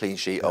keep a clean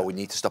sheet or we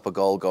need to stop a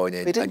goal going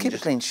in. He didn't keep a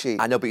clean sheet.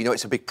 I know, but you know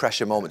it's a big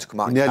pressure moment to come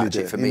out and catch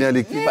it for me.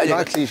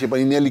 Not clean sheet, but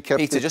he nearly kept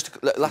Peter, it.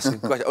 just last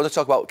question. I want to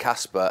talk about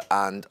Kasper,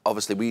 and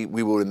obviously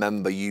we will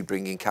remember you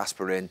bringing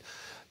Kasper in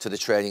to the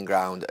training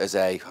ground as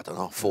a,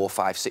 4,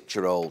 5,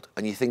 6-year-old,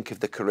 and you think of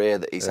the career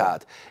that he's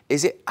had.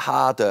 Is it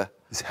harder?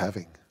 He's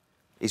having.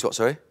 He's what,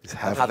 sorry? He's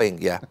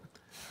having. Yeah.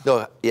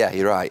 No, yeah,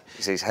 you're right.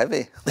 He's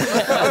heavy.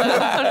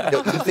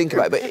 No, you think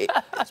about it,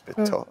 but it's a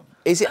bit tough.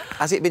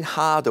 Has it been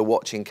harder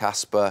watching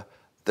Kasper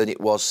than it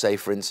was, say,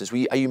 for instance?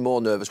 Are you more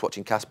nervous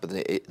watching Kasper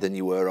than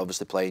you were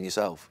obviously playing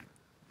yourself?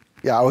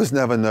 Yeah, I was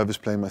never nervous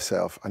playing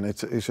myself, and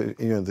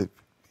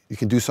you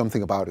can do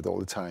something about it all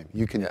the time.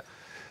 You can. Yeah.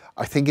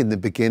 I think in the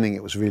beginning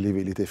it was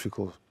really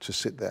difficult to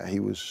sit there. When he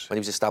was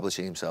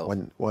establishing himself.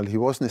 Well, he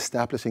wasn't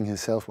establishing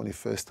himself when he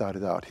first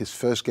started out. His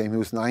first game, he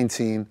was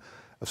 19.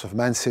 It was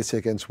Man City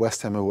against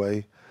West Ham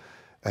away,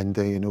 and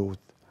the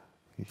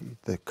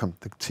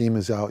team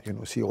is out. You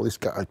know, see all these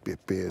guys,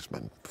 beers,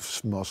 man,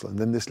 muscle, and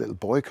then this little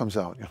boy comes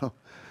out. You know,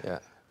 yeah,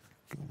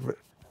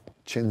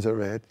 chins are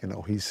red. You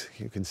know,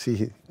 you can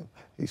see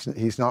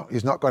he's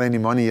not got any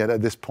money yet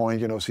at this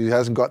point. You know, so he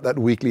hasn't got that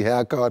weekly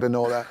haircut and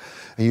all that.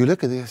 And you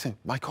look at it and say,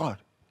 my God,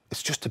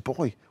 it's just a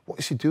boy. What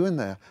is he doing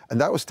there? And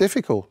that was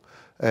difficult.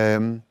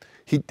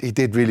 He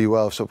did really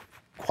well. So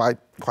quite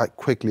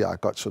quickly, I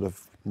got sort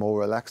of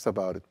more relaxed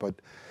about it, but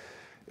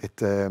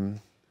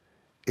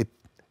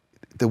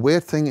the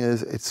weird thing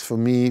is, it's for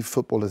me,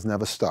 football has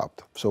never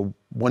stopped. So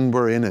when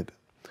we're in it,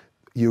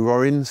 you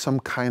are in some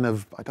kind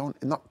of,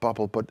 not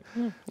bubble, but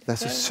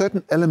there's a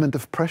certain element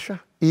of pressure,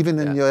 even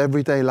in your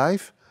everyday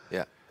life.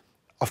 Yeah.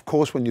 Of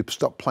course, when you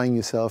stop playing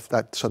yourself,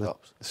 that sort of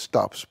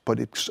stops, but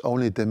it's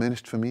only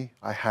diminished for me.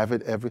 I have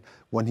it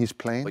when he's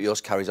playing. But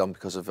yours carries on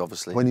because of,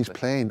 obviously... When he's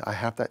playing, I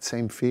have that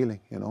same feeling,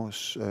 you know.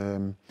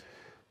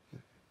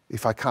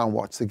 If I can't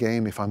watch the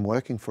game, if I'm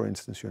working, for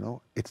instance, you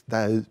know,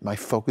 my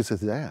focus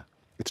is there.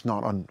 It's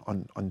not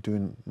on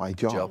doing my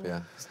job.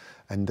 Yeah.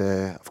 And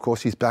of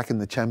course, he's back in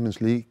the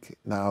Champions League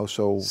now,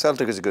 so...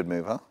 Celtic is a good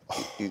move, huh?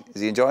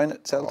 Is he enjoying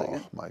it, Celtic?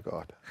 Oh, my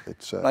God.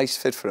 It's nice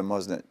fit for him,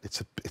 wasn't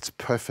it? It's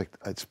perfect.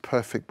 It's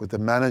perfect with the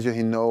manager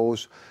he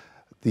knows,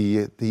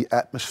 the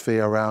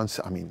atmosphere around.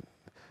 I mean,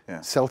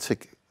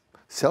 Celtic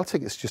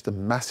is just a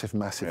massive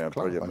club.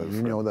 I mean,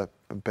 you know that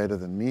better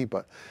than me,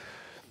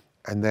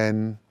 and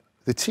then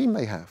the team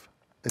they have,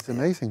 it's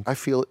amazing. I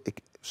feel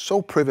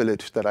so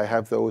privileged that I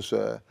have those,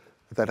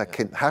 that I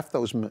can have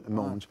those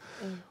moments.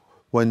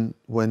 When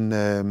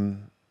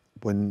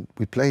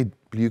we played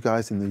you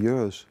guys in the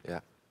Euros,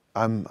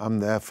 I'm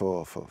there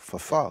for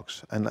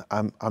Fox, and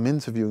I'm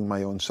interviewing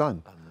my own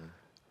son,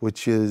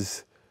 which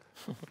is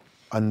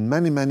on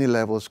many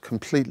levels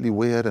completely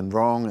weird and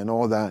wrong and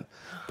all that,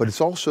 but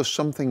it's also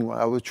something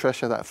I would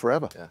treasure that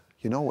forever. Yeah.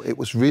 You know, it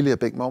was really a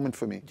big moment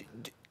for me.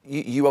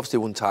 You obviously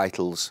won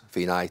titles for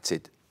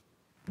United,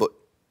 but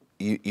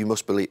you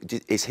must believe,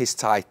 is his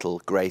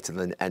title greater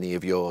than any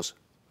of yours?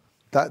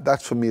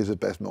 That for me is the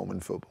best moment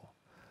in football.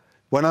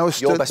 When I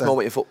was your best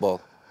moment in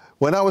football?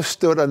 When I was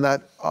stood on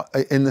that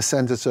in the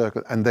centre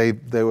circle and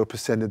they were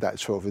presented that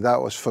trophy,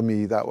 that was for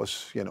me, that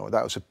was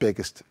the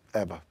biggest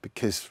ever,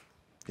 because,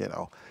 you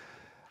know,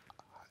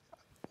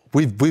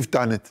 we've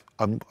done it.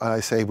 I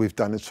say we've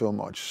done it so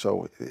much.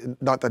 So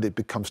not that it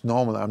becomes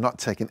normal. I'm not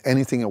taking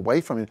anything away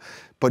from it,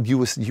 but you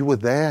were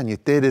there and you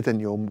did it and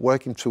you're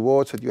working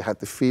towards it. You had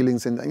the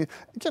feelings and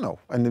you know,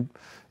 and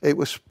it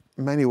was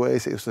in many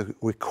ways it was a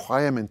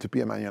requirement to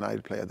be a Man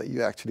United player that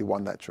you actually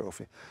won that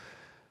trophy.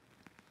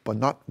 But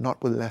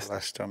not with Leicester.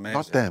 Leicester, amazing.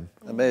 Not them.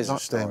 Amazing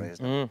not story, them.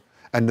 isn't it?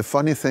 And the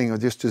funny thing,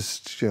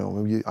 just you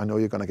know, I know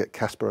you're going to get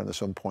Kasper at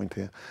some point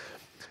here.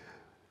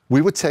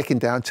 We were taken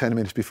down 10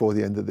 minutes before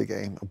the end of the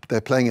game. They're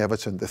playing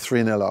Everton. They're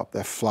 3-0 up.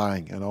 They're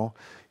flying. You know,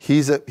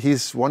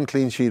 he's one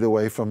clean sheet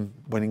away from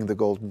winning the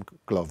Golden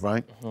Glove,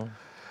 right?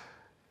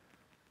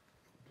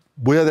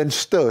 We're then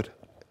stood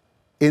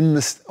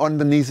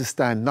underneath the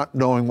stand, not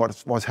knowing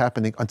what's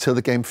happening until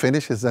the game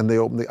finishes. Then they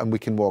open and we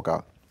can walk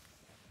out.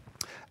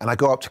 And I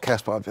go up to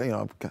Kasper, you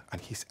know,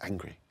 and he's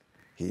angry.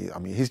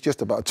 He's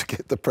just about to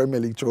get the Premier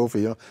League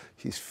trophy. You know,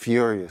 he's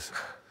furious.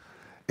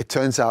 It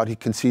turns out he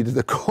conceded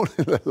a goal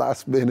in the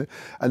last minute,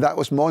 and that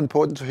was more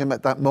important to him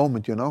at that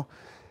moment. You know,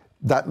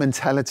 that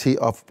mentality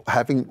of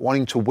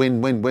wanting to win.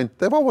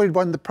 They've already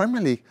won the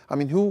Premier League. I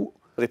mean, who?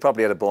 But he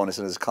probably had a bonus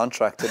in his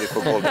contract, did he,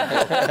 for Golden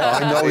Glove?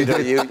 I know he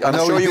did. I'm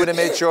sure you would have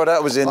made sure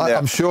that was in there.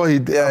 I'm sure he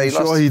did. Yeah, he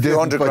lost a few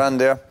hundred grand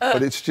there.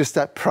 But it's just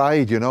that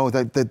pride, you know,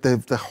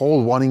 the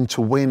whole wanting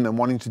to win and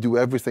wanting to do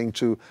everything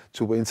to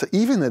win. So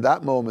even at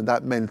that moment,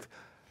 that meant,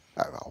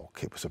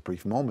 okay, it was a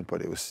brief moment,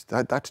 but it was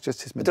that's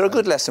just his mentality. They're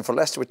a good lesson for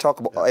Leicester. We talk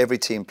about every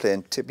team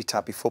playing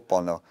tippy-tappy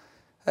football now.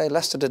 Hey,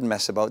 Leicester didn't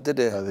mess about, did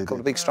they? A couple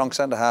of big, strong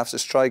centre-halves, a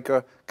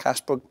striker,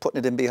 Kasper putting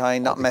it in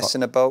behind, not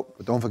messing about.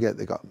 But don't forget,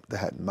 they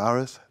had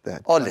Mahrez, they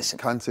had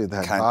Kante, they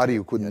had Kante, Vardy,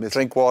 who couldn't miss.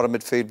 Drinkwater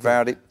midfield,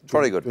 Vardy,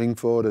 very good.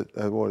 Drinkwater,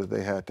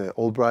 they had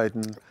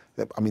Albrighton.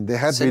 I mean, they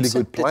had really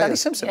good players. Danny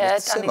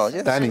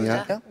Simpson. Danny,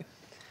 yeah.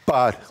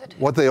 But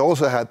what they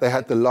also had, they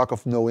had the luck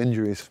of no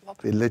injuries.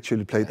 They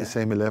literally played the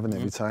same 11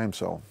 every time.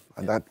 So,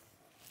 and that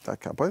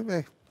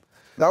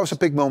was a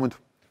big moment.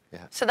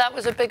 Yeah. So that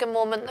was a bigger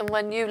moment than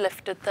when you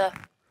lifted the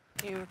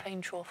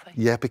European trophy.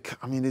 Yeah, because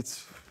I mean,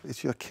 it's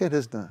your kid,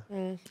 isn't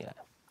it? Yeah,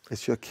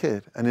 it's your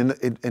kid, and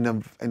in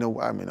a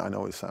I mean, I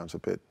know it sounds a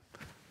bit,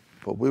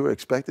 but we were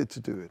expected to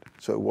do it,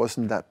 so it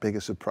wasn't that big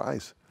a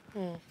surprise.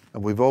 And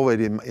we've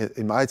already,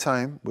 in my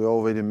time, we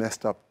already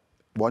messed up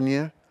one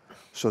year,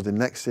 so the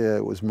next year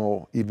it was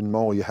even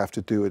more. You have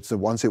to do it. So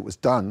once it was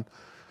done,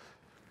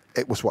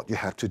 it was what you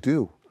had to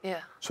do.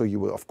 Yeah. So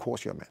you were, of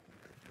course,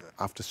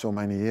 after so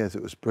many years,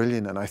 it was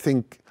brilliant, and I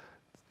think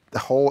the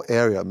whole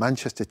area,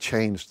 Manchester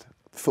changed.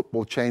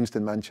 Football changed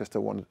in Manchester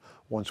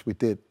once we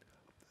did.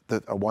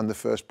 Won the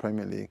first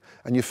Premier League.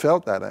 And you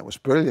felt that, and it was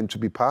brilliant to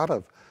be part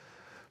of.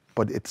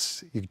 But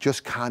you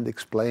just can't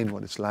explain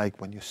what it's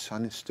like when your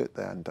son has stood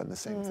there and done the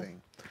same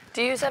thing.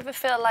 Do you ever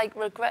feel like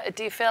regret?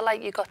 Do you feel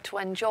like you got to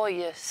enjoy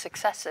your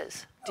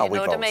successes? Do you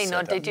know what I mean?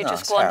 Or did you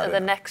just go on to the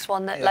next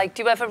one?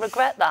 Do you ever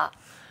regret that?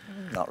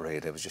 Not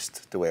really. It was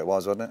just the way it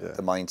was, wasn't it? Yeah.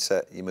 The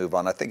mindset, you move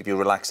on. I think if you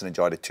relax and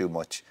enjoyed it too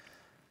much,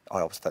 I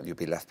always felt you'd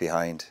be left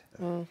behind.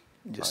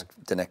 Just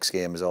the next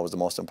game is always the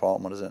most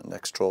important one, isn't it?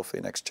 Next trophy,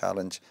 next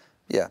challenge.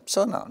 Yeah,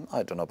 so no,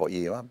 I don't know about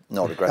you. I have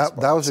no regrets.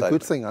 That was a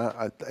good thing.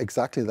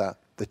 Exactly that.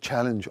 The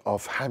challenge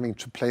of having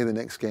to play the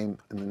next game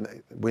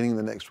and winning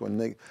the next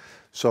one.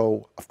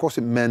 So, of course,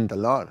 it meant a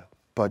lot.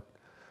 But,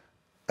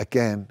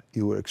 again,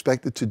 you were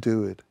expected to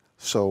do it.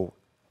 So,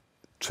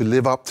 to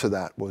live up to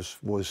that was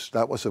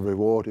a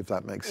reward, if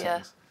that makes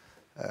sense.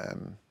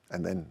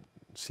 And then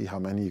see how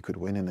many you could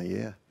win in a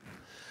year.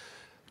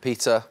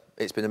 Peter,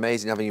 it's been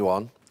amazing having you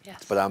on,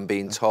 but I'm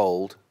being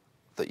told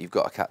that you've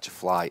got to catch a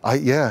flight.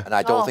 Yeah. And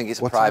I don't think it's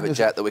a private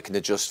jet that we can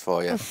adjust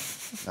for you.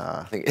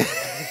 Nah. I think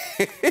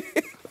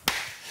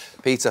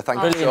Peter,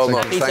 thank you so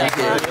much. Peter, thank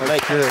you.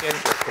 Thank you.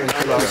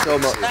 Thank you so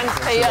much. Thanks,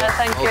 Peter.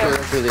 Thank you.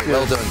 Brilliant.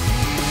 Well done.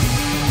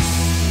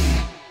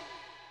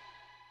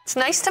 It's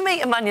nice to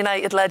meet a Man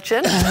United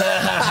legend.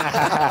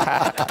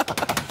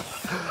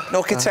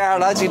 No guitar,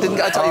 lads. You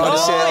didn't. I thought you were going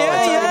to say.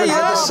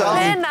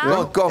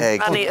 Go on.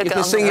 You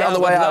can sing it on the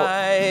way out.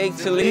 Like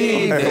to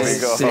leave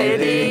this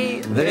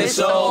city, this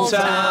old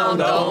town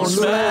don't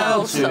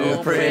smell too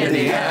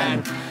pretty,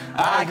 and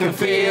I can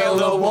feel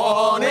the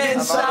warning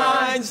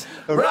signs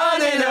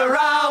running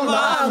around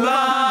my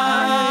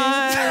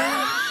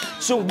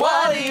mind. So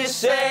what do you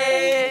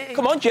say?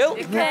 Come on, Jill.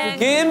 Give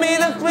me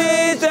the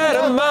please that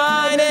are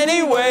mine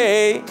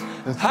anyway.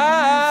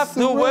 Half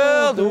the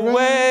world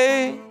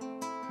away.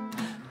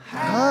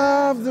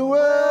 Have the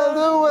world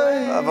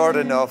away. I've heard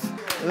enough.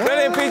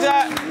 Brilliant, Peter.